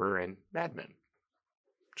Betty Draper in Mad Men.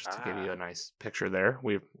 Just to give you a nice picture there.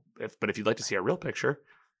 But if you'd like to see a real picture,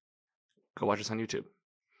 go watch us on YouTube.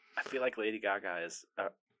 I feel like Lady Gaga is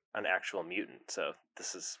an actual mutant, so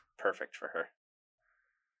this is perfect for her.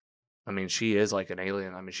 I mean, she is like an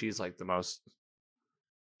alien. I mean, she's like the most.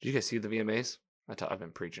 Did you guys see the VMAs? I've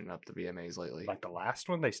been preaching up the VMAs lately. Like the last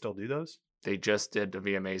one, they still do those? They just did the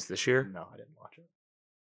VMAs this year. No, I didn't watch it.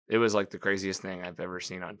 It was like the craziest thing I've ever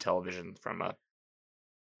seen on television from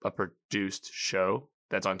a produced show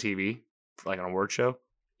that's on TV, like an award show.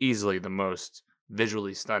 Easily the most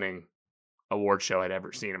visually stunning award show I'd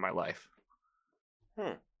ever seen in my life.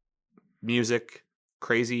 Music,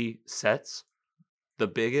 crazy sets, the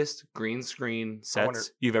biggest green screen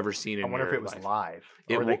sets you've ever seen in your life. I wonder if it was live,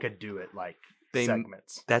 or they could do it like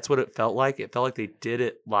segments. That's what it felt like. It felt like they did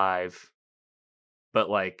it live, but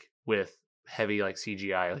like with heavy like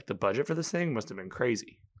CGI. Like the budget for this thing must have been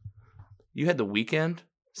crazy. You had The Weeknd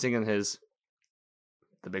singing the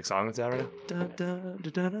big song that's out right now. Da, da,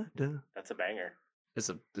 da, da, da. That's a banger.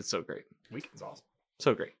 It's so great. Weekend's awesome.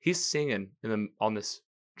 So great. He's singing on this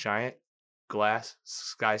giant glass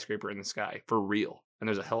skyscraper in the sky for real. And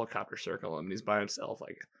there's a helicopter circling him and he's by himself,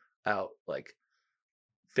 like out like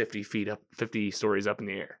 50 feet up, 50 stories up in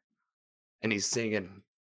the air. And he's singing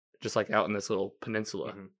just like out in this little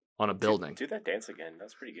peninsula on a building. Do that dance again.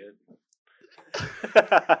 That's pretty good.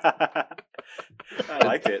 I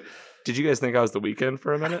liked it. Did you guys think I was The Weeknd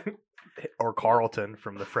for a minute? Or Carlton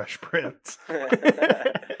from The Fresh Prince.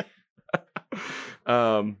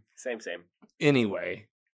 Same. Anyway,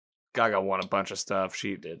 Gaga won a bunch of stuff.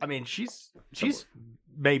 She did. I mean, she's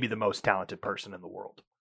maybe the most talented person in the world.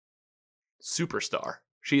 Superstar.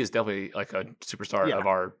 She is definitely like a superstar of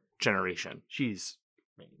our generation. She's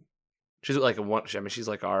like she's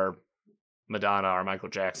like our Madonna, our Michael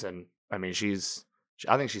Jackson. I mean,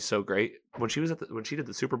 I think she's so great. When she did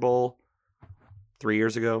the Super Bowl 3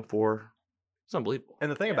 years ago, it's unbelievable.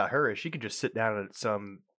 And the thing about her is she could just sit down at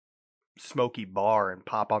some smoky bar and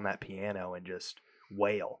pop on that piano and just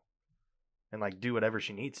wail. and like do whatever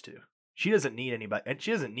she needs to. She doesn't need anybody, and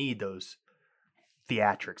she doesn't need those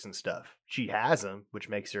theatrics and stuff. She has them, which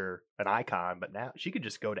makes her an icon, but now she could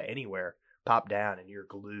just go to anywhere, pop down, and you're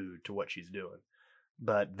glued to what she's doing.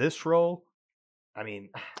 But this role, I mean,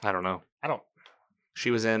 I don't know. I don't.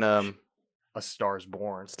 She was in A Star's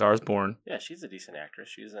Born. Stars Born. Yeah, she's a decent actress.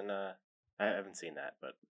 She's in I haven't seen that,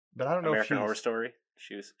 but But I don't know American if Horror Story.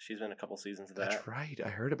 She's been in a couple seasons of that. That's right. I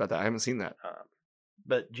heard about that. I haven't seen that.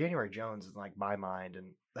 But January Jones is like my mind,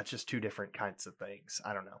 and that's just two different kinds of things.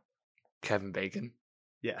 I don't know. Kevin Bacon.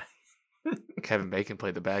 Yeah. Kevin Bacon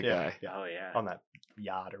played the bad guy. Yeah. Oh yeah. On that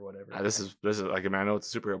yacht or whatever. This is like, I mean, I know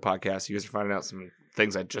it's a superhero podcast. You guys are finding out some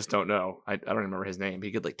things I just don't know. I don't remember his name.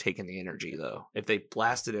 He could like take in the energy though. If they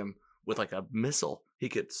blasted him with like a missile, he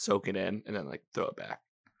could soak it in and then like throw it back.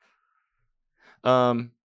 All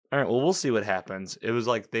right. Well, we'll see what happens. It was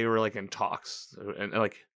like they were like in talks, and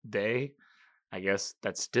like I guess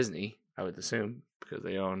that's Disney. I would assume because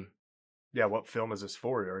they own. Yeah. What film is this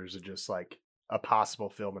for, or is it just like a possible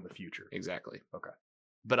film in the future? Exactly. Okay.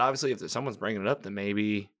 But obviously, if someone's bringing it up, then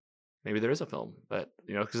maybe there is a film. But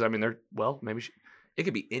because I mean, maybe it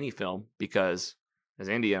could be any film because, as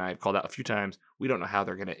Andy and I have called out a few times, we don't know how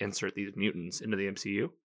they're going to insert these mutants into the MCU.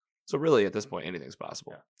 So really, at this point, anything's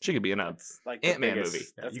possible. Yeah. She could be in a like Ant-Man movie.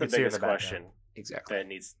 That's the biggest question. Exactly.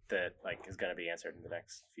 That is going to be answered in the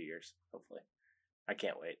next few years. Hopefully, I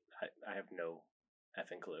can't wait. I have no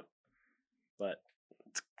effing clue, but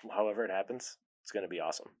however it happens, it's going to be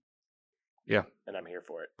awesome. Yeah, and I'm here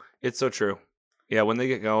for it. It's so true. Yeah, when they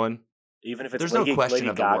get going, even if it's there's no question Lady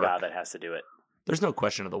of the Gaga work that has to do it. There's no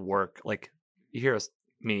question of the work. Like you hear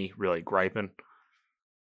me really griping.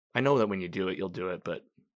 I know that when you do it, you'll do it, but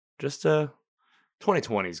just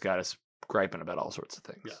 2020's got us griping about all sorts of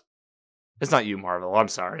things. Yeah. It's not you, Marvel. I'm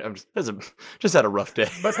sorry. I'm just had a rough day.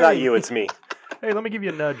 But it's not you. It's me. Hey, let me give you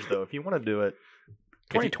a nudge though. If you want to do it,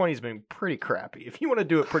 2020's been pretty crappy. If you want to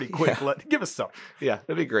do it pretty quick, give us something. Yeah,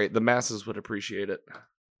 that'd be great. The masses would appreciate it.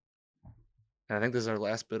 And I think this is our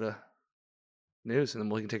last bit of news, and then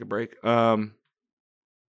we can take a break. The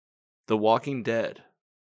Walking Dead,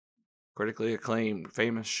 critically acclaimed,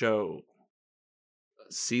 famous show.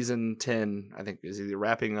 Season 10, I think, is either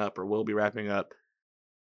wrapping up or will be wrapping up.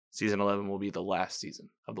 Season 11 will be the last season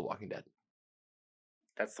of The Walking Dead.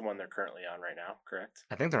 That's the one they're currently on right now, correct?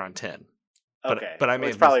 I think they're on 10. Okay. But I mean,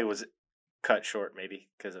 it probably was cut short, maybe,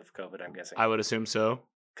 because of COVID, I'm guessing. I would assume so.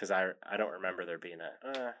 Because I don't remember there being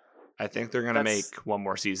a... I think they're going to make one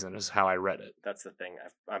more season, is how I read it. That's the thing.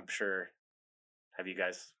 I'm sure... Have you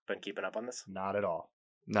guys been keeping up on this? Not at all.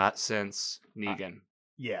 Not since Negan.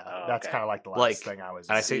 Yeah, that's kind of like the last thing I was...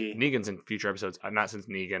 And I say Negan's in future episodes. I'm not since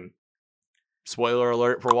Negan. Spoiler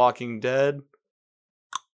alert for Walking Dead.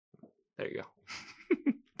 There you go.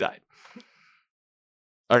 Died.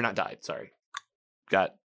 Or not died, sorry.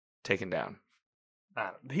 Got taken down.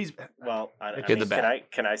 He's... Well,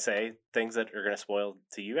 can I say things that are going to spoil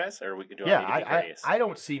to you guys? Or we can do I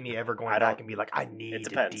don't see me ever going back and be like, I need it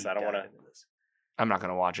depends. I don't want to... I'm not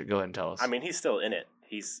going to watch it. Go ahead and tell us. I mean, he's still in it.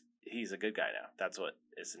 He's a good guy now. That's what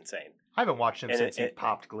is insane. I haven't watched him since he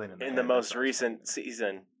popped Glenn in the most recent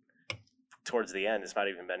season. Towards the end, it's not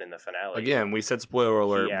even been in the finale. Again, we said spoiler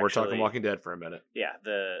alert. We're talking Walking Dead for a minute. Yeah,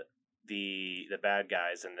 the bad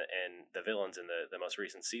guys and the villains in the most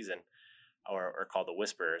recent season are called the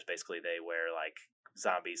Whisperers. Basically, they wear like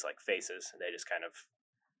zombies like faces, and they just kind of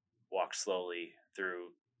walk slowly through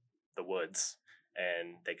the woods,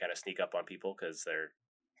 and they kind of sneak up on people because they're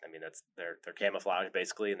camouflaged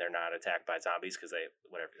basically, and they're not attacked by zombies because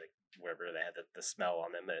wherever they have the smell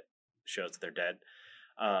on them that shows that they're dead.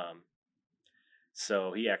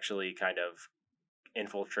 So he actually kind of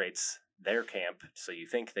infiltrates their camp. So you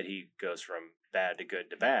think that he goes from bad to good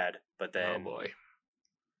to bad, but then... Oh, boy.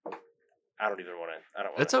 I don't want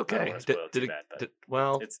to... It's okay. I don't want to spoil it too bad,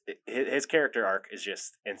 but his character arc is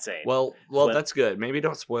just insane. Well, that's good. Maybe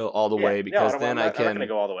don't spoil all the way, because I'm not going to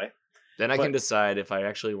go all the way. Then I can decide if I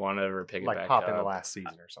actually want to ever pick it back up. Like pop in the last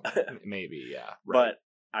season or something. Maybe, yeah. Right.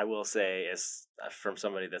 But I will say, as from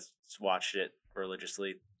somebody that's watched it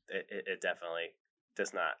religiously, it definitely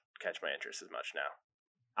does not catch my interest as much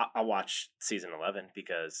now. I'll watch season 11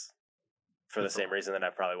 because for the same reason that I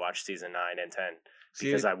probably watched season 9 and 10,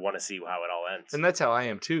 because I want to see how it all ends. And that's how I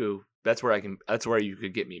am too. That's where you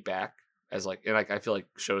could get me back as I feel like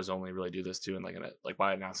shows only really do this too. And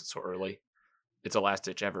why announce it so early? It's a last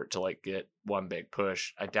ditch effort to get one big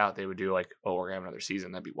push. I doubt they would do we're gonna have another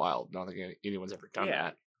season. That'd be wild. I don't think anyone's ever done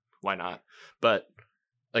that. Why not? But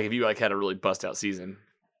if you had a really bust out season,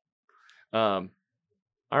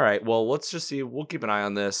 all right, well, let's just see. We'll keep an eye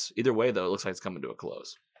on this. Either way, though, it looks like it's coming to a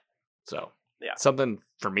close. So Yeah. something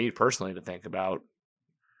for me personally to think about.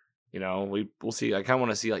 We'll see. I kind of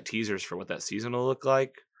want to see like teasers for what that season will look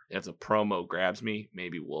like. If the promo grabs me,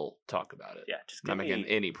 maybe we'll talk about it. Yeah, just I'm not making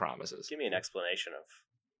any promises. Give me an explanation of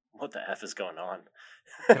what the F is going on.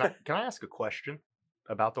 Can I ask a question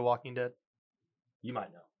about The Walking Dead? You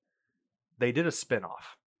might know. They did a spinoff,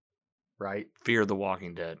 right? Fear the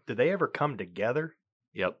Walking Dead. Did they ever come together?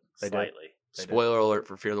 Yep. They did. Slightly. They did. Spoiler alert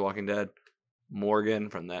for Fear the Walking Dead. Morgan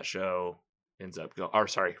from that show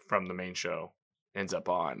from the main show ends up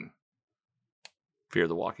on Fear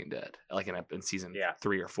the Walking Dead, like in season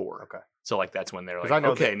 3 or 4. Okay. So like that's when they're 'Cause like, I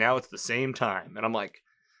know okay, now it's the same time, and I'm like,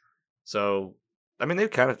 so I mean they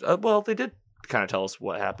kind of they did kind of tell us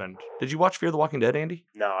what happened. Did you watch Fear the Walking Dead, Andy?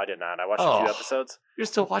 No, I did not. I watched a few episodes. You're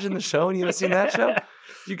still watching the show and you haven't seen that show?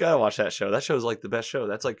 You gotta watch that show. That show's like the best show.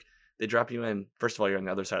 That's like they drop you in. First of all, you're on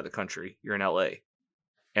the other side of the country. You're in LA,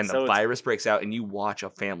 and the virus breaks out, and you watch a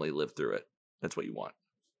family live through it. That's what you want.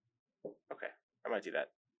 Okay, I might do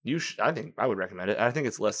that. I think I would recommend it. I think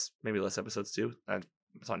it's maybe less episodes too.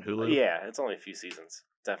 It's on Hulu. Yeah, it's only a few seasons.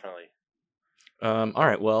 Definitely. All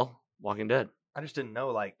right. Well, Walking Dead. I just didn't know.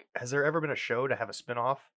 Like, has there ever been a show to have a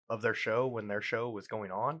spinoff of their show when their show was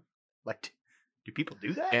going on? Like, do people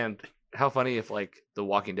do that? And how funny if like The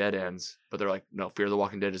Walking Dead ends, but they're like, no, Fear the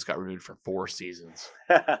Walking Dead just got renewed for 4 seasons.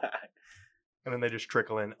 And then they just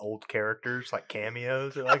trickle in old characters like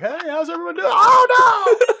cameos. They're like, hey, how's everyone doing?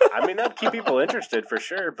 Oh no! I mean, that'd keep people interested for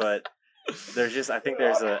sure, but I think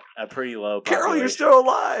there's a pretty low population. Carol, you're still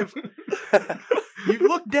alive. You've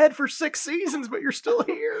looked dead for 6 seasons, but you're still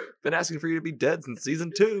here. Been asking for you to be dead since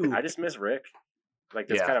season 2. I just miss Rick. Like,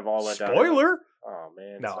 that's kind of all went down. Spoiler? Oh,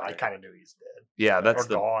 man. No, sorry. I kind of knew he's dead. Yeah, that's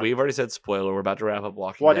gone. we've already said spoiler. We're about to wrap up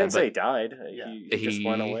Walking Well, I Dead. didn't say he died. Yeah. He just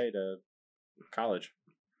went away to college.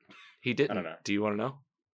 He didn't. I don't know. Do you want to know?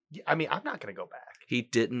 Yeah, I mean, I'm not going to go back. He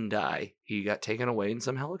didn't die. He got taken away in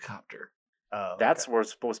some helicopter. Oh, That's where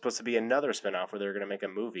it's supposed to be another spinoff where they're going to make a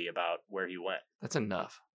movie about where he went. That's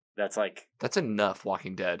enough. That's enough,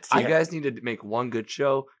 Walking Dead. I- You guys need to make one good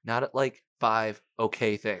show, not at like 5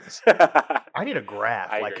 okay things. I need a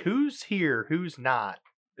graph. I Like, agree. who's here, who's not.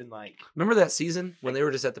 And like, Remember that season when they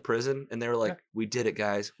were just at the prison and they were like, Yeah. we did it,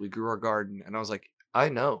 guys. We grew our garden. And I was like, I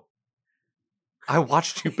know. I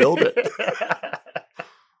watched you build it.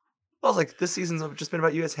 I was like, this season's just been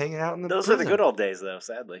about you guys hanging out in the Those prison. are the good old days, though,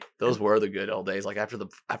 sadly. Those were the good old days. Like after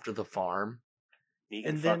the farm. Negan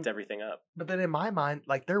And fucked then- everything up. but then in my mind,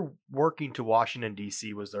 like, they're working to Washington,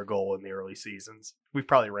 D.C. was their goal in the early seasons. We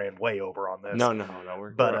probably ran way over on this. No.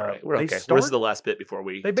 We're But, all right. We're they okay. start- Where's the last bit before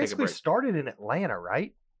we They take a basically break? started in Atlanta,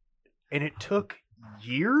 right? And it took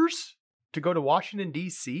years to go to Washington,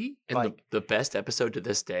 D.C. And Like, the best episode to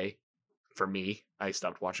this day, for me, I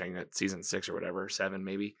stopped watching at season 6 or whatever, 7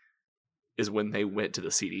 maybe, is when they went to the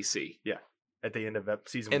CDC. at the end of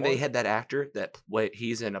season And 1. they had that actor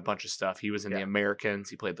he's in a bunch of stuff. He was in The Yeah. Americans.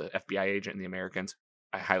 He played the FBI agent in The Americans.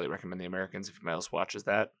 I highly recommend The Americans. If anybody else watches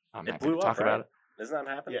that, I'm It happy blew to talk up, about right? it. Doesn't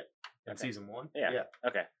that happen? Yeah. in Okay. season 1. Yeah.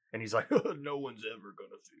 Okay. And he's like, no one's ever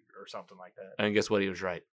going to figure, or something like that. And guess what? He was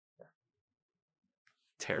right. Yeah.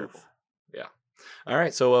 Terrible. Oof. Yeah. All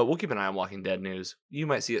right. So we'll keep an eye on Walking Dead news. You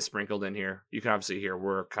might see it sprinkled in here. You can obviously hear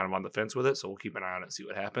we're kind of on the fence with it. So we'll keep an eye on it and see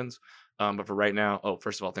what happens. But for right now,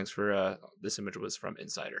 first of all, thanks for this image was from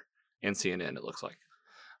Insider and CNN, it looks like.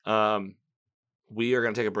 We are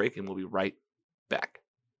going to take a break and we'll be right back.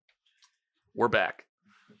 We're back.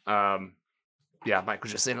 Yeah, Mike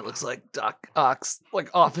was just saying it looks like Doc Ock's like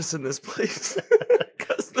office in this place.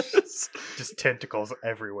 Because Just tentacles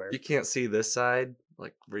everywhere. you can't see this side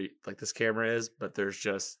like like this camera is, but there's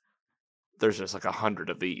just like 100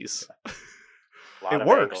 of these. Lot It of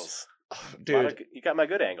works. angles. Dude, You got my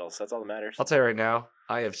good angles. That's all that matters. I'll tell you right now,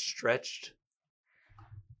 I have stretched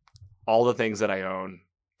all the things that I own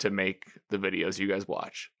to make the videos you guys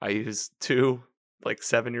watch. I use 2 like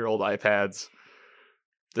 7-year-old iPads.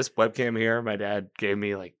 This webcam here, my dad gave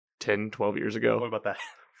me like 10, 12 years What ago. about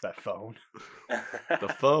that phone? The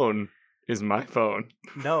phone is my phone.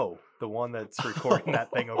 No, the one that's recording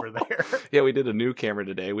that thing over there. Yeah, we did a new camera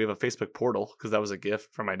today. We have a Facebook portal because that was a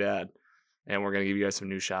gift from my dad. And we're going to give you guys some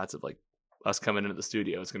new shots of like us coming into the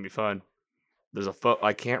studio. It's going to be fun. There's a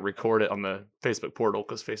I can't record it on the Facebook portal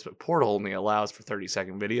because Facebook portal only allows for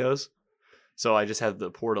 30-second videos. So I just have the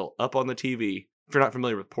portal up on the TV. If you're not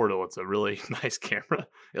familiar with Portal, it's a really nice camera.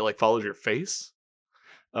 It like follows your face.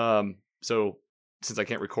 So since I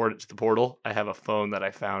can't record it to the portal, I have a phone that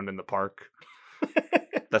I found in the park.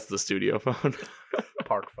 That's the studio phone.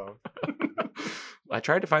 Park phone. I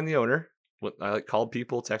tried to find the owner. I like called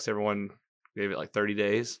people, text everyone, gave it like 30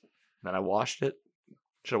 days. Then I washed it.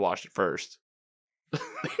 Should have washed it first.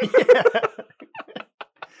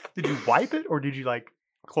 Did you wipe it or did you like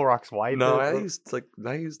Clorox wipe No, it?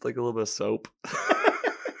 I used like a little bit of soap.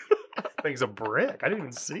 Thing's a brick. I didn't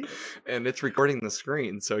even see it. And it's recording the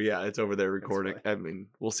screen, so yeah, it's over there recording. funny. I mean,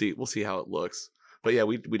 we'll see how it looks. But yeah,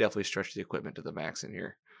 we definitely stretched the equipment to the max in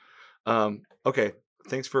here. Okay,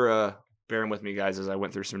 thanks for bearing with me, guys, as I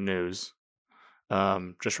went through some news.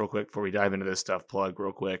 Just real quick before we dive into this stuff, plug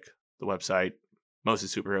real quick the website,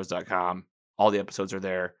 mostlysuperheroes.com. All the episodes are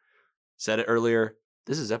there. Said it earlier,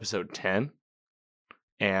 this is episode 10.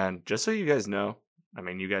 And just so you guys know, I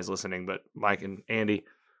mean, you guys listening, but Mike and Andy,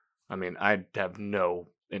 I mean, I have no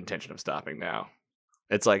intention of stopping now.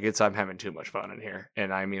 It's like I'm having too much fun in here.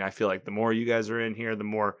 And I mean, I feel like the more you guys are in here, the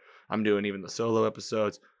more I'm doing even the solo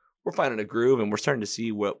episodes. We're finding a groove and we're starting to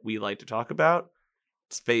see what we like to talk about.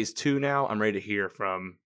 It's phase 2 now. I'm ready to hear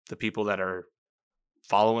from the people that are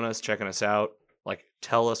following us, checking us out. Like,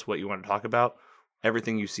 tell us what you want to talk about.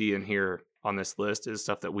 Everything you see in here on this list is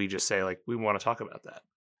stuff that we just say, like, we want to talk about that.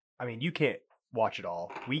 I mean, you can't watch it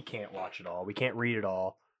all. We can't watch it all. We can't read it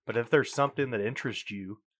all. But if there's something that interests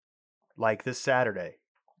you, like this Saturday,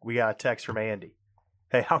 we got a text from Andy.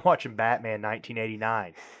 Hey, I'm watching Batman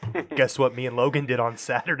 1989. Guess what me and Logan did on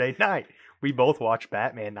Saturday night? We both watched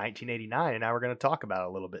Batman 1989, and now we're going to talk about it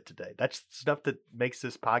a little bit today. That's stuff that makes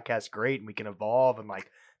this podcast great, and we can evolve and like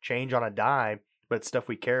change on a dime, but it's stuff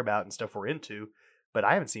we care about and stuff we're into. But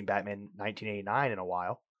I haven't seen Batman 1989 in a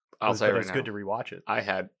while. I'll say But right it's now, good to rewatch it. I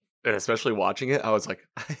had, and especially watching it, I was like,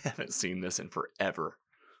 I haven't seen this in forever.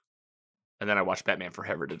 And then I watched Batman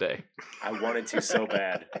Forever today. I wanted to so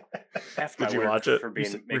bad. F my Did you work watch it? For being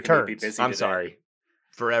making me be Returns. busy I'm today. sorry.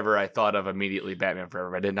 Forever, I thought of immediately Batman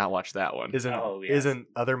Forever. I did not watch that one. Isn't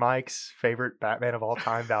other Mike's favorite Batman of all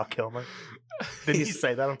time Val Kilmer? Didn't he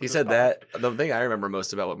say that? He said that. The thing I remember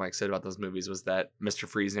most about what Mike said about those movies was that Mr.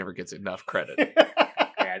 Freeze never gets enough credit.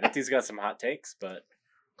 Yeah, I think he's got some hot takes, but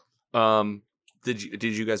Did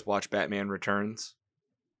you guys watch Batman Returns?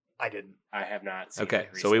 I didn't. I have not seen Okay,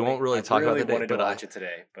 it so we recently. won't really I talk about really it today, wanted to but watch it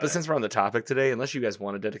today. But since we're on the topic today, unless you guys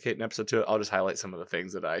want to dedicate an episode to it, I'll just highlight some of the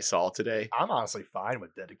things that I saw today. I'm honestly fine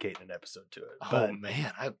with dedicating an episode to it. Oh But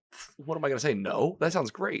man, what am I gonna say? No, that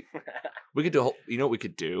sounds great. We could do a whole, you know what we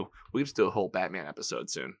could do? We could just do a whole Batman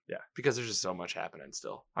episode soon. Yeah. Because there's just so much happening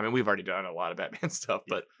still. I mean, we've already done a lot of Batman stuff,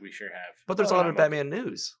 but we sure have. but there's a lot of Batman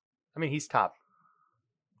news. I mean, he's top.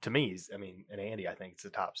 To me, and Andy, I think it's the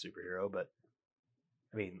top superhero. But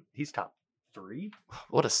I mean, he's top 3.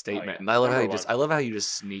 What a statement! yeah. And I love how Number I love how you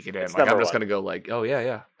just sneak it in. It's Like I'm number just one. gonna go like, oh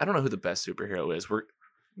yeah. I don't know who the best superhero is.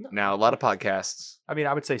 No. Now a lot of podcasts. I mean,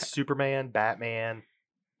 I would say Superman, Batman,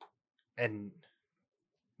 and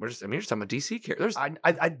You're just talking about DC characters.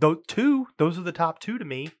 those are the top 2 to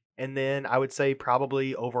me. And then I would say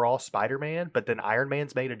probably overall Spider-Man. But then Iron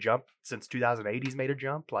Man's made a jump since 2008. He's made a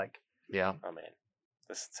jump. Like, Yeah. Oh man,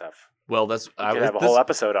 this is tough. Well, that's We could have a whole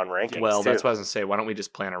episode on rankings. Well, too. that's what I was gonna say. Why don't we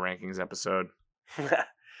just plan a rankings episode?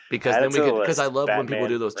 Because Add then it we to the could. Because I list. love when people Batman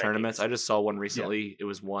do those rankings. tournaments. I just saw one recently. It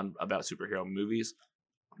was one about superhero movies.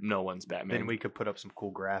 No one's Batman. then we could put up some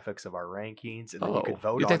cool graphics of our rankings, and then Oh, you could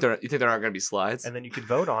vote you on. think there aren't going to be slides? And then you could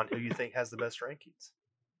vote on who you think has the best rankings.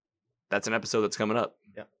 That's an episode that's coming up.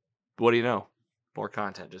 Yeah. What do you know? More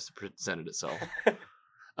content just presented itself.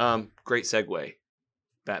 Great segue.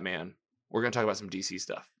 Batman. We're going to talk about some DC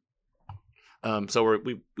stuff. So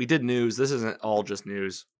we did news. This isn't all just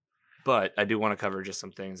news, but I do want to cover just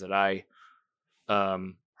some things that I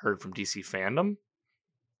heard from DC fandom,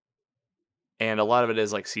 and a lot of it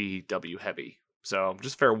is like CW heavy. So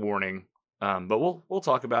just fair warning. But we'll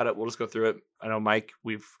talk about it. We'll just go through it. I know, Mike,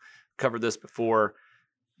 we've covered this before.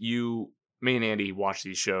 Me and Andy watch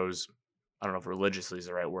these shows. I don't know if religiously is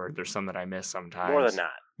the right word. There's some that I miss sometimes.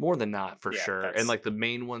 More than not, for Yeah, sure. that's- And like the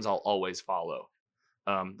main ones, I'll always follow.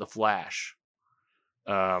 The Flash.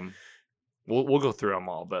 We'll go through them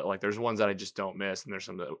all, but like there's ones that I just don't miss, and there's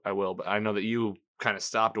some that I will. But I know that you kind of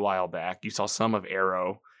stopped a while back. You saw some of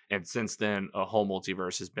Arrow, and since then, a whole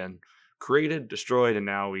multiverse has been created, destroyed, and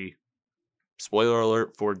now spoiler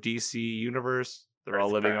alert for DC Universe, they're all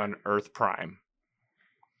Earth living Prime. on Earth Prime,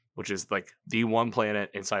 which is like the one planet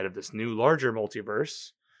inside of this new larger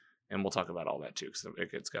multiverse, and we'll talk about all that too because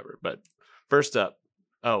it gets covered. But first up,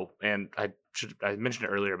 and I mentioned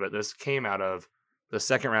it earlier, but this came out of the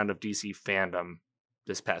second round of DC fandom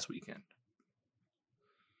this past weekend.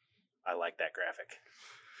 I like that graphic.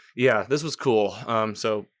 Yeah, this was cool.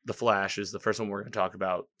 So The Flash is the first one we're going to talk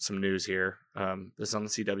about. Some news here. This is on the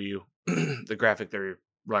CW. The graphic they're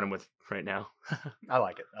running with right now. I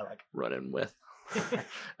like it. Running with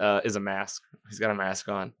is a mask. He's got a mask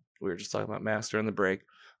on. We were just talking about masks during the break.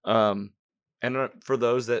 And for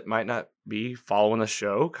those that might not be following the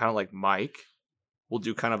show, kind of like Mike, we'll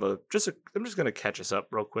do kind of I'm just gonna catch us up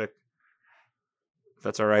real quick. If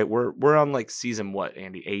that's all right. We're on like season what,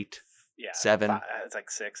 Andy? 8, Yeah, 7, it's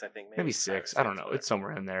like 6, I think. maybe 6. I don't know. It's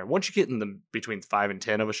somewhere in there. Once you get in the between 5 and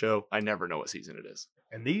 10 of a show, I never know what season it is.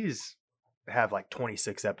 And these have like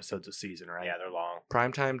 26 episodes a season, right? Yeah, they're long.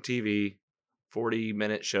 Primetime TV,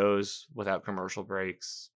 40-minute shows without commercial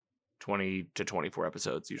breaks, 20 to 24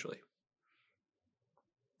 episodes usually.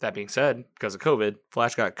 That being said, because of COVID,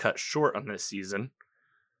 Flash got cut short on this season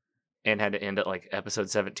and had to end at like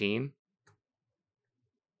episode 17.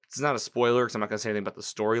 It's not a spoiler because I'm not going to say anything about the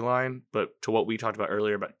storyline, but to what we talked about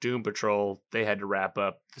earlier about Doom Patrol, they had to wrap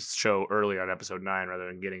up the show early on episode 9 rather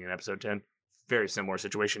than getting in episode 10. Very similar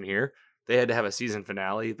situation here. They had to have a season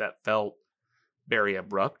finale that felt very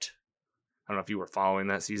abrupt. I don't know if you were following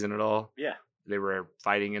that season at all. Yeah. They were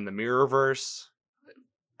fighting in the Mirrorverse.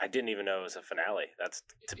 I didn't even know it was a finale. That's,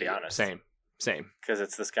 to be honest. Same. Because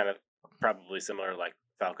it's this kind of probably similar like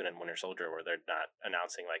Falcon and Winter Soldier where they're not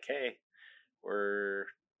announcing like, hey, we're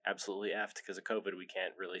absolutely effed because of COVID. We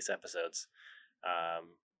can't release episodes. I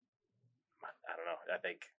don't know. I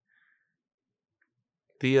think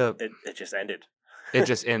it just ended. It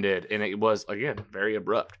just ended, and it was, again, very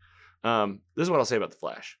abrupt. This is what I'll say about The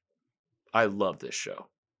Flash. I love this show.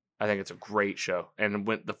 I think it's a great show. And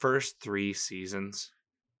when the first 3 seasons,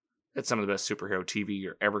 it's some of the best superhero TV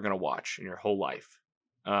you're ever going to watch in your whole life.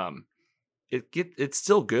 It's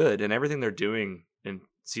still good, and everything they're doing in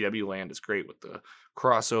CW land is great with the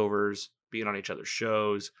crossovers, being on each other's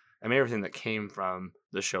shows. I mean, everything that came from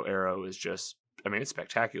the show Arrow is just, I mean, it's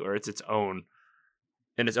spectacular. It's its own,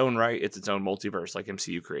 in its own right, it's its own multiverse like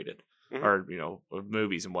MCU created. Mm-hmm. Or, you know,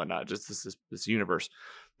 movies and whatnot, just this universe.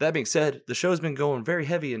 That being said, the show's been going very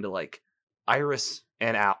heavy into like Iris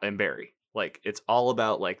and Barry. Like, it's all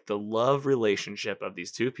about like the love relationship of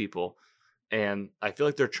these two people. And I feel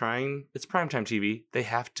like they're trying, it's primetime TV. They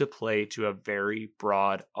have to play to a very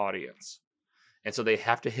broad audience. And so they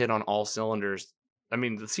have to hit on all cylinders. I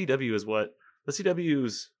mean, the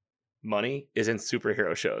CW's money is in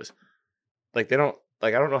superhero shows. Like, they don't,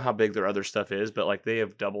 like, I don't know how big their other stuff is, but like they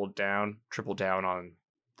have tripled down on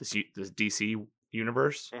this DC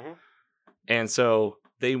universe. Mm-hmm. And so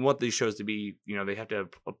they want these shows to be, you know, they have to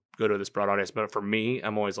go to this broad audience. But for me,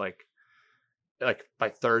 I'm always like by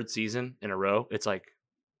 3rd season in a row, it's like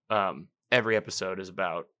every episode is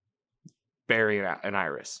about Barry and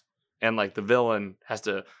Iris. And like the villain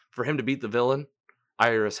for him to beat the villain,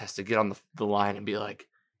 Iris has to get on the line and be like,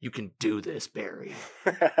 you can do this, Barry.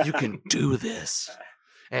 You can do this.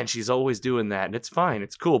 And she's always doing that, and it's fine,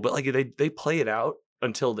 it's cool. But like they play it out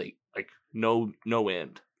until they like no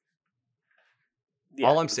end. Yeah,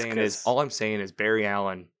 all I'm saying is Barry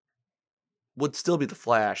Allen would still be the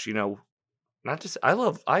Flash, you know. Not just I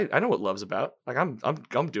know what love's about. Like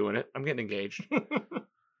I'm doing it. I'm getting engaged.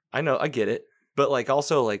 I know, I get it. But like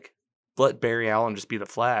also like let Barry Allen just be the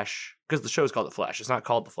Flash, because the show's called The Flash. It's not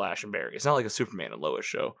called The Flash and Barry. It's not like a Superman and Lois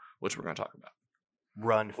show, which we're going to talk about.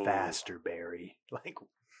 Run faster, Barry. Like,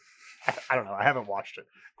 I don't know. I haven't watched it.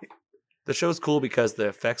 The show's cool because the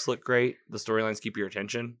effects look great, the storylines keep your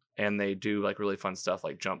attention, and they do like really fun stuff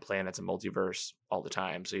like jump planets and multiverse all the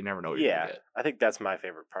time, so you never know what you're going to get. I think that's my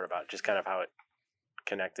favorite part about it, just kind of how it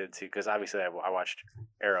connected to, because obviously I watched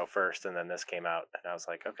Arrow first, and then this came out, and I was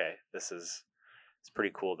like, okay, it's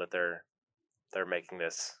pretty cool that they're making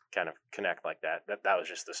this kind of connect like that. That was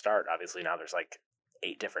just the start. Obviously now there's like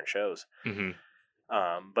 8 different shows. Mm-hmm.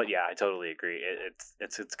 But yeah, I totally agree.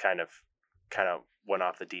 It's kind of went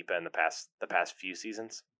off the deep end the past few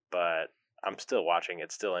seasons, but I'm still watching.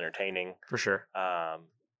 It's still entertaining for sure.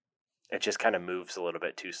 It just kind of moves a little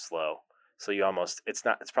bit too slow. So it's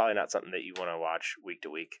probably not something that you want to watch week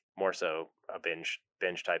to week. More so a binge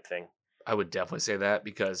type thing. I would definitely say that,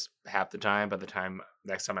 because half the time, by the time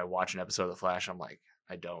next time I watch an episode of The Flash, I'm like,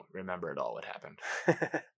 I don't remember at all what happened.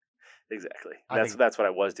 Exactly. That's what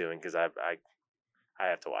I was doing, because I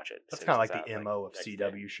have to watch it. That's kind of like the MO of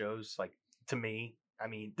CW shows. Like, to me, I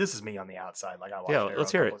mean, this is me on the outside. Like, I watched Arrow.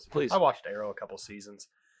 Let's hear it, please. I watched Arrow a couple seasons,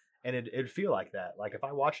 and it'd feel like that. Like, if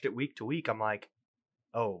I watched it week to week, I'm like,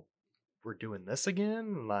 oh, we're doing this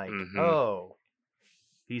again? Like, oh,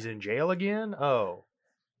 he's in jail again? Oh.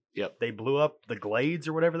 Yep. They blew up the Glades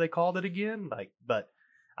or whatever they called it again. Like, but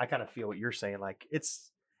I kind of feel what you're saying. Like,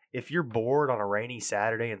 it's, if you're bored on a rainy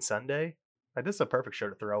Saturday and Sunday, like, this is a perfect show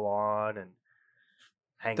to throw on and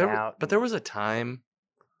hang out. But there was a time,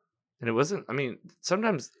 and it wasn't, I mean,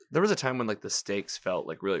 sometimes there was a time when like the stakes felt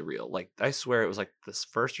like really real. Like, I swear it was like this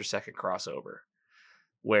first or second crossover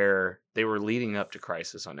where they were leading up to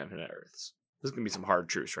Crisis on Infinite Earths. This is going to be some hard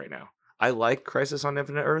truths right now. I like Crisis on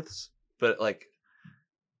Infinite Earths, but like,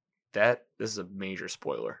 this is a major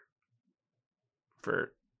spoiler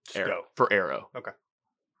for Just go. Arrow. Okay.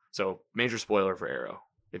 So major spoiler for Arrow.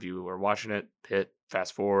 If you are watching it, hit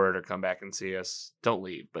fast forward or come back and see us. Don't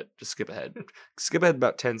leave, but just skip ahead. Skip ahead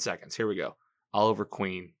about 10 seconds. Here we go. Oliver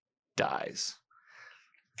Queen dies.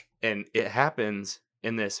 And it happens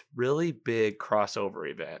in this really big crossover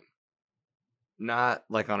event. Not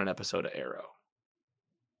like on an episode of Arrow.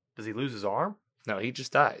 Does he lose his arm? No, he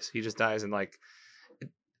just dies. He just dies, and like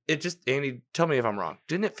it just. Andy, tell me if I'm wrong.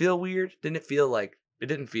 Didn't it feel weird? Didn't it feel like it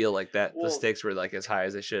didn't feel like that? Well, the stakes were like as high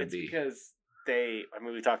as they should It's be. because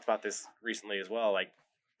we talked about this recently as well. Like,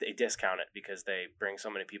 they discount it because they bring so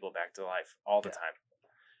many people back to life all the time.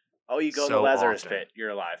 Oh, you go in the So Lazarus often. pit, you're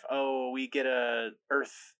alive. Oh, we get a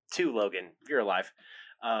Earth 2 Logan, you're alive.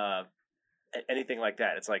 Anything like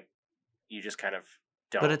that. It's like you just kind of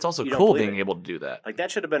don't. But it's also you don't cool believe being it. able to do that. Like,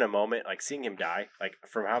 that should have been a moment, like seeing him die, like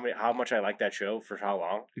from how much I like that show for how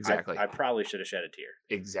long. Exactly. I probably should have shed a tear.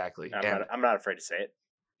 Exactly. I'm not afraid to say it.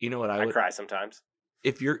 You know what I I would cry sometimes.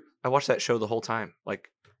 I watched that show the whole time. Like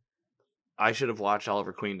I should have watched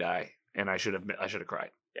Oliver Queen die, and I should have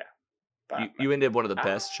cried. But You ended one of the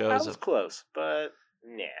best I shows was of close, but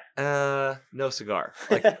nah. no cigar.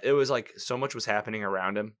 Like it was like so much was happening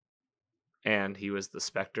around him, and he was the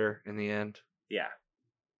Spectre in the end. Yeah,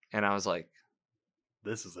 And I was like,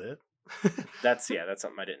 This is it? that's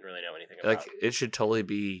something I didn't really know anything about. like it should totally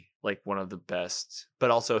be like one of the best.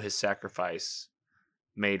 But also his sacrifice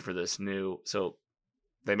made for this new. So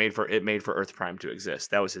they made for Earth Prime to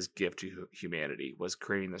exist. That was his gift to humanity, was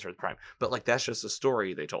creating this Earth Prime. But like that's just a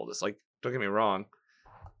story they told us. Like, don't get me wrong.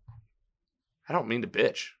 I don't mean to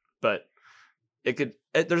bitch, but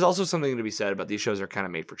there's also something to be said about these shows are kind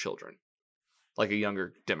of made for children, like a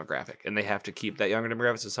younger demographic, and they have to keep that younger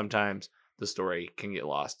demographic. So sometimes the story can get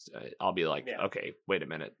lost. I'll be like, okay, wait a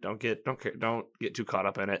minute, don't get too caught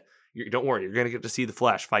up in it. Don't worry, you're gonna get to see the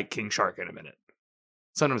Flash fight King Shark in a minute.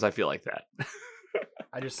 Sometimes I feel like that.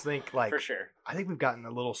 I just think like for sure. I think we've gotten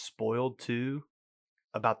a little spoiled too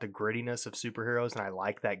about the grittiness of superheroes, and I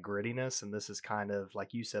like that grittiness. And this is kind of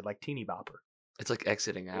like you said, like teeny bopper. It's like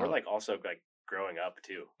exiting out. We're like also like growing up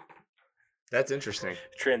too, That's interesting.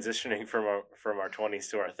 transitioning from our 20s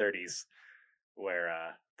to our 30s, where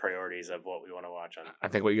priorities of what we want to watch on. I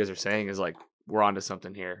think what you guys are saying is like we're onto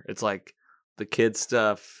something here. It's like the kids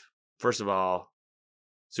stuff. First of all,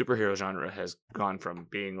 superhero genre has gone from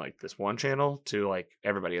being like this one channel to like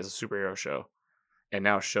everybody has a superhero show, and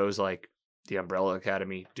now shows like the Umbrella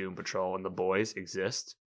Academy, Doom Patrol, and The Boys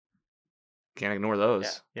exist. Can't ignore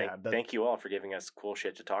those. Yeah, Thank you all for giving us cool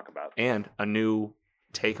shit to talk about. And a new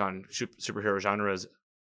take on superhero genres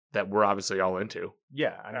that we're obviously all into.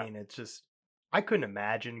 Yeah, I mean, it's just I couldn't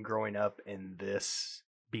imagine growing up in this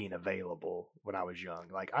being available when I was young.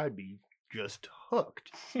 Like I would be just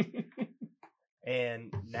hooked.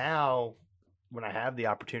 And now when I have the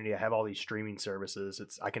opportunity, I have all these streaming services.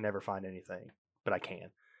 I can never find anything, but I can.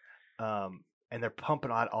 And they're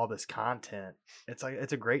pumping out all this content. It's like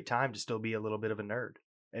it's a great time to still be a little bit of a nerd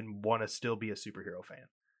and want to still be a superhero fan.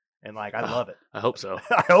 And like I love it. I hope so.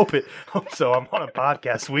 I hope so. I'm on a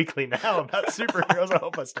podcast weekly now about superheroes. I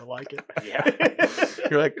hope I still like it. Yeah.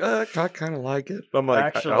 You're like, I kind of like it. I'm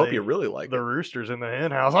like, I hope you really like the it. rooster's in the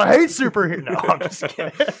hen house. I hate superheroes. No, I'm just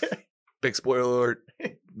kidding. Big spoiler alert.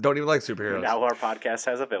 Don't even like superheroes. Now our podcast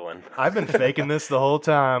has a villain. I've been faking this the whole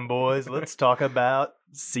time, boys. Let's talk about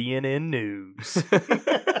CNN News.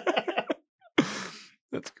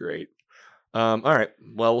 That's great. All right.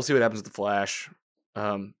 Well, we'll see what happens with the Flash.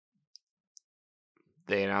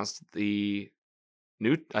 They announced the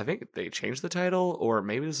new. I think they changed the title, or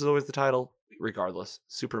maybe this is always the title. Regardless,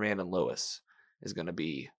 Superman and Lois is going to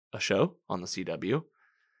be a show on the CW.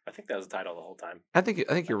 I think that was the title the whole time. I think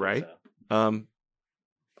you're right. So.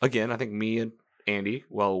 Again, I think me and Andy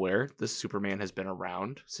well aware this Superman has been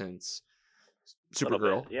around since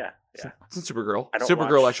Supergirl. Yeah. Since Supergirl. I don't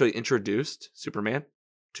Supergirl watch- actually introduced Superman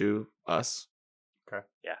to us,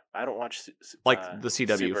 Yeah, I don't watch like the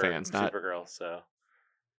CW fans, not Supergirl. So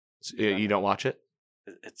you don't watch it.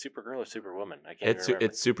 it's Supergirl or Superwoman. I can't even remember.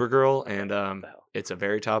 It's Supergirl, Okay, and what the hell? it's a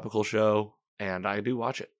very topical show, and I do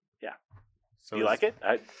watch it. So You like it?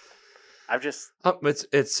 I've just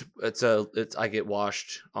It's I get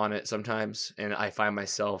washed on it sometimes, and I find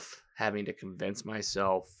myself having to convince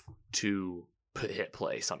myself to hit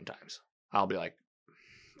play sometimes. I'll be like,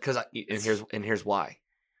 here's why,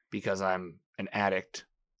 because I'm an addict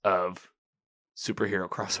of superhero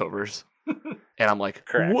crossovers, and I'm like,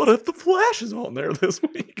 Correct. what if the Flash is on there this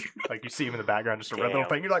week? like you see him in the background, just a red little Damn.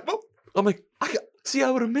 thing. You're like, whoa. I'm like,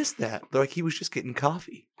 I would have missed that. They're like, he was just getting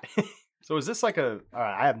coffee. So is this like a?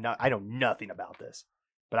 I know nothing about this.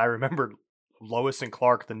 but I remember Lois and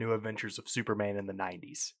Clark: The New Adventures of Superman in the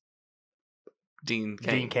 90s. Dean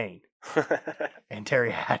Cain. Dean Cain and Terry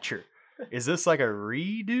Hatcher. Is this like a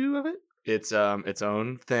redo of it? It's its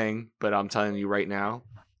own thing, but I'm telling you right now,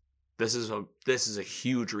 this is a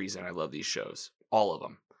huge reason I love these shows. All of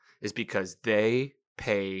them is because they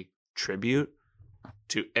pay tribute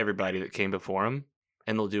to everybody that came before them,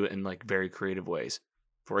 and they'll do it in like very creative ways.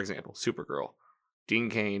 For example, Supergirl, Dean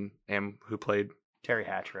Cain, and who played Terry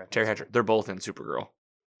Hatcher. Terry Hatcher. They're both in Supergirl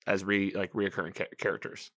as reoccurring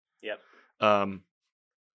characters. Yep.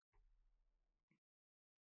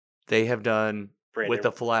 They have done Brandon. with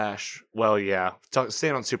the Flash. Well, yeah.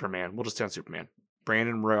 Staying on Superman. We'll just stay on Superman.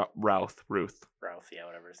 Brandon Routh. Ralph, yeah,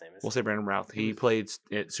 whatever his name is. We'll say Brandon Routh. He played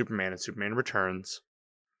Superman in Superman Returns.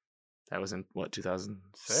 That was in what,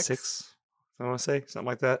 2006? I want to say something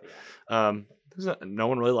like that. Yeah. No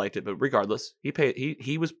one really liked it, but regardless,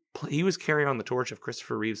 he was carrying on the torch of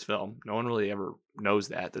Christopher Reeve's film. No one really ever knows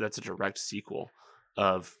that's a direct sequel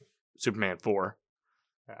of Superman 4.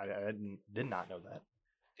 I did not know that.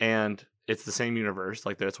 And it's the same universe.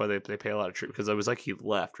 Like, that's why they pay a lot of tribute, because it was like he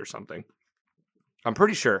left or something. I'm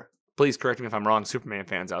pretty sure. Please correct me if I'm wrong, Superman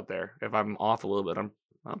fans out there. If I'm off a little bit,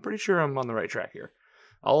 I'm pretty sure I'm on the right track here.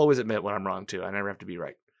 I'll always admit when I'm wrong too. I never have to be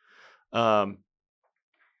right.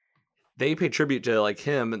 They paid tribute to like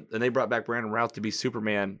him, and they brought back Brandon Routh to be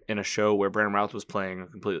Superman in a show where Brandon Routh was playing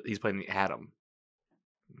he's playing the Atom.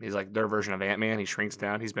 He's like their version of Ant-Man. He shrinks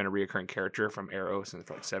down. He's been a reoccurring character from Arrow since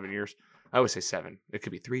for like 7 years. I always say 7. It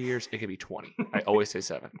could be 3 years. It could be 20. I always say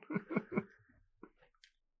 7.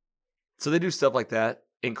 So they do stuff like that.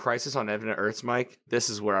 In Crisis on Infinite Earths, Mike, this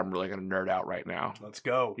is where I'm really going to nerd out right now. Let's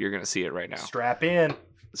go. You're going to see it right now. Strap in.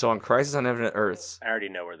 So on Crisis on Infinite Earths, I already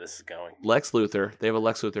know where this is going. Lex Luthor, they have a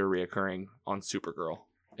Lex Luthor reoccurring on Supergirl.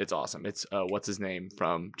 It's awesome. It's what's his name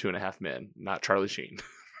from 2.5 Men, not Charlie Sheen.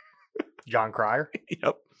 John Cryer.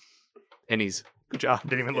 Yep. And he's good job.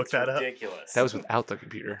 Didn't even look that up. Ridiculous. That was without the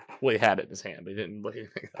computer. Well, he had it in his hand, but he didn't look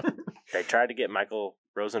anything up. They tried to get Michael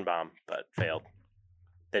Rosenbaum, but failed.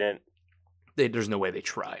 They didn't. There's no way they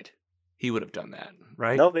tried. He would have done that,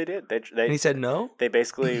 right? No, they did. They And he said no? They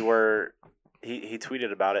basically were. He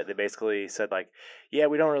tweeted about it. They basically said like, yeah,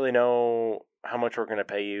 we don't really know how much we're going to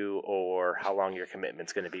pay you or how long your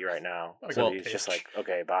commitment's going to be right now. So he's just like,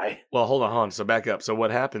 okay, bye. Well, hold on. So back up. So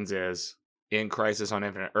what happens is, in Crisis on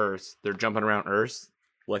Infinite Earths, they're jumping around Earths,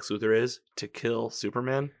 Lex Luthor is, to kill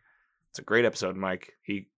Superman. It's a great episode, Mike.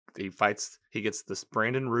 He fights, he gets this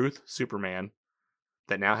Brandon Routh Superman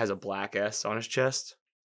that now has a black S on his chest.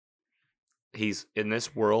 He's in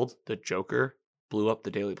this world, the Joker blew up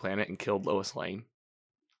the Daily Planet and killed Lois Lane.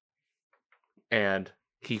 And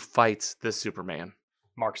he fights this Superman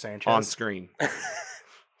Mark Sanchez. on screen.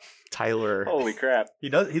 Tyler. Holy crap. He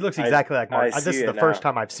does. He looks exactly like Mark. I This see is the it first now.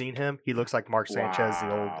 time I've seen him. He looks like Mark Sanchez,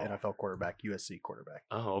 the old Wow. NFL quarterback, USC quarterback.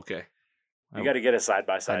 Oh, okay. You got to get a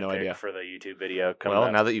side-by-side no pic idea. for the YouTube video coming Well,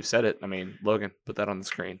 up. now that you've said it, I mean, Logan, put that on the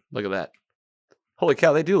screen. Look at that. Holy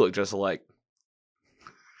cow, they do look just alike.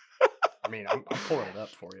 I mean, I'm pulling it up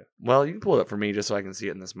for you. Well, you can pull it up for me just so I can see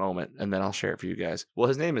it in this moment, and then I'll share it for you guys. Well,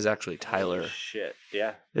 his name is actually Tyler. Holy shit.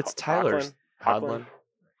 Yeah. It's Tyler Hoechlin. Hodlin.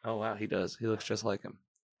 Oh, wow, he does. He looks just like him.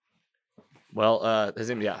 Well, his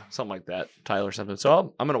name, yeah, something like that. Tyler something.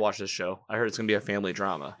 So I'm going to watch this show. I heard it's going to be a family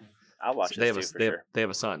drama. I'll watch they this have too, for they, sure. they have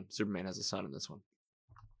a son. Superman has a son in this one.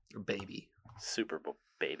 A baby. Super Bowl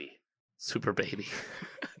baby. Super baby.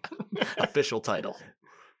 Official title.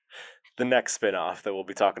 The next spinoff that we'll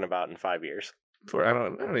be talking about in 5 years. I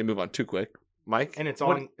don't need to move on too quick. Mike? And it's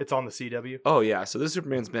what- on. It's on the CW. Oh yeah, so this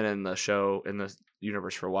Superman's been in the show in the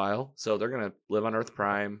universe for a while. So they're gonna live on Earth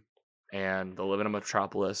Prime, and they'll live in a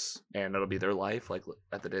metropolis, and it'll be their life, like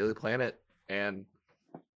at the Daily Planet, and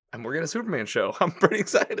we're getting a Superman show. I'm pretty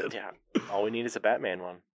excited. Yeah. All we need is a Batman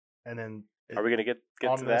one. And then Are we gonna get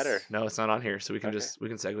on to that or? this- No, it's not on here, so we can Okay. we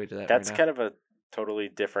can segue to that. That's right now. kind of a totally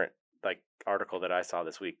different like article that I saw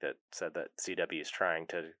this week that said that CW is trying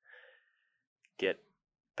to get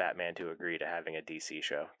Batman to agree to having a DC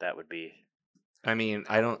show. That would be I mean,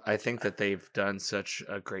 I think that they've done such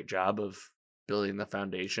a great job of building the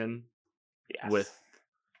foundation yes. with.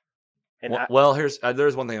 and Well,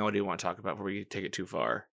 there's one thing I do want to talk about before we take it too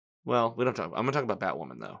far. Well, we don't talk. I'm gonna talk about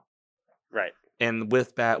Batwoman though. right. And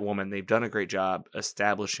with Batwoman, they've done a great job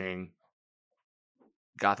establishing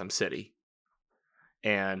Gotham City,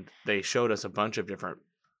 and they showed us a bunch of different,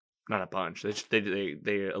 not a bunch.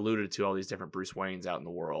 They alluded to all these different Bruce Waynes out in the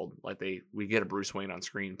world. Like we get a Bruce Wayne on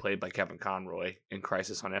screen played by Kevin Conroy in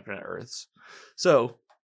Crisis on Infinite Earths. So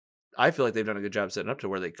I feel like they've done a good job setting up to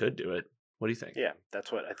where they could do it. What do you think? Yeah,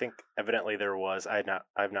 that's what I think. Evidently, there was. I've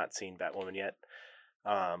not seen Batwoman yet.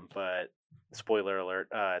 But spoiler alert,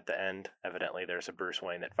 at the end, evidently there's a Bruce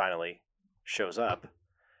Wayne that finally shows up.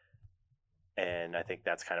 And I think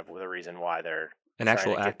that's kind of the reason why they're An trying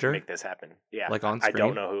actual to actor? make this happen. Yeah, Like on I screen?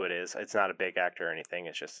 don't know who it is. It's not a big actor or anything.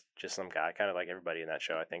 It's just some guy, kind of like everybody in that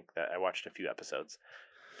show. I think that I watched a few episodes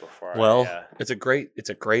before. Well, it's a great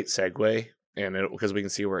segue, and because we can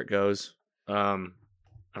see where it goes. I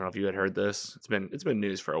don't know if you had heard this. It's been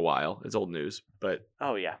news for a while. It's old news, but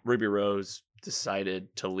oh yeah, Ruby Rose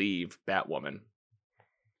decided to leave Batwoman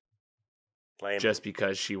lame. just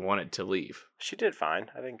because she wanted to leave. She did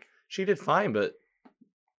fine, I think. She did fine, but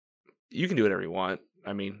you can do whatever you want.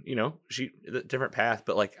 I mean, different path,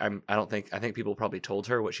 but like I think people probably told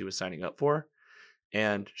her what she was signing up for,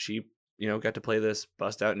 and she, got to play this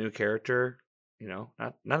bust out new character.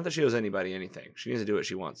 Not that she owes anybody anything. She needs to do what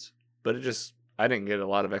she wants. But I didn't get a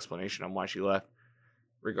lot of explanation on why she left.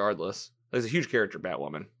 Regardless, there's a huge character,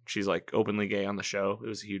 Batwoman. She's like openly gay on the show. It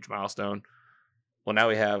was a huge milestone. Well, now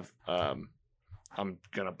we have. I'm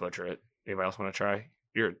gonna butcher it. Anybody else want to try?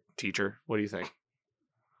 You're a teacher. What do you think?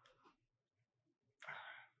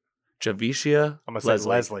 Javicia. I'm gonna say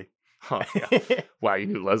Leslie. Oh, yeah. Wow, you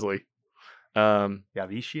knew Leslie.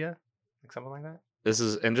 Yavicia, like something like that. This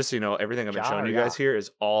is, and just so you know, everything I've been showing you Yeah. guys here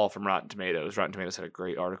is all from Rotten Tomatoes. Rotten Tomatoes had a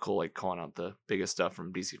great article like calling out the biggest stuff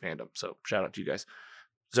from DC fandom. So shout out to you guys.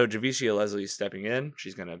 So Javicia Leslie's stepping in.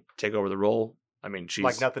 She's gonna take over the role. I mean, she's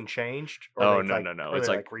Like nothing changed. Oh, they, no. or It's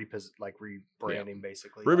they, like rebranding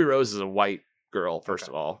basically. Ruby Rose is a white girl, first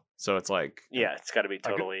Okay. of all. So it's like, Yeah, it's got to be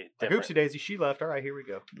totally Like different. Oopsie Daisy, she left. All right, here we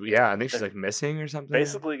go. yeah, I think she's like missing or something.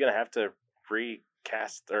 Basically, gonna have to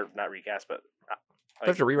recast or not recast, but They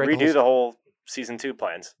have to rewrite redo the whole season 2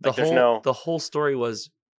 plans. Like, there's no the whole story was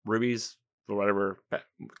Ruby's or whatever.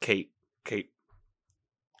 Kate Kate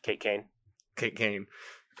Kane. Kane.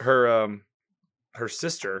 Her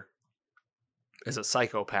sister is a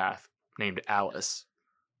psychopath named Alice,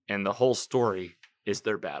 and the whole story is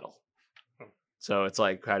their battle. So it's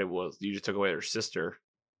like, you just took away her sister,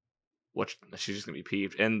 which she's just gonna be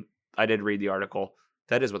peeved. And I did read the article.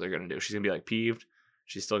 That is what they're gonna do. She's gonna be like peeved.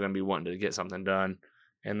 She's still gonna be wanting to get something done.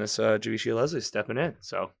 And this Javicia Leslie's stepping in.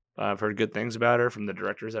 So I've heard good things about her from the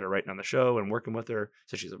directors that are writing on the show and working with her.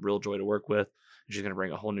 So she's a real joy to work with. And she's gonna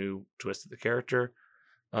bring a whole new twist to the character.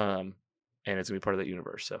 And it's gonna be part of that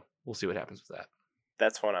universe. So we'll see what happens with that.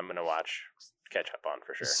 That's one I'm gonna catch up on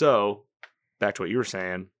for sure. So back to what you were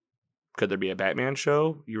saying. Could there be a Batman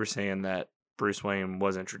show? You were saying that Bruce Wayne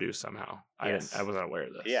was introduced somehow. Yes. I wasn't aware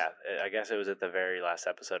of this. Yeah, I guess it was at the very last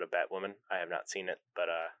episode of Batwoman. I have not seen it, but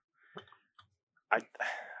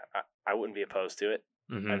I wouldn't be opposed to it.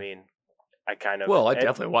 Mm-hmm. I mean, I kind of I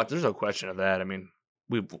definitely watch. There's no question of that. I mean,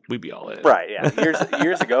 we'd be all in. Right, yeah.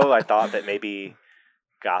 Years ago, I thought that maybe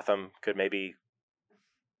Gotham could maybe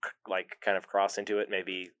like kind of cross into it.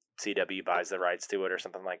 Maybe CW buys the rights to it or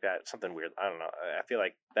something like that. Something weird. I don't know. I feel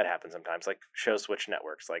like that happens sometimes. Like shows switch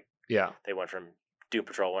networks. Like Yeah. they went from Doom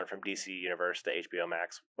Patrol went from DC Universe to HBO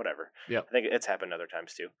Max. Whatever. Yeah. I think it's happened other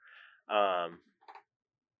times too.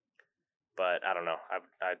 But I don't know.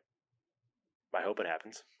 I hope it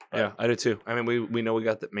happens. But Yeah, I do too. I mean, we know we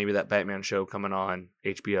got maybe that Batman show coming on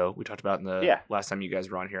HBO. We talked about in the last time you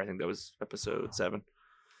guys were on here. I think that was episode 7.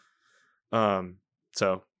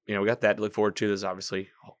 So we got that to look forward to. There's obviously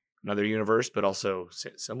another universe, but also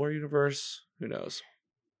similar universe. Who knows?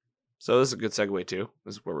 So this is a good segue too.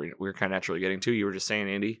 This is where we're kind of naturally getting to. You were just saying,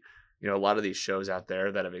 Andy, a lot of these shows out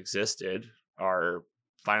there that have existed are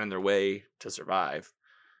finding their way to survive.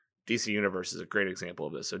 DC Universe is a great example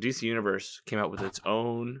of this. So DC Universe came out with its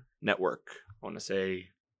own network. I want to say,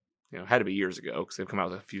 had to be years ago because they've come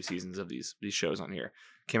out with a few seasons of these shows on here.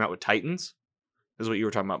 Came out with Titans. This is what you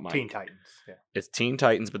were talking about, Mike. Teen Titans. Yeah. It's Teen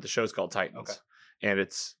Titans, but the show's called Titans. Okay. And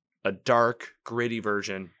it's a dark, gritty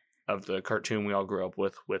version of the cartoon we all grew up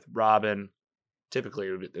with Robin.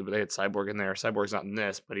 Typically, they had Cyborg in there. Cyborg's not in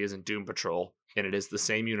this, but he is in Doom Patrol. And it is the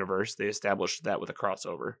same universe. They established that with a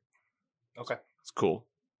crossover. Okay. It's cool.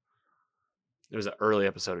 There was an early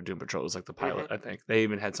episode of Doom Patrol. It was like the pilot, I think. They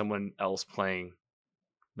even had someone else playing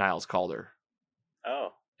Niles Calder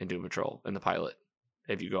in Doom Patrol in the pilot.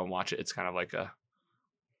 If you go and watch it, it's kind of like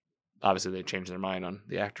obviously they changed their mind on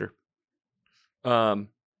the actor.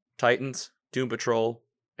 Titans, Doom Patrol,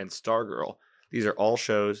 and Stargirl. These are all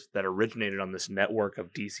shows that originated on this network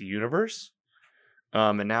of DC Universe.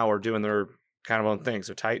 And now we're doing their kind of own thing.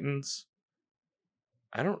 So Titans,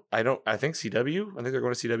 I think CW. I think they're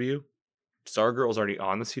going to CW. Stargirl's already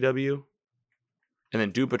on the CW. And then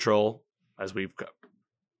Doom Patrol, as we've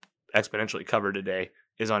exponentially covered today,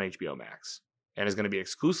 is on HBO Max. And is going to be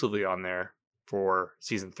exclusively on there for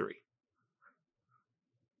season 3.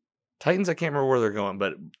 Titans, I can't remember where they're going,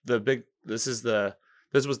 but this was the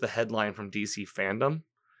headline from DC Fandom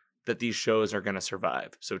that these shows are going to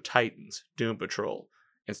survive. So Titans, Doom Patrol,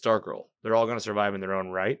 and Stargirl, they're all going to survive in their own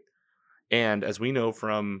right. And as we know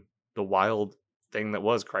from the wild thing that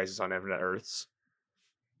was Crisis on Infinite Earths,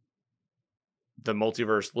 the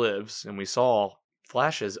multiverse lives, and we saw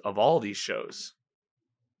flashes of all these shows.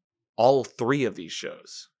 All 3 of these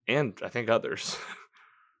shows, and I think others.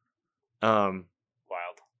 Wild.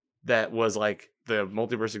 That was like the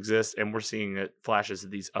multiverse exists, and we're seeing it flashes of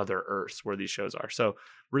these other Earths where these shows are. So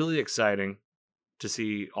really exciting to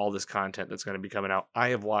see all this content that's going to be coming out. I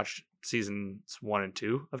have watched seasons 1 and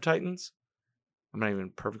 2 of Titans. I'm not even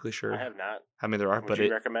perfectly sure I have not. how many there are, Would but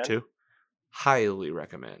you recommend? 2. Highly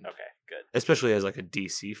recommend. Okay, good. Especially as like a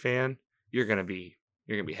DC fan, you're gonna be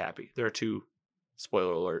happy. There are 2.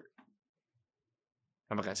 Spoiler alert.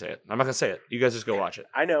 I'm not gonna say it. You guys just go watch it.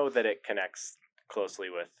 I know that it connects closely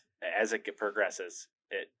with, as it progresses,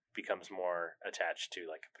 it becomes more attached to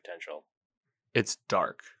like a potential It's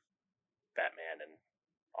dark. Batman and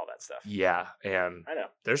all that stuff. Yeah, and I know.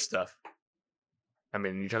 there's stuff. I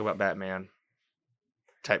mean, you talk about Batman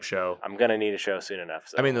type show. I'm gonna need a show soon enough.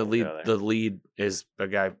 So I mean, the we'll go there. the lead is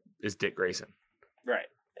Dick Grayson. Right.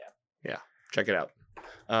 Yeah, check it out.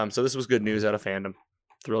 So this was good news out of fandom.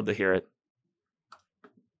 Thrilled to hear it.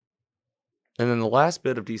 And then the last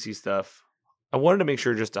bit of DC stuff, I wanted to make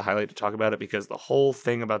sure just to highlight to talk about it because the whole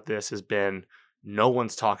thing about this has been no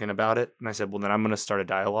one's talking about it. And I said, well, then I'm going to start a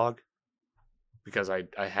dialogue because I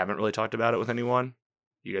haven't really talked about it with anyone.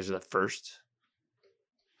 You guys are the first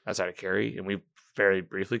outside of Carrie, and we very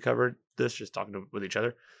briefly covered this, just talking with each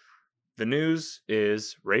other. The news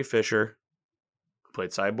is Ray Fisher, who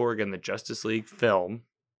played Cyborg in the Justice League film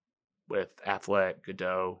with Affleck,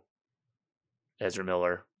 Godot, Ezra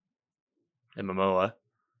Miller, and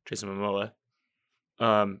Jason Momoa,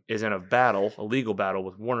 is in a legal battle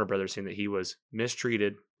with Warner Brothers, saying that he was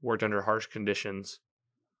mistreated, worked under harsh conditions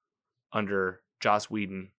under Joss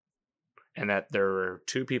Whedon, and that there were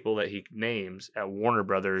 2 people that he names at Warner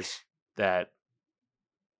Brothers that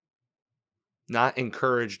not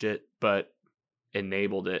encouraged it, but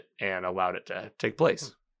enabled it and allowed it to take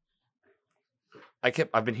place.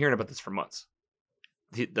 I've been hearing about this for months.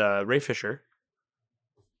 The Ray Fisher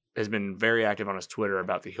has been very active on his Twitter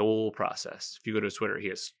about the whole process. If you go to his Twitter, he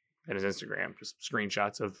has, and his Instagram, just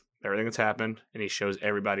screenshots of everything that's happened, and he shows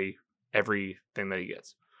everybody everything that he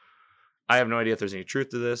gets. I have no idea if there's any truth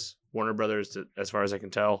to this. Warner Brothers, as far as I can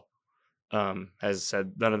tell, has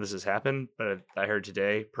said none of this has happened, but I heard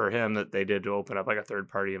today, per him, that they did open up like a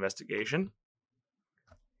third-party investigation.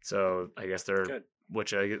 So I guess they're, Good.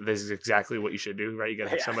 which this is exactly what you should do, right? You got to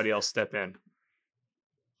have Yeah. somebody else step in.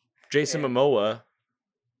 Jason Yeah. Momoa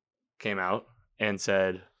came out and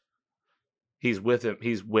said he's with him.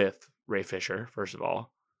 He's with Ray Fisher. First of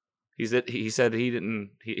all, he said he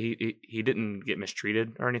didn't get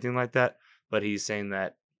mistreated or anything like that, but he's saying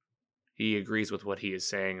that he agrees with what he is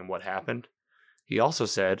saying and what happened. He also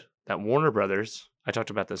said that Warner Brothers, I talked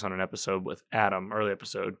about this on an episode with Adam, early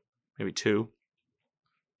episode, maybe 2.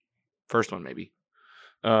 First one, maybe.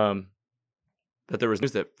 That there was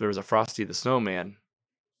news that there was a Frosty the Snowman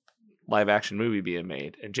live action movie being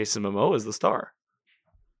made, and Jason Momoa is the star.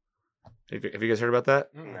 Have you guys heard about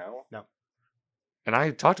that? No. And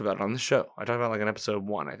I talked about it on the show. I talked about it like in episode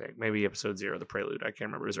 1, I think, maybe episode 0, the prelude. I can't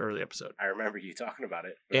remember. It was an early episode. I remember you talking about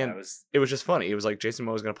it. But And it was just funny. It was like Jason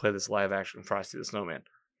Momoa was going to play this live action Frosty the Snowman.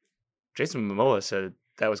 Jason Momoa said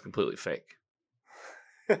that was completely fake,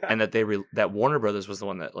 and that that Warner Brothers was the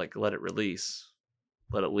one that like let it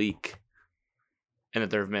leak, and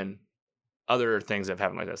that there have been other things that have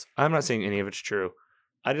happened like this. I'm not saying any of it's true.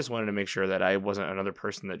 I just wanted to make sure that I wasn't another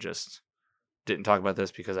person that just didn't talk about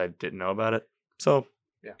this because I didn't know about it. So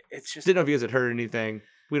yeah, it's just didn't know if you guys had heard anything.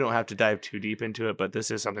 We don't have to dive too deep into it, but this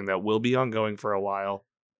is something that will be ongoing for a while.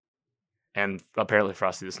 And apparently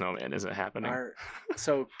Frosty the Snowman isn't happening.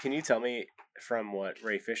 So can you tell me from what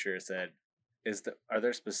Ray Fisher said, are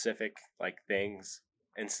there specific like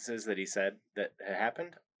instances that he said that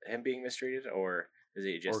happened, him being mistreated, or is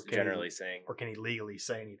he just generally saying? Or can he legally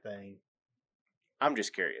say anything? I'm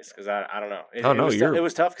just curious because I don't know. It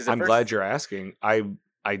was tough because I'm glad you're asking.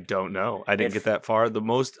 I don't know. I didn't get that far. The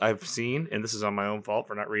most I've seen, and this is on my own fault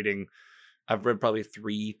for not reading, I've read probably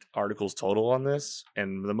 3 articles total on this,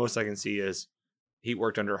 and the most I can see is he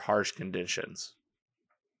worked under harsh conditions.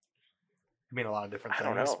 I mean, a lot of different I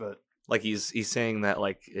don't things, know. but Like he's saying that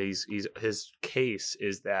like he's his case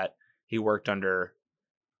is that he worked under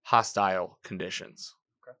hostile conditions.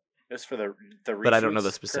 It was for the reshoots, But I don't know the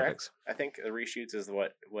correct? specifics. I think the reshoots is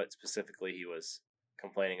what specifically he was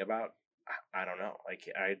complaining about. I don't know. Like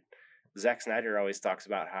Zack Snyder always talks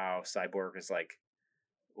about how Cyborg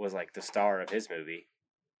was like the star of his movie,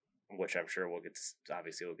 which I'm sure we'll get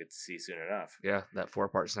to see soon enough. Yeah, that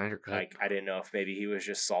 4-part Snyder cut. Like, I didn't know if maybe he was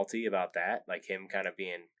just salty about that, like him kind of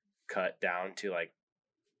being cut down to like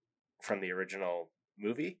from the original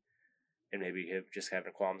movie, and maybe him just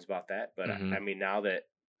having qualms about that. But I mean, now that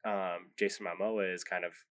Jason Momoa is kind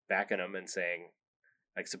of backing him and saying,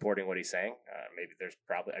 like, supporting what he's saying, maybe there's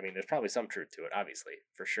probably some truth to it, obviously,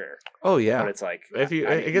 for sure. Oh yeah, But it's like, if you,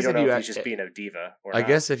 I guess don't if know you, if he's just being a diva or I not.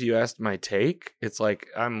 guess if you asked my take, it's like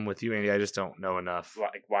I'm with you, Andy. I just don't know enough.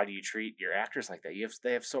 Like, why do you treat your actors like that?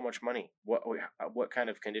 They have so much money. What kind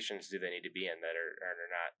of conditions do they need to be in that are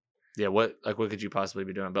not? Yeah, what could you possibly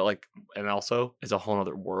be doing? But like, and also, it's a whole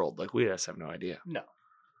other world. Like, we just have no idea. No.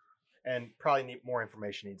 And probably more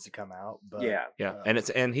information needs to come out. But Yeah.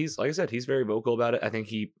 And he's, like I said, he's very vocal about it. I think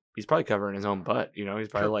he's probably covering his own butt. You know, he's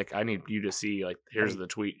probably like, I need you to see, like, here's the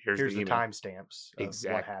tweet, here's the email. timestamps of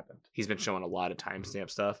Exactly. what happened. He's been showing a lot of timestamp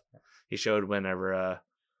stuff. He showed whenever,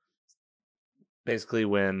 basically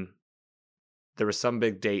when there was some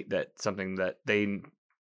big date that something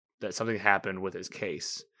happened with his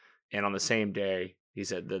case, and on the same day he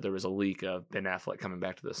said that there was a leak of Ben Affleck coming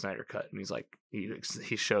back to the Snyder Cut, and he's like,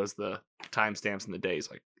 he shows the timestamps and the days.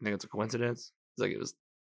 Like, you think it's a coincidence? It's like it was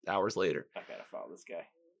hours later. I gotta follow this guy.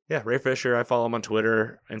 Yeah, Ray Fisher. I follow him on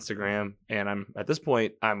Twitter, Instagram, and I'm at this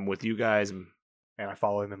point I'm with you guys. And I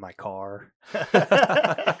follow him in my car.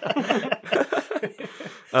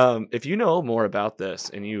 If you know more about this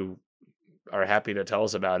and you are happy to tell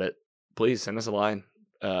us about it, please send us a line.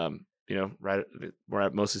 You know, right, we're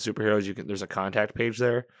at Mostly Superheroes. There's a contact page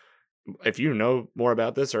there. If you know more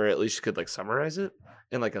about this, or at least you could like summarize it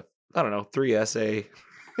in like a, I don't know, 3 essay,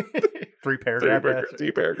 3 paragraph,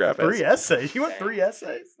 3 paragraph, 3 essays. You want 3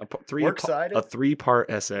 essays? a 3-part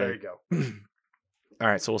essay. There you go. All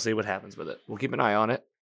right, so we'll see what happens with it. We'll keep an eye on it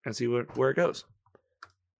and see where it goes.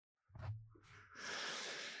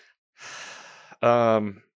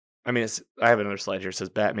 I mean, I have another slide here. It says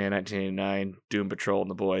Batman 1989, Doom Patrol,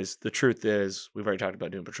 and The Boys. The truth is, we've already talked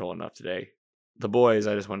about Doom Patrol enough today. The Boys,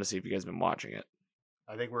 I just wanted to see if you guys have been watching it.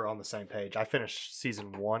 I think we're on the same page. I finished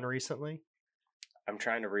season 1 recently. I'm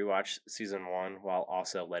trying to rewatch season 1 while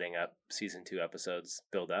also letting up season 2 episodes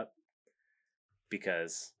build up,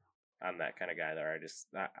 because I'm that kind of guy that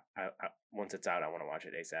I once it's out, I want to watch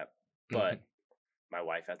it ASAP. But my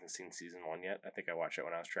wife hasn't seen season 1 yet. I think I watched it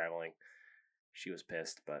when I was traveling. She was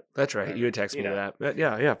pissed, but that's right. You had texted me that. But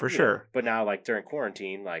yeah, for sure. But now, like, during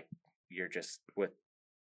quarantine, like, you're just with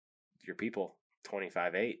your people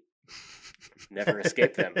 25/8. Never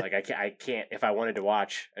escape them. Like, I can't. If I wanted to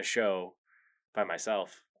watch a show by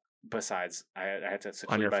myself, besides I had to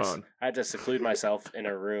seclude on your phone. I had to seclude myself in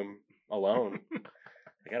a room alone.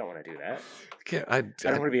 Like, I don't want to do that. I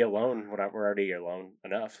don't want to be alone when we're already alone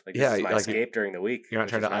enough. Like, this is my escape during the week. You're not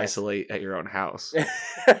trying to isolate at your own house.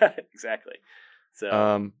 Exactly. So,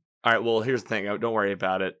 all right. Well, here's the thing. Don't worry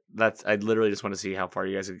about it. I literally just want to see how far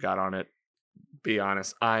you guys have got on it. Be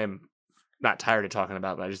honest, I'm not tired of talking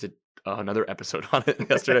about it, but I just did another episode on it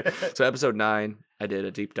yesterday. So episode 9, I did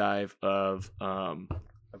a deep dive of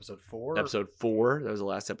episode 4. Episode 4. That was the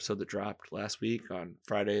last episode that dropped last week on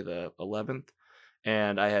Friday the 11th,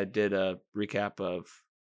 and I did a recap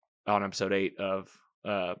on episode 8 of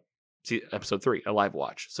episode 3, a live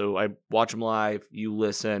watch. So I watch them live. You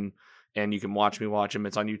listen. And you can watch me watch them.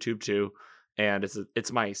 It's on YouTube too, and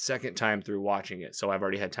it's my second time through watching it, so I've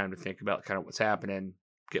already had time to think about kind of what's happening,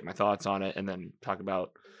 get my thoughts on it, and then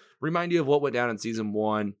remind you of what went down in season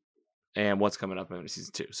 1 and what's coming up in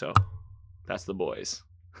season 2. So that's The Boys.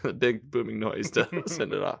 The big booming noise to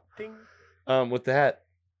send it off. Ding. With that,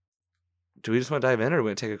 do we just want to dive in, or do we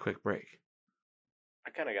want to take a quick break? I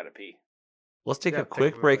kind of got to pee. Let's take a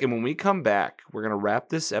quick break, and when we come back, we're gonna wrap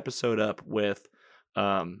this episode up with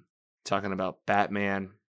talking about Batman,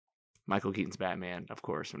 Michael Keaton's Batman, of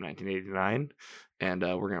course, from 1989, and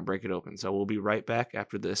we're going to break it open. So we'll be right back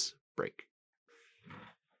after this break.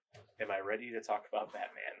 Am I ready to talk about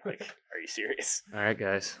Batman? Like, are you serious? All right,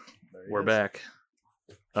 guys, we're back.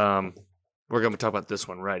 We're going to talk about this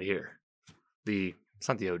one right here. It's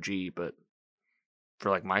not the OG, but for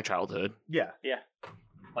like my childhood. Yeah.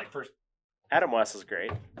 Like, first, Adam West was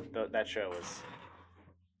great. That show was.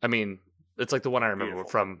 I mean, it's like the one I remember beautiful.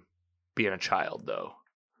 From being a child, though,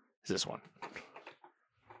 is this one.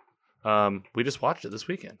 We just watched it this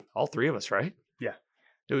weekend. All 3 of us, right? Yeah.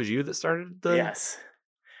 It was you that started Yes.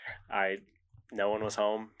 No one was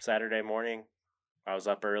home Saturday morning. I was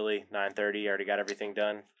up early, 9:30. Already got everything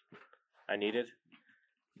done I needed.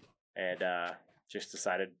 And just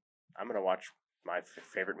decided I'm going to watch my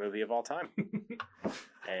favorite movie of all time.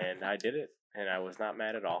 And I did it, and I was not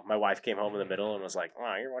mad at all. My wife came home in the middle and was like,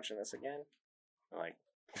 "Wow, you're watching this again?" I'm like,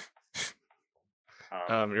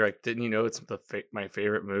 you're like, didn't you know it's my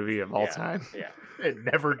favorite movie of all time? Yeah, It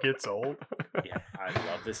never gets old. yeah. I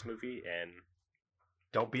love this movie, and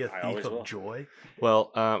Don't be a I thief always of will. joy.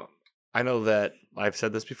 Well, I know that I've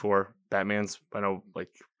said this before. Batman's, I know, like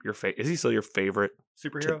your is he still your favorite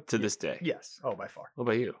Superhero? to this day? Yes. Oh, by far. What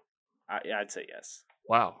about you? Yeah, I'd say yes.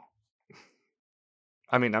 Wow.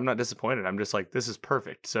 I mean, I'm not disappointed. I'm just like, this is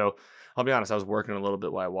perfect. So I'll be honest, I was working a little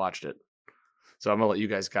bit while I watched it. So I'm gonna let you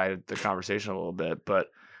guys guide the conversation a little bit. But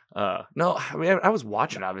no, I mean, I was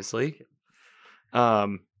watching, obviously. I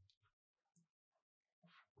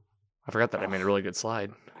forgot that I made a really good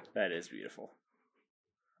slide. That is beautiful.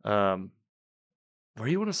 Where do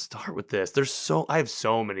you want to start with this? I have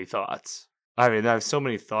so many thoughts. I mean, I have so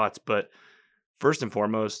many thoughts, but first and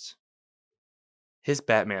foremost, his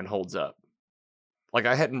Batman holds up. Like,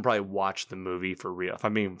 I hadn't probably watched the movie for real. If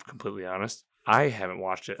I'm being completely honest, I haven't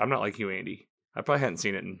watched it. I'm not like you, Andy. I probably hadn't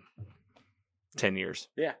seen it in 10 years.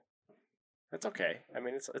 Yeah, that's okay. I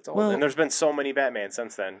mean, it's old, Well, and there's been so many Batman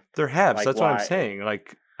since then. There have. Like, So that's what I'm why- saying.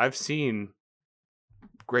 Like, I've seen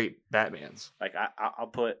great Batmans. Like I'll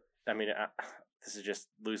put. I mean, this is just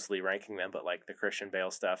loosely ranking them, but like the Christian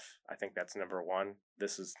Bale stuff, I think that's number 1.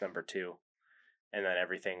 This is number 2, and then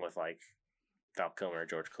everything with like Val Kilmer,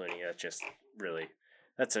 George Clooney. That's just really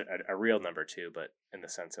that's a real number 2, but in the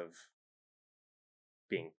sense of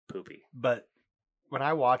being poopy. But when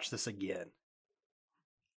I watch this again,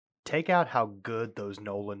 take out how good those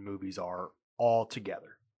Nolan movies are all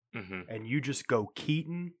together, Mm-hmm. and you just go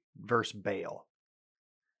Keaton versus Bale.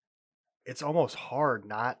 It's almost hard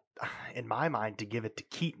not, in my mind, to give it to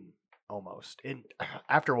Keaton almost. And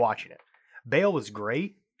after watching it, Bale was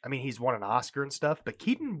great. I mean, he's won an Oscar and stuff, but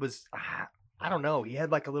Keaton was, I don't know. He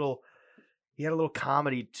had a little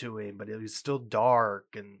comedy to him, but it was still dark,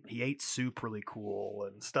 and he ate soup really cool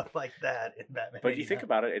and stuff like that in Batman. But you think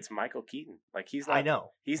about it, it's Michael Keaton. Like he's not. I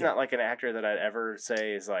know. He's not like an actor that I'd ever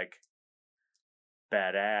say is like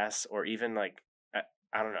badass or even like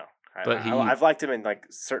I don't know. But I've liked him in like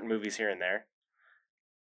certain movies here and there.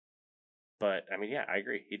 But I mean, yeah, I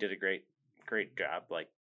agree. He did a great job. Like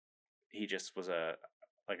he just was a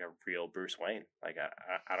real Bruce Wayne. Like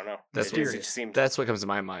I don't know. That's it just seemed. That's what comes to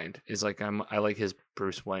my mind. Is like I like his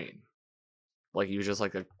Bruce Wayne. Like he was just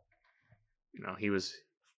like he was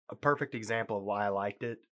A perfect example of why I liked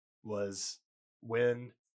it was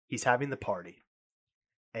when he's having the party,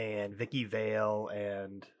 and Vicky Vale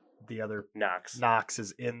and the other Knox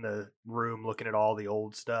is in the room looking at all the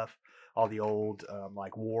old stuff, all the old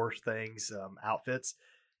like war things, outfits,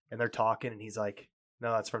 and they're talking, and he's like,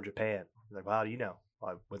 "No, that's from Japan." He's like, "Well, how do you know?"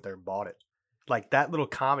 Well, I went there and bought it. Like that little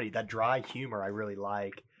comedy, that dry humor, I really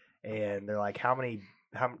like. And they're like, "How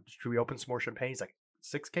should we open some more champagne?" He's like,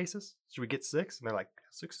 6 cases? Should we get 6? And they're like,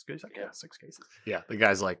 6 is good. He's like, yeah, 6 cases. Yeah, the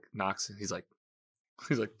guy's like Knox. He's like,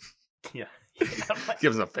 Yeah.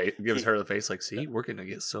 gives her the face like, see, we're gonna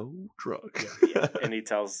get so drunk. Yeah. And he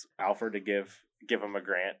tells Alfred to give him a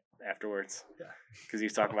grant afterwards. Yeah. Because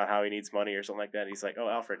he's talking about how he needs money or something like that. He's like, "Oh,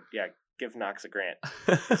 Alfred, yeah, give Knox a grant."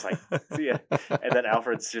 It's like, see ya. And then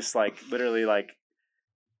Alfred's just like literally like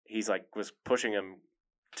he's like was pushing him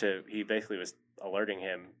to. He basically was alerting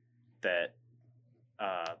him that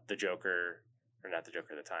the Joker, or not the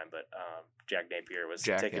Joker at the time, but Jack Napier was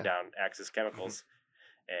taking down Axis Chemicals,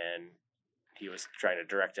 and he was trying to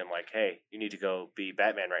direct him like, "Hey, you need to go be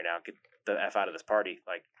Batman right now. Get the F out of this party."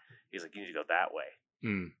 Like he's like, "You need to go that way."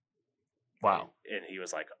 Mm. Wow. And he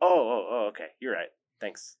was like, "Oh, okay, you're right.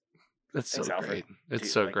 Thanks." That's Thanks, so Alfred. great. It's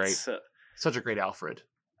Dude, so like, great. Such a great Alfred.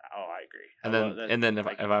 Oh, I agree. And then if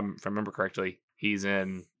I remember correctly, he's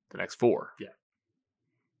in the next 4.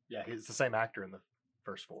 Yeah, he's the same actor in the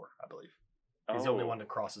first 4, I believe. He's the only one that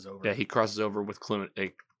crosses over. Yeah, he crosses over with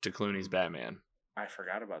to Clooney's Batman. I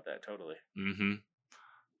forgot about that totally. Mm-hmm.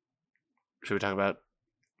 Should we talk about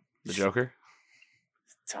the Joker?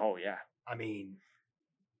 Oh yeah. I mean,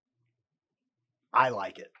 I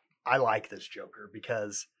like it. I like this Joker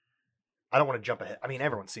because I don't want to jump ahead. I mean,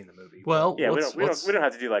 everyone's seen the movie. Well, Yeah, we don't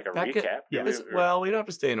have to do like a recap. Yeah. Well, we don't have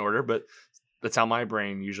to stay in order, but that's how my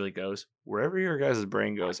brain usually goes. Wherever your guys'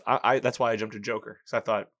 brain goes, I that's why I jumped to Joker, because I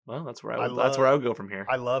thought, well, that's where I would go from here.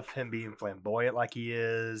 I love him being flamboyant like he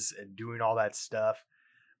is and doing all that stuff.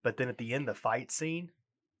 But then at the end, the fight scene,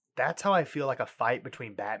 that's how I feel like a fight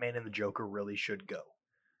between Batman and the Joker really should go.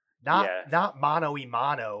 Not mano y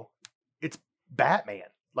mano. It's Batman.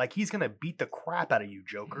 Like, he's going to beat the crap out of you,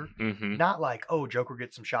 Joker. Mm-hmm. Not like, oh, Joker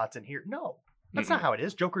gets some shots in here. No, that's not how it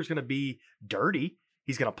is. Joker's going to be dirty.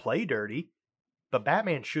 He's going to play dirty. but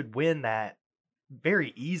Batman should win that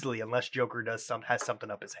very easily unless Joker has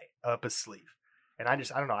something up his sleeve. And I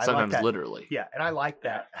don't know. I Sometimes like that. literally. Yeah, and I like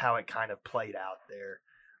that how it kind of played out there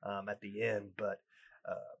at the end. But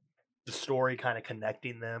the story kind of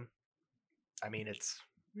connecting them. I mean,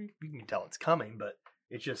 you can tell it's coming, but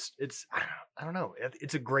it's I don't know.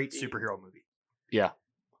 It's a great superhero movie. Yeah,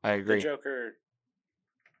 I agree. The Joker,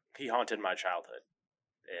 he haunted my childhood,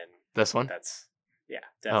 and This one? that's Oh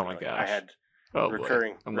definitely. my gosh. I had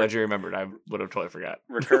recurring. I'm glad you remembered. I would have totally forgot.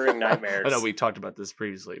 recurring nightmares. I know we talked about this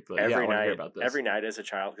previously, but I want to hear about this. Every night as a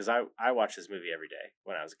child, because I watched this movie every day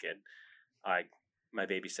when I was a kid. My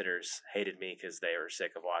babysitters hated me because they were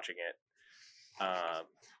sick of watching it.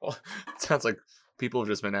 Well, it sounds like people have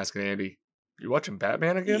just been asking Andy, "You watching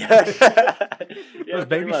Batman again?" Yeah, those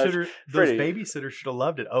babysitters should have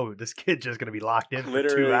loved it. Oh, this kid's just going to be locked in for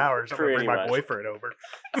Literally, 2 hours. I'm going to bring my much. boyfriend over.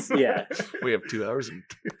 Yeah. We have 2 hours and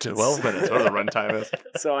 12 minutes. Whatever the runtime is.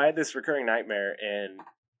 So I had this recurring nightmare, and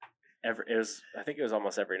I think it was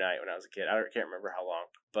almost every night when I was a kid. I can't remember how long,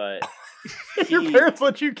 but Your parents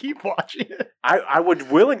let you keep watching it. I would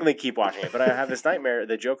willingly keep watching it, but I have this nightmare.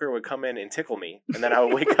 The Joker would come in and tickle me, and then I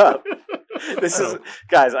would wake up. This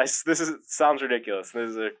sounds ridiculous. This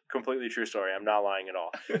is a completely true story. I'm not lying at all.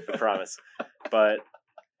 I promise. But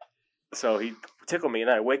so he'd tickle me, and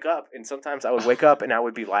then I'd wake up, and sometimes I would wake up and I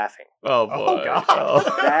would be laughing. Oh boy! Oh, God.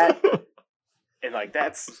 Oh. And like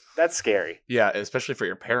that's scary, Yeah, especially for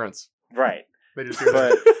your parents. right? They just hear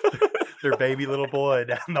But their baby little boy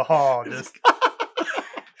down the hall. Just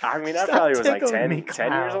I mean, I Stop probably was like tickling 10 me, years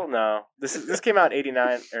clown. old. No, this came out in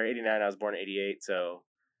 89 or 89. I was born in 88, so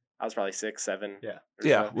I was probably 6, 7. Yeah. or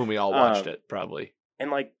Yeah, so. when we all watched it, probably. And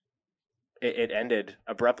like it ended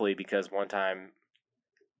abruptly because one time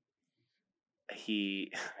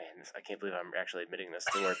I can't believe I'm actually admitting this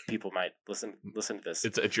to where people might listen to this.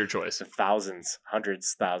 It's your choice. To thousands,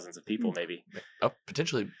 hundreds, thousands of people, maybe.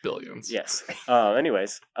 Potentially billions. Yes.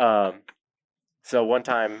 Anyways, so one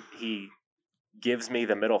time he gives me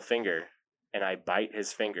the middle finger, and I bite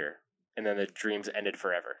his finger, and then the dreams ended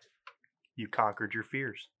forever. you conquered your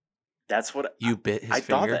fears. That's what You bit his I finger.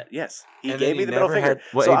 thought that. Yes, he And gave then me you the middle never finger. had-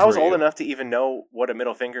 what So age I was were old you? enough to even know what a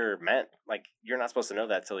middle finger meant. Like you're not supposed to know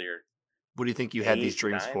that till you're. What do you think you had these 8,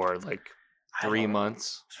 dreams 9? for? Like I 3 don't know.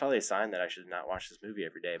 months? It's probably a sign that I should not watch this movie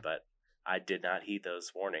every day, but I did not heed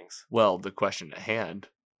those warnings. Well, the question at hand: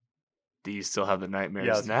 do you still have the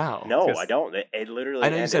nightmares now? No, Because- I don't. It literally. I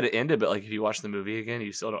know you said ended. it ended, but like if you watch the movie again,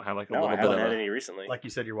 you still don't have like a No, I little bit haven't of had a. any recently. Like you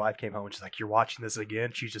said, your wife came home and she's like, "You're watching this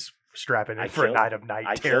again." She's just strapping in I for a killed- night of night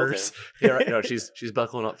I killed terrors. Yeah, right. No, she's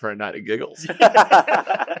buckling up for a night of giggles.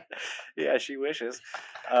 Yeah, she wishes.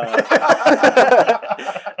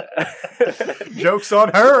 Jokes on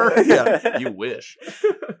her. Yeah, you wish.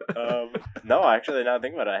 No, actually, now that I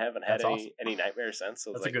think about it, I haven't had That's awesome. any nightmares since.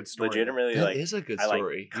 So That's it's a like good story. legitimately, That like is a good I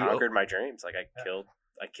story. like conquered my dreams. Like I killed.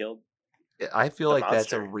 I feel the like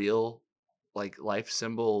that's a monster. real like life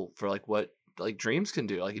symbol for like what like dreams can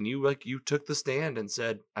do. Like, and you took the stand and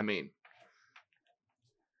said, I mean,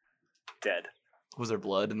 Dead. was there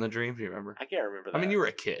blood in the dream? Do you remember? I can't remember that. I mean, you were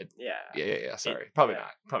a kid. Yeah. Yeah. Sorry, probably yeah.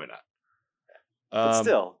 not. Probably not. But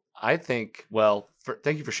still, I think. Well,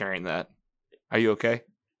 thank you for sharing that. Are you okay?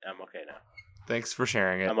 I'm okay now. Thanks for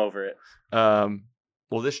sharing it. I'm over it.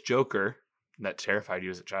 Well, this Joker that terrified you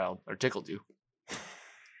as a child or tickled you.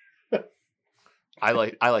 I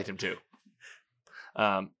liked him too.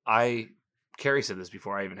 Carrie said this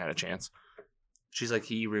before I even had a chance. She's like,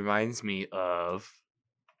 he reminds me of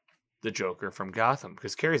the Joker from Gotham,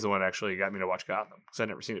 because Carrie's the one that actually got me to watch Gotham because I'd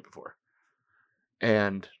never seen it before.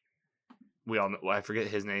 And we all know, well, I forget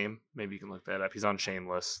his name. Maybe you can look that up. He's on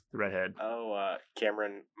Shameless, the redhead. Oh,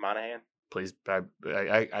 Cameron Monaghan. Please, I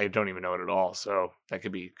don't even know it at all, so that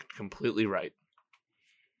could be completely right.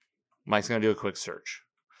 Mike's gonna do a quick search.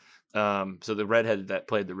 So the redhead that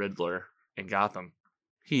played the Riddler in Gotham,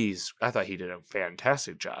 I thought he did a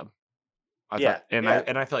fantastic job. I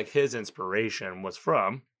feel like his inspiration was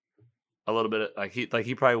from a little bit of,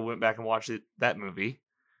 he probably went back and watched that movie.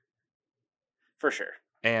 For sure.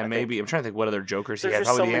 And maybe I'm trying to think what other Jokers he There's had. just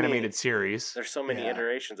Probably so the many- animated series. There's so many Yeah.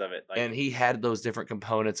 iterations of it. Like, And he had those different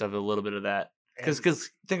components of a little bit of that. Because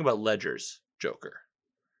think about Ledger's Joker.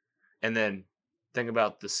 And then think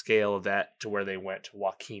about the scale of that to where they went to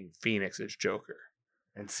Joaquin Phoenix's Joker.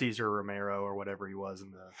 And Caesar Romero or whatever he was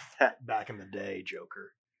in the back in the day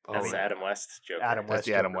Joker. that's Oh, the Adam West Joker. Adam That's West.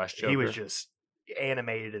 the Adam Joker. West He was Joker. just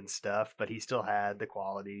animated and stuff, but he still had the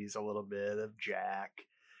qualities a little bit of Jack.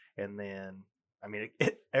 And then, I mean,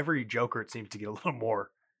 every Joker it seems to get a little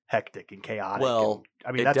more hectic and chaotic. Well, and,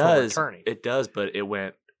 I mean, it that's does. what we're turning. It does, but it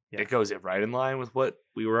Yeah. goes right in line with what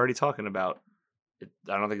we were already talking about.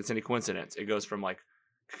 I don't think it's any coincidence. It goes from like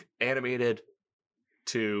animated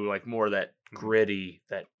to like more that gritty,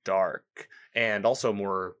 that dark, and also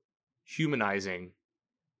more humanizing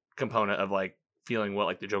component of like feeling what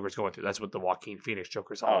like the Joker's going through. That's what the Joaquin Phoenix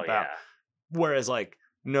Joker's all Oh about. yeah. Whereas like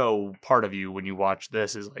no part of you when you watch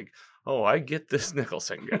this is like, oh, I get this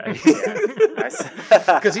Nicholson guy.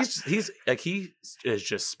 Because he's like he is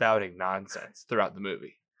just spouting nonsense throughout the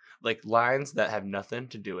movie. Like lines that have nothing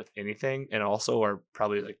to do with anything and also are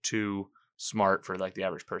probably like too smart for like the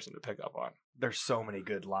average person to pick up on. There's so many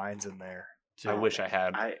good lines in there. I wish I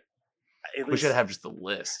had. We should have just the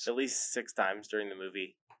list. At least 6 times during the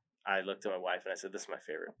movie, I looked at my wife and I said, "This is my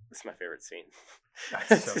favorite. This is my favorite scene." I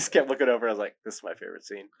just kept looking over. I was like, "This is my favorite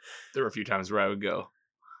scene." There were a few times where I would go,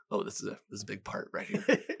 "Oh, this is a big part right here."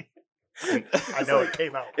 I know it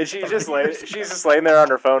came out. And she's just laying there on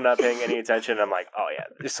her phone, not paying any attention. I'm like, "Oh yeah,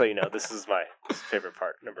 just so you know, this is my favorite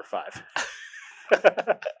part, number 5."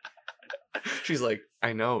 She's like,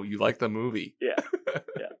 "I know you like the movie." Yeah.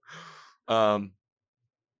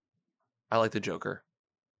 I like the Joker.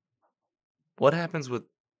 What happens with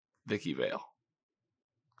Vicky Vale?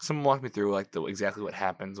 Someone walk me through like exactly what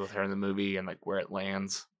happens with her in the movie and like where it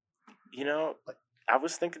lands. You know, I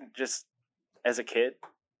was thinking just as a kid,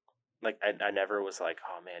 like I never was like,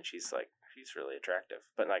 "Oh man, she's really attractive."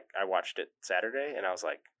 But like I watched it Saturday and I was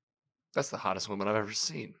like, that's the hottest woman I've ever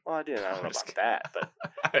seen. well, I don't know about that, but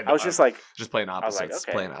I was just like, playing opposites. I was like,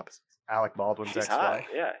 okay. Playing opposites. Alec Baldwin's she's ex-wife.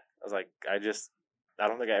 hot. Yeah. I was like, I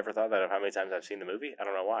don't think I ever thought that of how many times I've seen the movie. I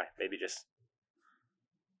don't know why. Maybe just,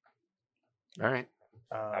 all right.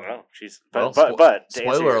 I don't know. She's, Well, but to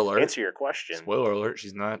spoiler alert. Answer your question. Spoiler alert.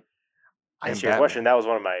 She's not. Answer your question. That was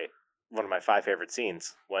one of my 5 favorite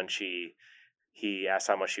scenes when he asks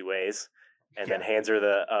how much she weighs and then hands her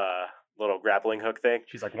the little grappling hook thing.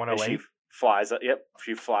 She's like And 108. she flies up. Yep.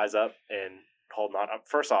 She flies up and holding on.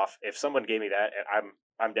 First off, if someone gave me that,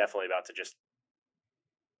 I'm definitely about to just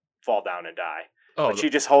fall down and die. Oh, but she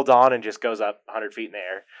just holds on and just goes up 100 feet in the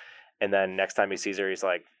air. And then next time he sees her, he's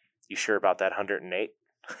like, "You sure about that 108?"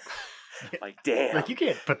 Like, damn. Like you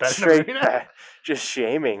can't put that Straight in a just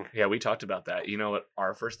shaming. yeah, we talked about that. You know what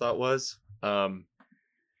our first thought was?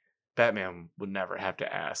 Batman would never have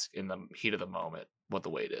to ask in the heat of the moment what the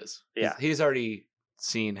weight is. Yeah. He's already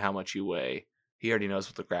seen how much you weigh. He already knows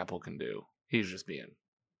what the grapple can do. He was just being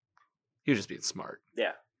smart.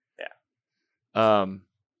 Yeah.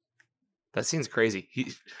 That scene's crazy.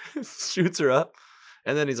 He shoots her up,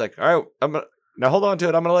 and then he's like, "All right, now hold on to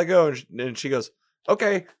it. I'm gonna let go." And she goes,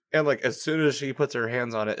 "Okay." And like as soon as she puts her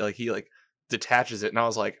hands on it, like he like detaches it, and I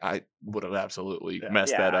was like, I would have absolutely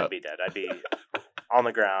messed that up. I'd be dead. I'd be on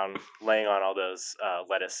the ground, laying on all those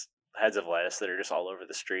heads of lettuce that are just all over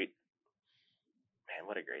the street. Man,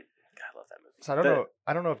 what a great! God, I love that movie. So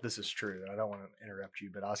I don't know if this is true. I don't want to interrupt you,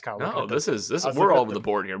 but I was kind of looking. No, at this is we're all over the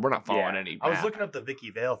board here. We're not following any. I was looking up the Vicky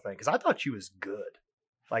Vale thing because I thought she was good.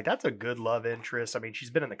 Like that's a good love interest. I mean, she's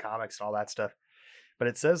been in the comics and all that stuff, but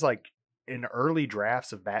it says like in early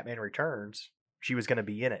drafts of Batman Returns, she was going to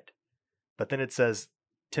be in it, but then it says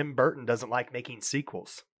Tim Burton doesn't like making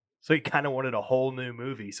sequels, so he kind of wanted a whole new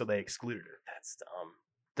movie, so they excluded her. That's dumb.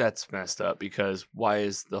 That's messed up because why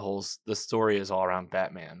is the story is all around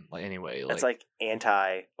Batman? Like anyway, That's like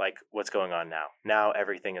anti what's going on now. Now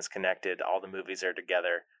everything is connected. All the movies are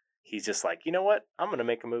together. He's just like, you know what? I'm going to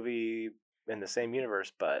make a movie in the same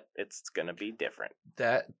universe, but it's going to be different.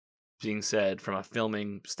 That being said, from a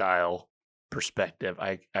filming style perspective,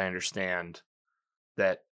 I understand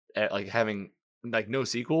that like having like no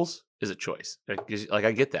sequels is a choice. Like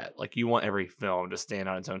I get that. Like you want every film to stand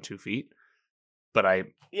on its own 2 feet, but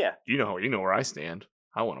you know where I stand.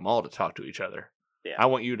 I want them all to talk to each other. Yeah. I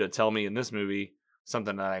want you to tell me in this movie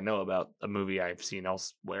something that I know about a movie I've seen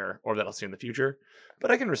elsewhere or that I'll see in the future.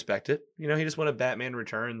 But I can respect it. You know, he just wanted Batman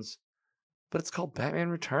Returns, but it's called Batman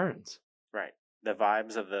Returns. Right. The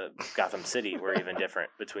vibes of the Gotham City were even different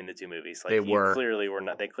between the two movies. Like They clearly were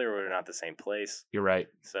not the same place. You're right.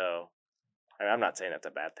 So I'm not saying that's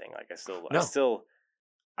a bad thing. Like I've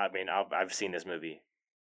seen this movie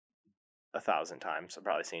 1,000 times. I've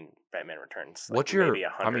probably seen Batman Returns. Like What's your? maybe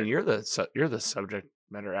 100. I mean, you're the subject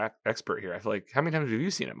matter expert here. I feel like how many times have you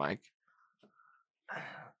seen it, Mike?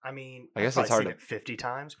 I mean, I guess I've it's hard seen it 50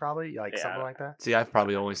 times, probably something like that. See, I've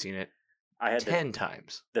probably only seen it I had 10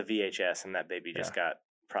 times. the VHS, and that baby just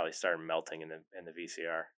probably started melting in the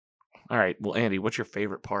VCR. All right. Well, Andy, what's your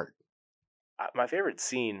favorite part? My favorite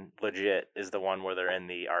scene, legit, is the one where they're in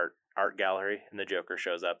the art gallery, and the Joker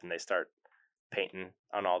shows up, and they start painting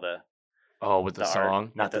on all the. Oh, with the song?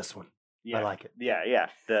 Art. Not this one. Yeah, I like it. Yeah.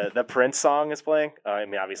 The Prince song is playing. I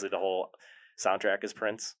mean, obviously the whole soundtrack is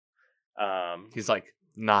Prince, He's like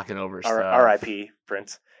knocking over stuff. R.I.P.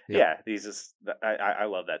 Prince. Yep. Yeah, these is I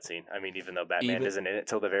love that scene. I mean, even though Batman Even- isn't in it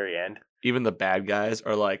till the very end. Even the bad guys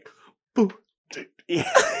are like, boo. Yeah.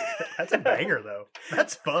 That's a banger though.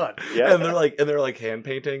 That's fun. Yeah. And they're like hand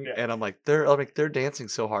painting, Yeah. and I'm like they're dancing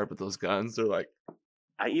so hard with those guns. They're like,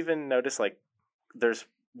 I even noticed like there's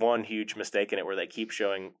one huge mistake in it where they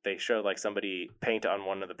show like somebody paint on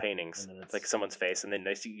one of the paintings, And then it's- like someone's face, and then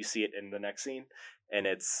you see it in the next scene, and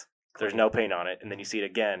there's Clean. no paint on it, and then you see it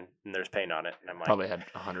again, and there's paint on it, and I'm like, probably had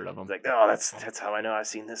 100 of them. it's like, oh, that's how I know I've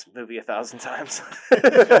seen this movie 1,000 times.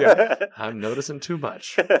 Yeah. I'm noticing too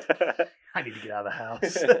much. I need to get out of the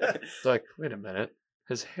house. It's like, wait a minute,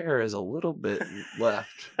 his hair is a little bit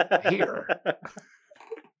left here.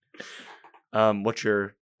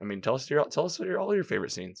 Tell us all your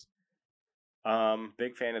favorite scenes.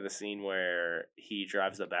 Big fan of the scene where he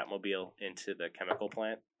drives the Batmobile into the chemical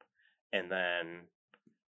plant, and then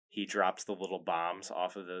he drops the little bombs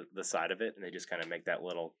off of the side of it, and they just kind of make that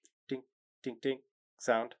little ding, ding, ding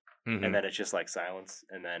sound, Mhm. and then it's just like silence,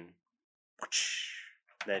 and then whoosh,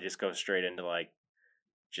 then it just goes straight into like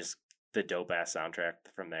just the dope ass soundtrack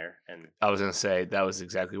from there, and I was gonna say that was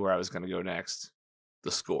exactly where I was gonna go next.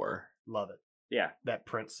 The score. Love it. yeah, That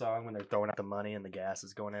Prince song when they're throwing out the money and the gas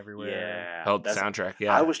is going everywhere. yeah. Oh, the That's- soundtrack.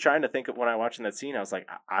 Yeah. I was trying to think of when I watching that scene, I was like,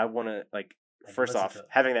 I want to like. Like, First listen off, to it.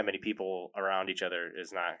 having that many people around each other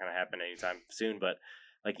is not going to happen anytime soon. But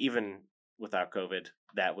like even without COVID,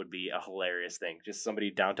 that would be a hilarious thing. Just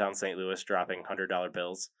somebody downtown St. Louis dropping $100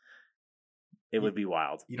 bills. It would be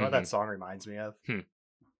wild. You know what that song reminds me of? Hmm.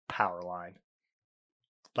 Powerline.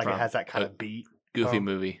 Like From it has that kind a of beat. Goofy Bum,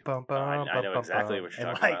 movie. Bum, Oh, I bum, know bum, bum, exactly bum. what you're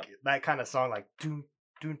and talking like about. that kind of song, like doom,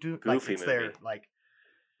 doom, doom. Goofy like it's there, movie. like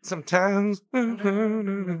Sometimes.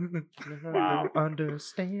 Wow.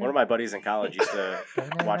 Understand. One of my buddies in college used to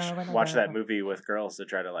watch that movie with girls to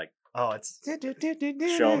try to like Oh, it's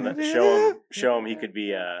show him he could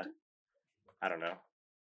be I don't know.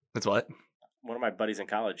 That's what? One of my buddies in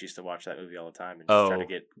college used to watch that movie all the time and just try to Oh.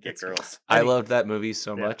 get It's- girls. I loved that movie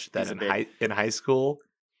so Yeah, much that he's a big- in high school,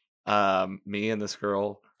 me and this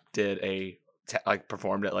girl did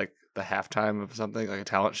performed at like the halftime of something like a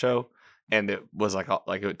talent show, and it was like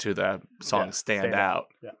to the song Yeah, "Stand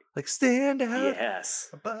Out." Yeah. Like stand out. Yes.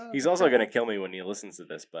 Above He's also gonna kill me when he listens to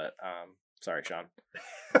this, but sorry, Sean.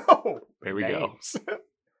 Oh, Here we go. names.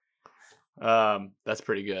 That's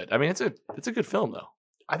pretty good. I mean, it's a good film though.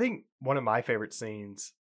 I think one of my favorite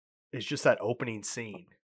scenes is just that opening scene.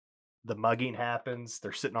 The mugging happens.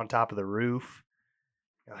 They're sitting on top of the roof.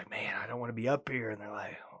 You're like, man, I don't want to be up here. And they're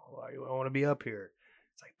like, oh, why do you want to be up here?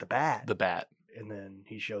 It's like the bat. The Bat. And then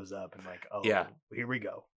he shows up and like, oh, Yeah. here we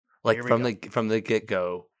go. Like Here we from go. from the get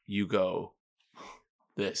go, you go.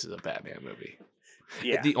 This is a Batman movie.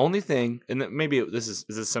 Yeah. The only thing, and maybe this is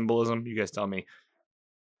a symbolism. You guys tell me.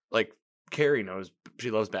 Like Carrie knows,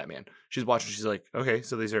 she loves Batman. She's watching. She's like, okay,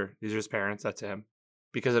 so these are his parents. That's him,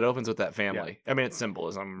 because it opens with that family. I mean, it's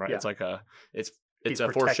symbolism, right? Yeah. It's like it's He's a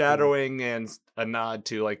protecting- foreshadowing and a nod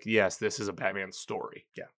to like, yes, this is a Batman story.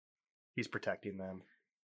 He's protecting them.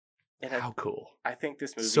 And How cool! I think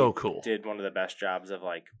this movie So cool. did one of the best jobs of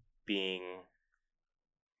like being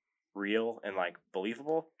real and like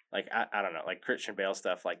believable. Like I don't know, like Christian Bale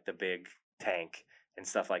stuff, like the big tank and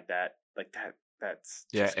stuff like that. Like that's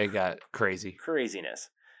Yeah, just it got crazy. craziness.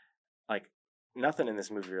 Like nothing in this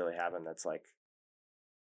movie really happened that's like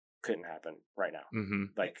couldn't happen right now. Hmm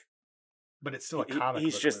Like But it's still a he- comic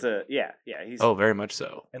he's book just movie. he's Oh, very much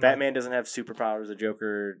so. And, like, Batman doesn't have superpowers. The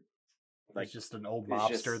Joker, like he's just an old he's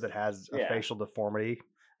mobster just- that has a yeah. facial deformity.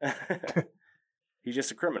 he's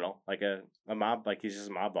just a criminal, like a mob, like he's just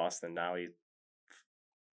a mob boss. And now he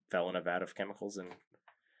fell in a vat of chemicals and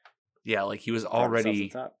Yeah, like he was brought himself to already.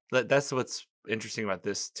 the top. That's what's interesting about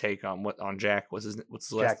this take on Jack. What's his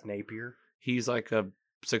last? Jack Napier. He's like a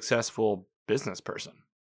successful business person.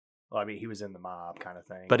 Well, I mean, he was in the mob kind of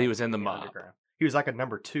thing. But he like, was in the mob. underground. He was like a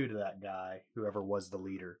number 2 to that guy, whoever was the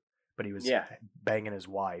leader. But he was Yeah. banging his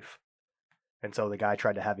wife. And so the guy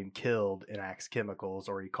tried to have him killed in Axe Chemicals,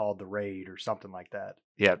 or he called the raid or something like that.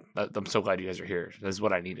 Yeah, I'm so glad you guys are here. This is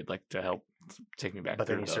what I needed, like to help take me back. But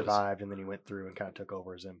then through he those. survived, and then he went through and kind of took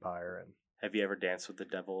over his empire and Have you ever danced with the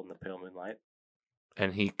devil in the pale moonlight?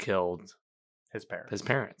 and he killed his parents. his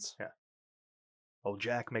parents. Old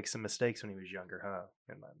Jack makes some mistakes when he was younger, huh?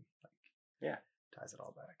 And then, Yeah. ties it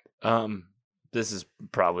all back. This is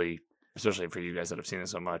probably, especially for you guys that have seen it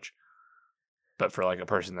so much, but for like a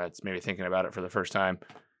person that's maybe thinking about it for the first time,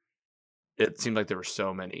 it seemed like there were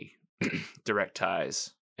so many direct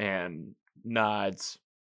ties and nods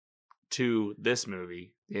to this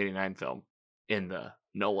movie, the '89 film, in the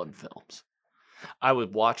Nolan films. I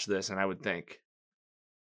would watch this and I would think,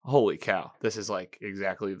 holy cow, this is like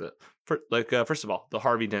exactly first of all, the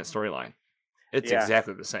Harvey Dent storyline. It's Yeah.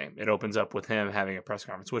 exactly the same. It opens up with him having a press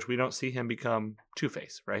conference, which we don't see him become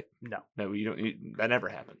Two-Face, right? No. No, that never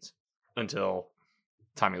happens until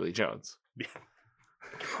Tommy Lee Jones.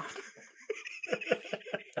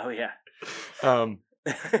 Oh yeah. Um,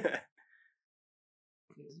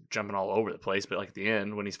 jumping all over the place, but like at the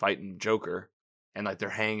end when he's fighting Joker and like they're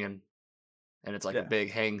hanging and it's like a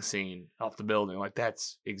big hang scene off the building, like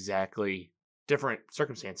that's exactly different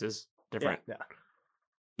circumstances, different. Yeah.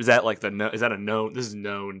 Is that like is that a known? This is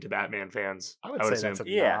known to Batman fans. I would say assume. that's a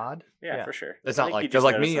Yeah. nod. Yeah, for sure. It's I not think like you because just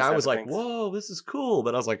like notice me, those I type was of like, things. "Whoa, this is cool,"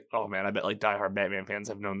 but I was like, "Oh man, I bet like diehard Batman fans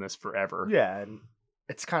have known this forever." Yeah, and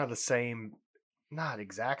it's kind of the same, not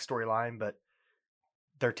exact storyline, but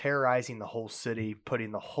they're terrorizing the whole city,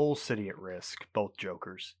 putting the whole city at risk, both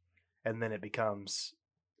Jokers, and then it becomes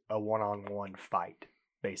a one-on-one fight,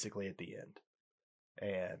 basically at the end.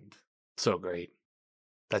 And So great.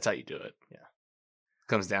 That's how you do it. Yeah.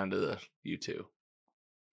 Comes down to you two.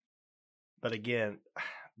 but again,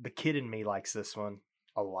 the kid in me likes this one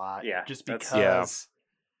a lot. Yeah, just that's- because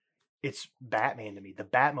it's Batman to me. The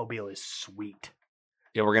Batmobile is sweet.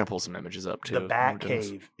 Yeah, we're gonna pull some images up too. The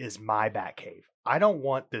Batcave is my Batcave. I don't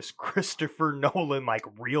want this Christopher Nolan like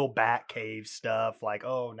real Batcave stuff. Like,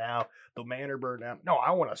 oh, now the manor burned down. No,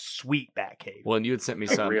 I want a sweet Batcave. Well, and you had sent me A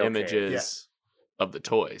some real cave. images of the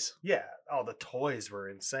toys. Yeah. Oh, the toys were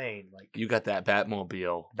insane. Like You got that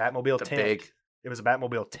Batmobile, Batmobile the tent. big. It was a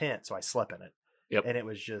Batmobile tent, so I slept in it. Yep. And it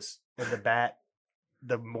was just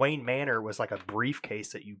the Wayne Manor was like a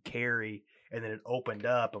briefcase that you carry, and then it opened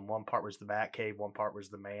up, and one part was the Batcave, one part was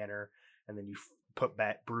the manor, and then you put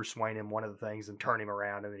Bruce Wayne in one of the things and turn him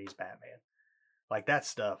around, and then he's Batman. Like that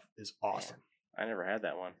stuff is awesome. I never had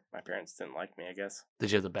that one. My parents didn't like me, I guess. Did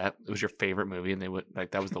you have the Bat? It was your favorite movie, and they would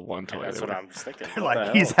like that was the one toy. That's they what would- I'm just thinking. They're What the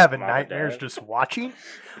like he's hell, having Mom and nightmares Dad? just watching.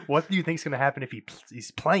 What do you think's gonna happen if he's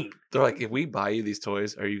playing? They're like, if we buy you these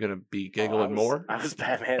toys, are you gonna be Oh, giggling more? I was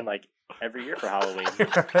Batman like every year for Halloween.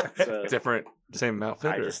 So Different, same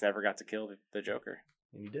outfit. I or- just never got to kill the Joker.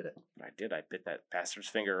 And you did it. I did. I bit that bastard's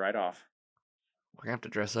finger right off. We're gonna have to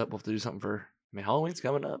dress up. We'll have to do something for. I mean, Halloween's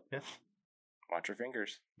coming up. Watch your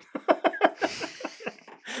fingers.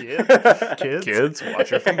 Kids,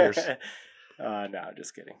 watch your fingers. No,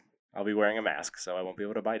 just kidding. I'll be wearing a mask, so I won't be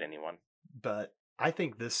able to bite anyone. But I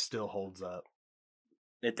think this still holds up.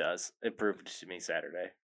 It does. It proved to me Saturday.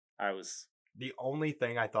 I was. The only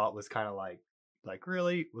thing I thought was kind of like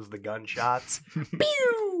really was the gunshots.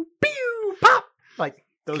 Pew pew pop. Like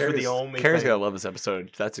those were the only. Carrie's thing. gonna love this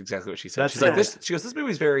episode. That's exactly what she said. That's She's like it. this. She goes, "This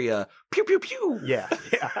movie's very pew pew pew." Yeah,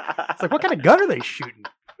 yeah. It's like what kind of gun are they shooting?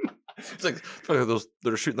 It's like those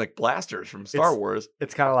that are shooting like blasters from Star It's- Wars.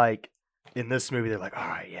 It's kind of like in this movie they're like, all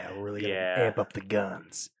right, yeah, we're really gonna Yeah. amp up the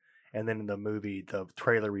guns. And then in the movie, the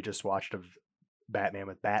trailer we just watched of Batman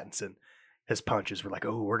with Pattinson, his punches were like,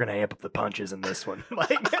 oh, we're gonna amp up the punches in this one.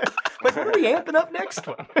 like what are we amping up next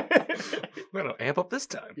one? We're gonna amp up this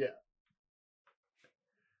time. Yeah.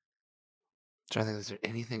 Trying to think, is there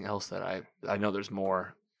anything else that I know? There's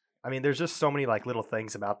more. I mean, there's just so many like little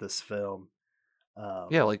things about this film.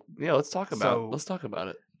 Yeah, let's talk about So- let's talk about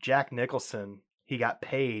it. Jack Nicholson, he got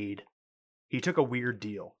paid. He took a weird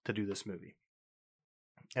deal to do this movie.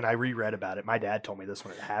 And I reread about it. My dad told me this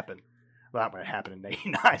when it happened. Well, not when it happened in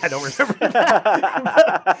 '89. I don't remember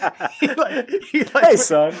that. he Hey,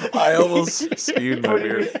 son. I almost spewed my putting,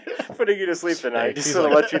 beer. you, putting you to sleep tonight, Hey, just he's so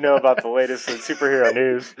to like- let you know about the latest in superhero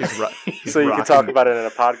news, He's so you can talk about it in a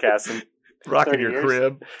podcast. And rocking 30 your years.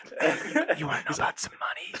 crib, You want to know about some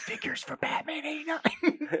money figures for Batman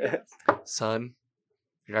 '89? son.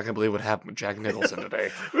 You're not gonna believe what happened with Jack Nicholson today.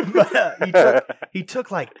 But he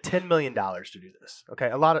took like $10 million to do this. Okay,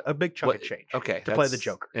 a big chunk What- of change. Okay, to play the that's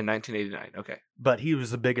Joker. in 1989. Okay, But he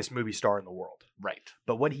was the biggest movie star in the world. right.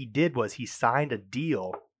 But what he did was he signed a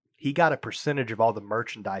deal. He got a percentage of all the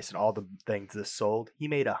merchandise and all the things this sold. He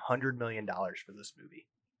made $100 million for this movie.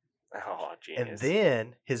 Oh, And genius.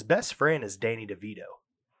 then his best friend is Danny DeVito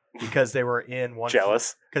because they were in one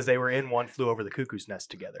Jealous. because they were in One Flew Over the Cuckoo's Nest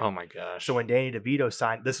together. Oh my gosh. So when Danny DeVito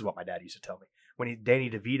signed, this is what my dad used to tell me. When Danny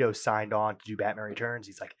DeVito signed on to do Batman Returns,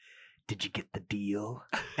 he's like, "Did you get the deal?"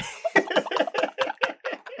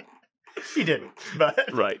 He didn't, but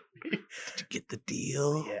right. Did you get the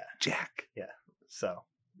deal? yeah. Jack. So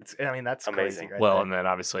that's Amazing. Crazy, right Well, there. and then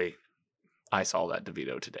obviously, I saw that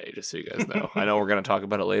DeVito today. Just so you guys know, I know we're gonna talk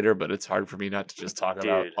about it later, but it's hard for me not to just talk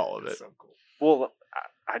about Dude, all of it. So cool. Well,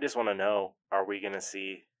 I just want to know: are we going to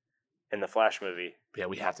see in the Flash movie? Yeah,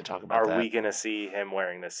 we have to talk about Are that. we going to see him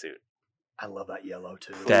wearing this suit? I love that yellow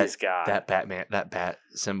too. Please, God. That bat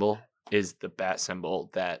symbol is the bat symbol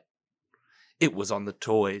that it was on the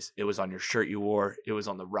toys. It was on your shirt you wore. It was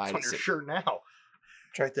on the ride. It's on your shirt now.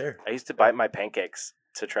 It's right there. I used to bite my pancakes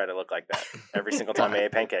to try to look like that every single time I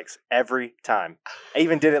ate pancakes. Every time. I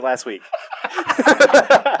even did it last week.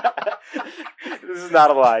 This is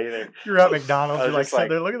not a lie either. You're at McDonald's. I You're was like, just like- sitting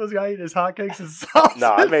there, look at this guy eating his hotcakes and sausage.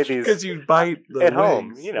 No, I made these Because you bite the at home.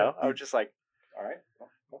 wings. You know, I was just like, all right.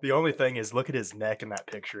 The only thing is, look at his neck in that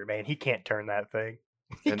picture, man. He can't turn that thing.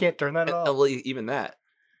 He And- can't turn that at all. Well, even that,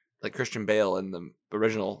 like Christian Bale in the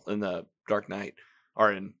original, in the Dark Knight,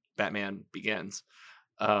 or in Batman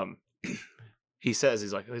he says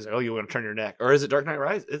he's like, oh, you want to turn your neck, or is it Dark Knight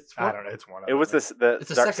Rise? It's I don't know. It's one of It was them. the It's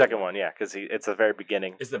the second second one, yeah, because it's the very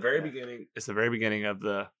beginning. It's the very beginning. It's the very beginning of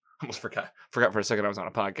the. I almost forgot for a second I was on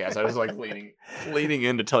a podcast. I was like leaning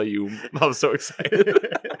in to tell you I was so excited.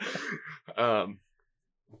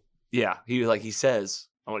 Yeah, he says,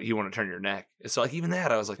 you want to turn your neck. So like even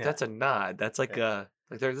that, I was like, Yeah. that's a nod. That's like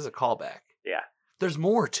there's a callback. Yeah. There's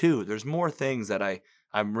more too. There's more things that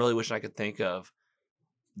I'm really wishing I could think of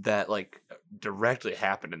that like directly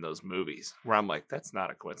happened in those movies where I'm like, that's not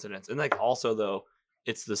a coincidence. And like also though,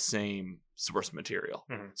 it's the same source material.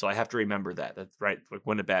 Mhm. So I have to remember that. That's right. Like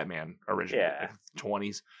when did Batman originate? Yeah. Like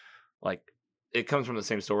 20s. Like it comes from the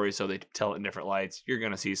same story, so they tell it in different lights. You're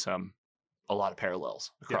gonna see a lot of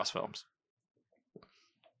parallels across films.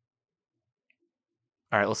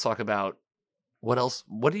 All right, let's talk about what else.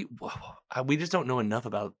 We just don't know enough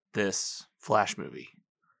about this Flash movie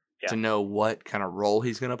to know what kind of role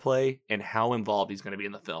he's going to play and how involved he's going to be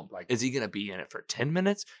in the film. Like- is he going to be in it for 10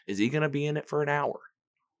 minutes? Is he going to be in it for an hour?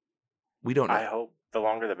 We don't know. I hope the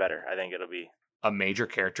longer the better. I think it'll be. A major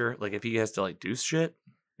character, like if he has to like do shit.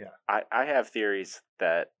 I have theories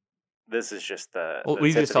that this is just the Well, tip will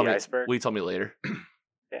you just of tell the me? iceberg. Will you tell me later?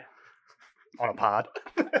 On a pod.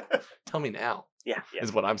 Tell me now. Yeah,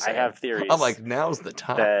 Is what I'm I saying. have theories. I'm like, now's the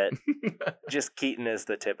time. that just Keaton is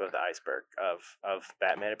the tip of the iceberg of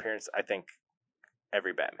Batman appearance. I think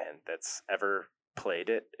every Batman that's ever played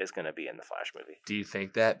it is going to be in the Flash movie. Do you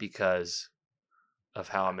think that because of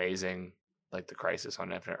how amazing like the Crisis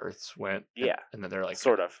on Infinite Earths went? Yeah. And then they're like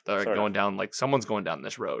Sort of. they're going down like someone's going down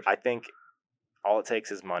this road. I think all it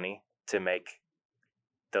takes is money to make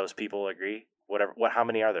those people agree. Whatever. How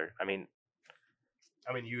many are there? I mean,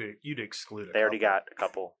 you'd exclude it. they already got a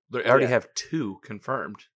couple. They already yeah. have 2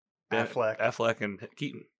 confirmed. Affleck. and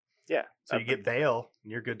Keaton. Yeah. So you get Bale,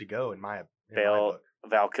 and you're good to go in my Bale, book.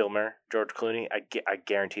 Val Kilmer, George Clooney. I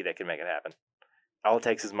guarantee they can make it happen. All it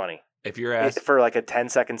takes is money. If you're asked For like a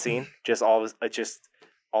 10-second scene, just all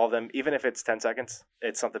of them, even if it's 10 seconds,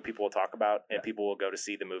 it's something people will talk about and people will go to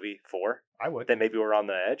see the movie for. I would. Then maybe we're on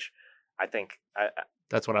the edge. I think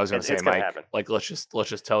that's what I was going to say, it's gonna Mike. happen. Like let's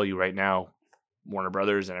just tell you right now, Warner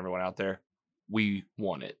Brothers and everyone out there, we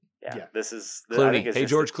want it. yeah, Yeah. this is I Clooney, think it's hey just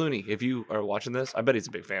George Clooney, if you are watching this, I bet he's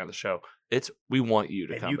a big fan of the show. We want you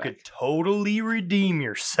to and come you back. could totally redeem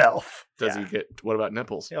yourself. Does yeah. he get? What about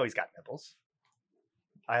nipples? Oh, he's got nipples.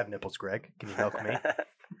 I have nipples, Greg. Can you milk me?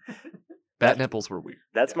 Bat nipples were weird.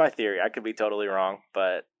 That's Yeah. my theory. I could be totally wrong,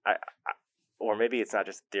 but I or maybe it's not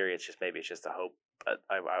just a theory. It's just a hope. But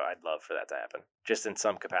I'd love for that to happen, just in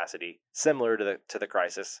some capacity, similar to the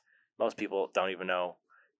Crisis. Most people don't even know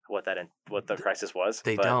what the Crisis was.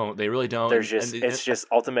 They but don't. They really don't. There's And- just and- it's just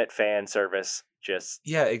ultimate fan service. Just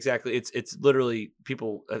yeah, exactly. It's literally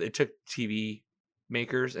people. It took TV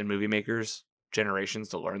makers and movie makers generations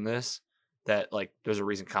to learn this. That like there's a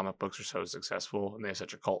reason comic books are so successful and they have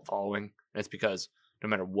such a cult following. And it's because no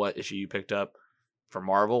matter what issue you picked up for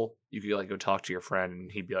Marvel, you could like go talk to your friend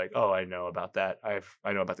and he'd be like, "Oh, I know about that.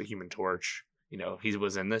 I know about the Human Torch. You know, he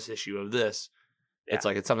was in this issue of this." It's Yeah.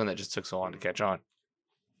 like it's something that just took so long to catch on.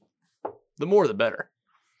 The more, the better.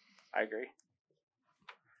 I agree.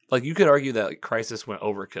 Like you could argue that like, Crisis went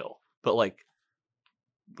overkill, but like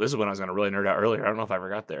this is when I was going to really nerd out earlier. I don't know if I ever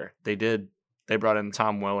got there. They brought in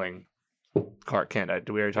Tom Welling, Clark Kent. Did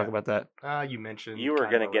we already talk about that? You mentioned You were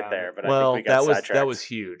kind going of to get around there, it. but Well, I think we got that sidetracked. was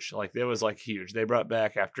huge. Like it was like huge. They brought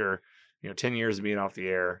back after 10 years of being off the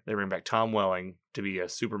air. They bring back Tom Welling to be a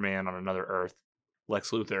Superman on another Earth.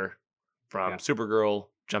 Lex Luthor from Yeah. Supergirl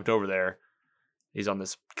jumped over there. He's on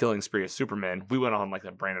this killing spree of Superman. We went on like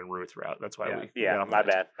the Brandon Ruth route. That's why we Yeah, got off my on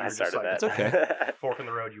that. bad. I You're just started like, that. It's okay. Fork in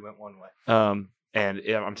the road, you went one way. And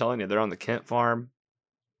yeah, I'm telling you, they're on the Kent farm.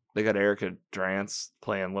 They got Erica Drance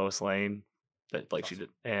playing Lois Lane, that like she did,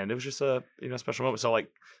 and it was just a special moment. So like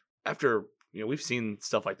after we've seen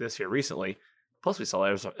stuff like this here recently. Plus we saw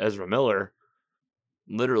Ezra Miller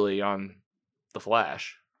literally on the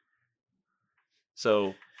Flash.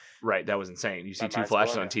 So Right, that was insane. You see My two mind's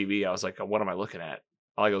flashes blown. on TV. I was like, what am I looking at?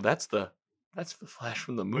 I go, that's the Flash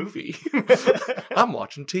from the movie. I'm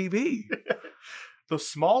watching TV. The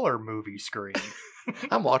smaller movie screen.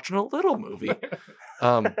 I'm watching a little movie.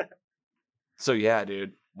 So yeah,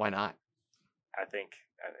 dude, why not? I think,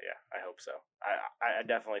 yeah, I hope so. I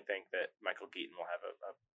definitely think that Michael Keaton will have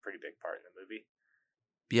a pretty big part in the movie.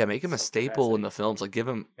 Yeah, make him a Some staple in capacity. the films. Like, give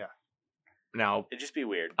him. Yeah. Now, It'd just be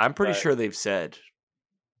weird. I'm pretty but sure they've said,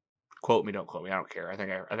 quote me, don't quote me. I don't care. I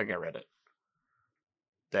think I read it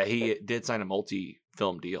that he did sign a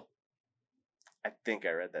multi-film deal. I think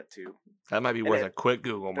I read that too. That might be And worth a quick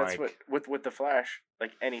Google, That's Mike. what with the Flash,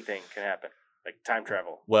 like anything can happen. Like time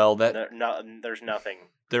travel. Well, that There's nothing.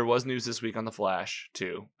 there was news this week on the Flash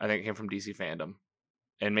too. I think it came from DC Fandom,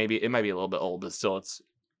 and maybe it might be a little bit old, but still,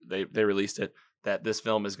 they released it that this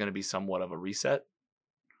film is going to be somewhat of a reset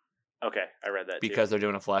Okay, I read that because too. they're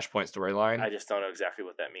doing a Flashpoint storyline. I just don't know exactly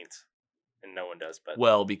what that means, and no one does. But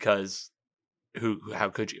Well, because how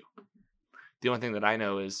could you? The only thing that I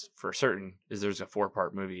know is for certain is there's a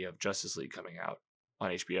 4-part movie of Justice League coming out on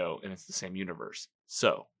HBO, and it's the same universe.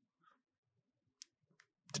 So,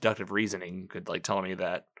 deductive reasoning could like tell me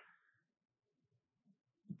that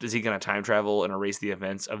is he going to time travel and erase the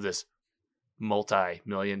events of this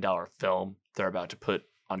multi-million-dollar film they're about to put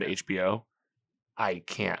onto HBO? I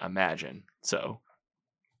can't imagine. So,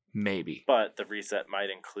 maybe. But the reset might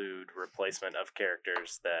include replacement of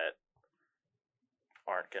characters that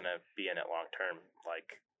aren't going to be in it long term,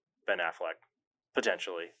 like Ben Affleck,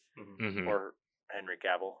 potentially, Mhm. or Henry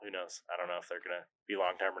Cavill. Who knows? I don't know if they're going to be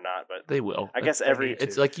long term or not, but They will. I guess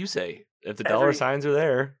It's like you say, if the dollar signs are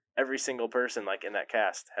there. every single person like in that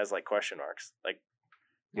cast has like question marks. Like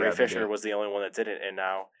Yeah, Ray they Fisher do. was the only one that didn't, and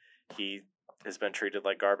now he has been treated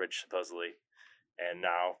like garbage supposedly. And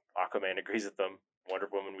now Aquaman agrees with them. Wonder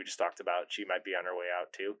Woman we just talked about, she might be on her way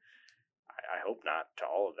out too. I hope not to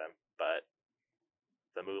all of them, but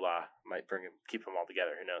the moolah might keep them all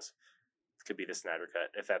together. Who knows? It could be the Snyder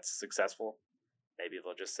Cut. If that's successful, maybe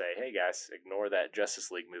they'll just say, "Hey guys, ignore that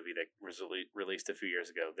Justice League movie that was released a few years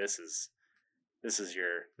ago. This is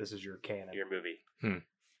your canon. your movie."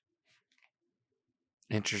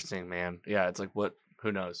 Interesting, man. Yeah, it's like what?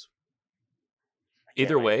 Who knows? I can't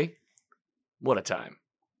Either wait. way, what a time.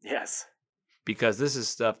 Yes. Because this is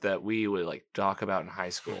stuff that we would like talk about in high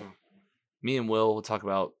school. Mhm. Me and Will would talk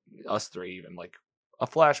about, us three even, like a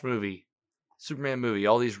Flash movie, Superman movie,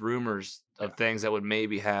 all these rumors of things that would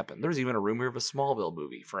maybe happen. There was even a rumor of a Smallville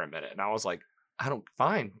movie for a minute. And I was like,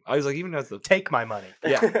 fine. I was like, even as the, Take my money.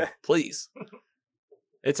 yeah, please.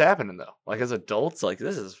 It's happening though. Like as adults, like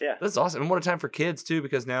this is awesome. And what a time for kids too,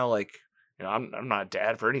 because now like, I'm not a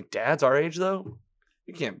dad. For any dads our age though,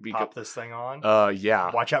 you can't be Pop this thing on. yeah.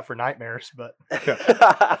 Watch out for nightmares, but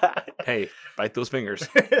Hey, bite those fingers.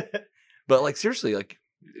 But like seriously, like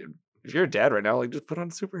if you're a dad right now, like just put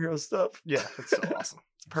on superhero stuff. yeah, it's so awesome.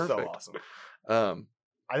 It's perfect. So awesome.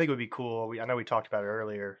 I I think it would be cool. I know we talked about it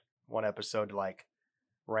earlier, one episode to like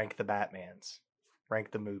rank the Batmans,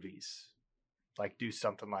 rank the movies, like do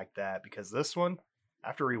something like that. Because this one,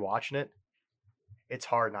 after rewatching it, it's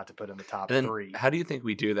hard not to put in the top and then 3. how do you think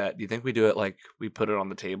we do that? Do you think we do it like we put it on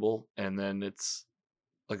the table and then it's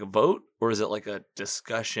like a vote, or is it like a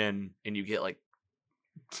discussion and you get like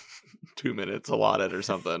 2 minutes allotted or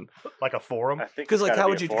something? Like a forum. I think Because it's like gotta how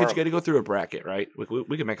be would a you? Because you forum. got to go through a bracket, right?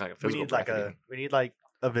 We can make like a We physical need like bracket.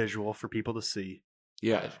 a visual for people to see.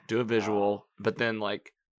 Yeah, do a visual, but then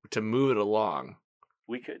like to move it along,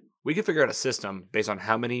 We could. we could figure out a system based on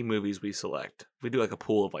how many movies we select. We do like a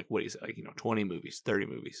pool of like what do you say, like 20 movies, 30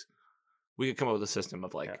 movies. We could come up with a system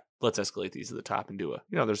of like let's escalate these to the top and do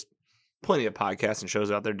there's plenty of podcasts and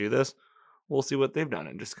shows out there do this. We'll see what they've done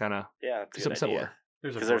and just kind of Yeah, do something similar.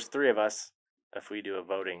 Because there's 3 of us. If we do a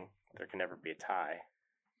voting, there can never be a tie.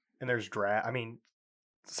 And there's draft. I mean,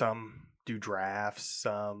 some do drafts,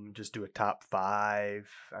 some just do a top 5.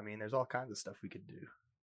 I mean, there's all kinds of stuff we could do.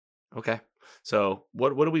 Okay, so what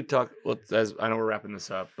do we talk? As I know we're wrapping this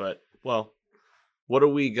up, but what are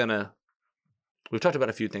we gonna? We've talked about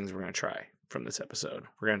a few things we're gonna try from this episode.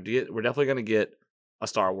 We're definitely gonna get a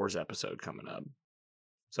Star Wars episode coming up.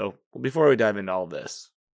 So before we dive into all this,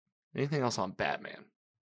 anything else on Batman?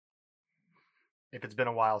 If it's been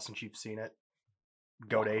a while since you've seen it,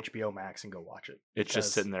 go to HBO Max and go watch it. It's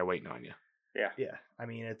just sitting there waiting on you. Yeah. I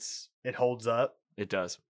mean, it holds up. It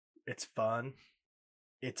does. It's fun.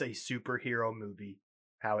 It's a superhero movie,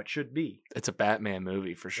 how it should be. It's a Batman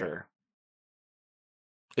movie for sure.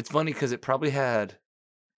 It's funny because it probably had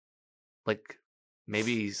like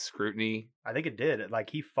maybe scrutiny. I think it did.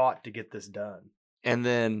 He fought to get this done. And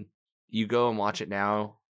then you go and watch it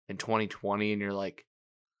now in 2020 and you're like,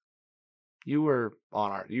 you were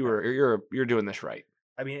on our. You're doing this right.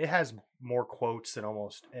 I mean, it has more quotes than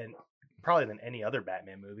almost, and probably than any other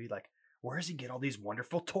Batman movie. Like, where does he get all these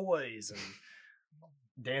wonderful toys and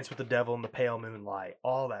Dance with the Devil in the Pale Moonlight,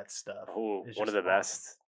 all that stuff? Oh, is one of just the awesome.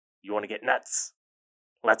 best. You want to get nuts?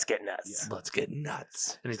 Let's get nuts. Yeah. Let's get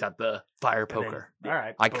nuts. And he's got the fire And then- poker. all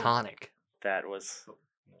right, boom. Iconic. That was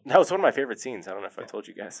one of my favorite scenes. I don't know if I told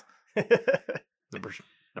you guys.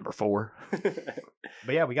 Number 4.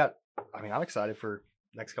 But yeah, I'm excited for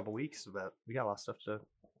next couple weeks, but we got a lot of stuff to kind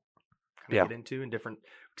of Yeah. get into and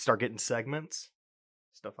start getting segments,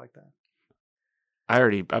 stuff like that.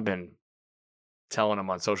 I've been telling them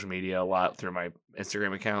on social media a lot through my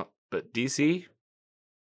Instagram account, but DC,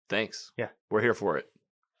 thanks. Yeah. We're here for it.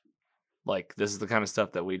 Like, this is the kind of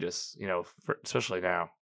stuff that we just, especially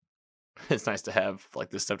now, it's nice to have like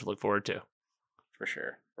this stuff to look forward to. For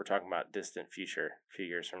sure. We're talking about distant future, a few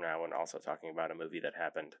years from now, and also talking about a movie that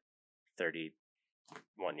happened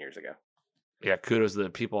 31 years ago. Yeah, kudos to the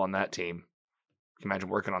people on that team. Can you imagine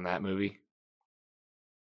working on that movie?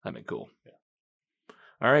 That'd been cool. Yeah.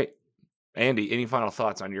 All right. Andy, any final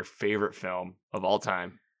thoughts on your favorite film of all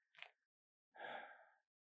time?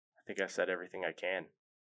 I think I've said everything I can.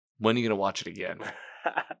 When are you going to watch it again?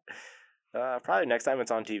 Probably next time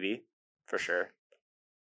it's on TV, for sure.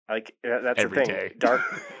 Like, that's Every the thing. day.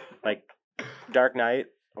 Dark Knight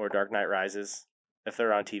or Dark Knight Rises, if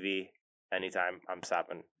they're on TV anytime, I'm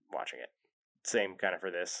stopping watching it. Same kind of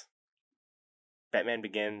for this. Batman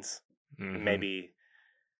Begins, Mhm. maybe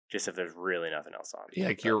just if there's really nothing else on. Yeah,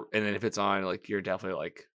 But- and then if it's on, like, you're definitely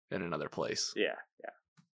like in another place. Yeah.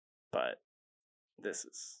 But this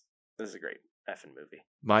is a great effing movie.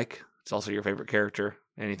 Mike, it's also your favorite character.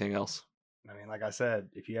 Anything else? I mean, like I said,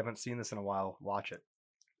 if you haven't seen this in a while, watch it.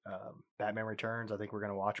 Batman Returns, I think we're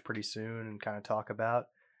going to watch pretty soon and kind of talk about.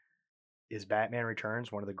 Is Batman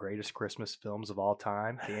Returns one of the greatest Christmas films of all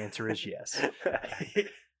time? The answer is yes.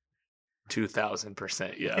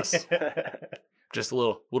 2000% yes. Just a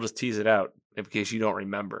little, we'll just tease it out in case you don't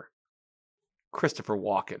remember. Christopher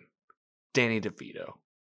Walken, Danny DeVito,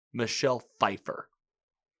 Michelle Pfeiffer,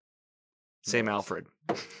 Sam Nice. Alfred.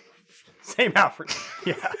 Same Alfred.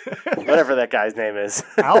 Yeah. Whatever that guy's name is.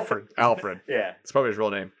 Alfred. Alfred. Yeah. It's probably his real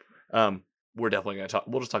name. We're definitely going to talk.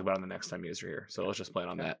 We'll just talk about him the next time you guys are here. So let's just plan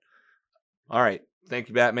on that. All right. Thank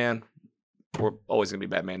you, Batman. We're always going to be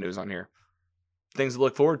Batman news on here. Things to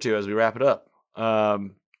look forward to as we wrap it up.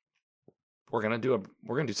 We're going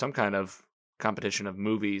to do some kind of competition of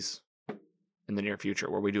movies in the near future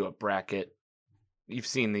where we do a bracket. You've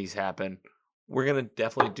seen these happen. We're going to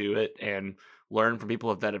definitely do it and learn from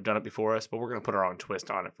people that have done it before us, but we're going to put our own twist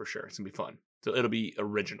on it for sure. It's going to be fun. So it'll be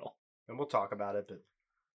original. And we'll talk about it, but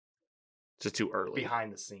It's just too early.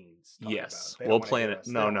 behind the scenes. talk Yes. about it. They don't We'll wanna plan hear it. us.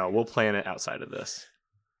 They No, don't no. wanna We'll hear us. plan it outside of this.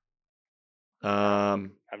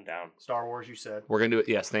 I'm down. Star Wars, you said. We're going to do it.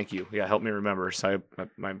 Yes. Thank you. Yeah. Help me remember. So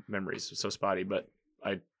my memory's so spotty, but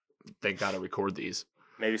I thank God I record these.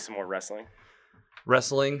 Maybe some more wrestling.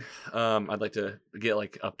 Wrestling. I'd like to get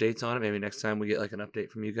like updates on it. Maybe next time we get like an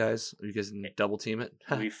update from you guys. You guys can double team it.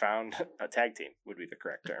 We found a tag team would be the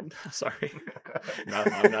correct term. Sorry. No,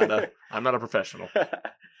 I'm not a professional.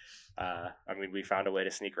 I mean, we found a way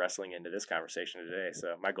to sneak wrestling into this conversation today.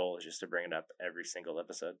 So my goal is just to bring it up every single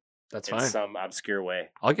episode That's in fine. some obscure way.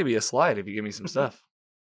 I'll give you a slide if you give me some stuff.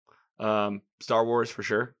 Star Wars for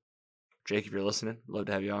sure. Jake, if you're listening, love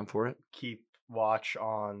to have you on for it. Keep watch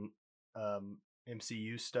on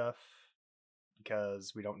MCU stuff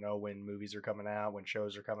because we don't know when movies are coming out, when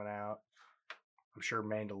shows are coming out. I'm sure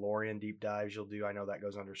Mandalorian deep dives you'll do. I know that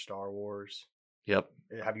goes under Star Wars. Yep.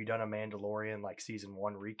 Have you done a Mandalorian like season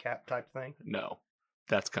 1 recap type thing? No,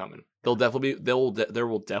 that's coming. There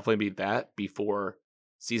will definitely be that before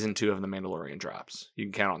season 2 of The Mandalorian drops. You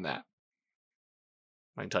can count on that.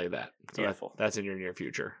 I can tell you that. So Beautiful. that's in your near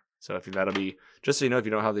future. So that'll be just so you know if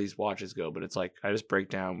you don't know how these watches go, but it's like I just break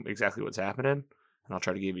down exactly what's happening, and I'll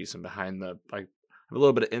try to give you some behind the like a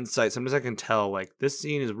little bit of insight. Sometimes I can tell like this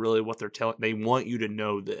scene is really what they're telling. They want you to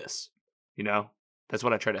know this. You know, that's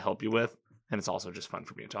what I try to help you with, and it's also just fun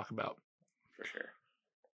for me to talk about. For sure.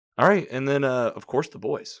 All right, and then of course the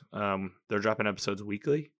boys. They're dropping episodes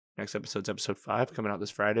weekly. Next episode's episode 5 coming out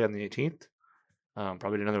this Friday on the 18th.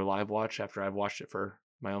 Probably another live watch after I've watched it for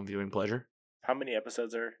my own viewing pleasure. How many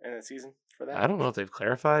episodes are in the season for that? I don't know if they've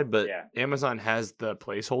clarified, but Yeah. Amazon has the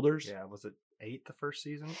placeholders. Yeah, was it 8 the first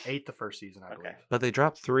season? 8 the first season, I Okay. believe. But they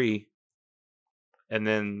dropped 3, and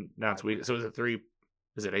then now it's week. So is it 3?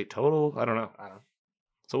 Is it 8 total? I don't know. I don't know.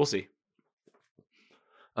 So we'll see.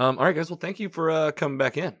 All right, guys. Well, thank you for coming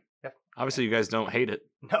back in. Yep. Obviously, you guys don't hate it.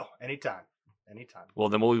 No, anytime. Anytime. Well,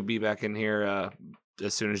 then we'll be back in here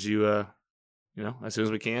as soon as you as soon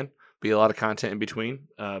as we can. Be a lot of content in between.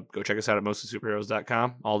 Go check us out at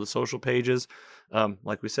mostlysuperheroes.com. All the social pages.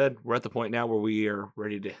 Like we said, we're at the point now where we are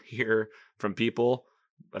ready to hear from people.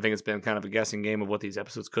 I think it's been kind of a guessing game of what these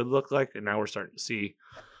episodes could look like, and now we're starting to see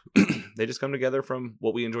they just come together from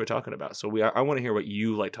what we enjoy talking about. So I want to hear what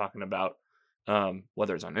you like talking about,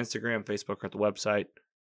 whether it's on Instagram, Facebook, or at the website.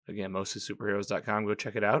 Again, mostlysuperheroes.com. Go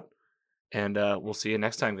check it out, and we'll see you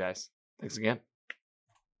next time, guys. Thanks again.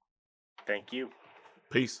 Thank you.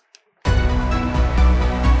 Peace.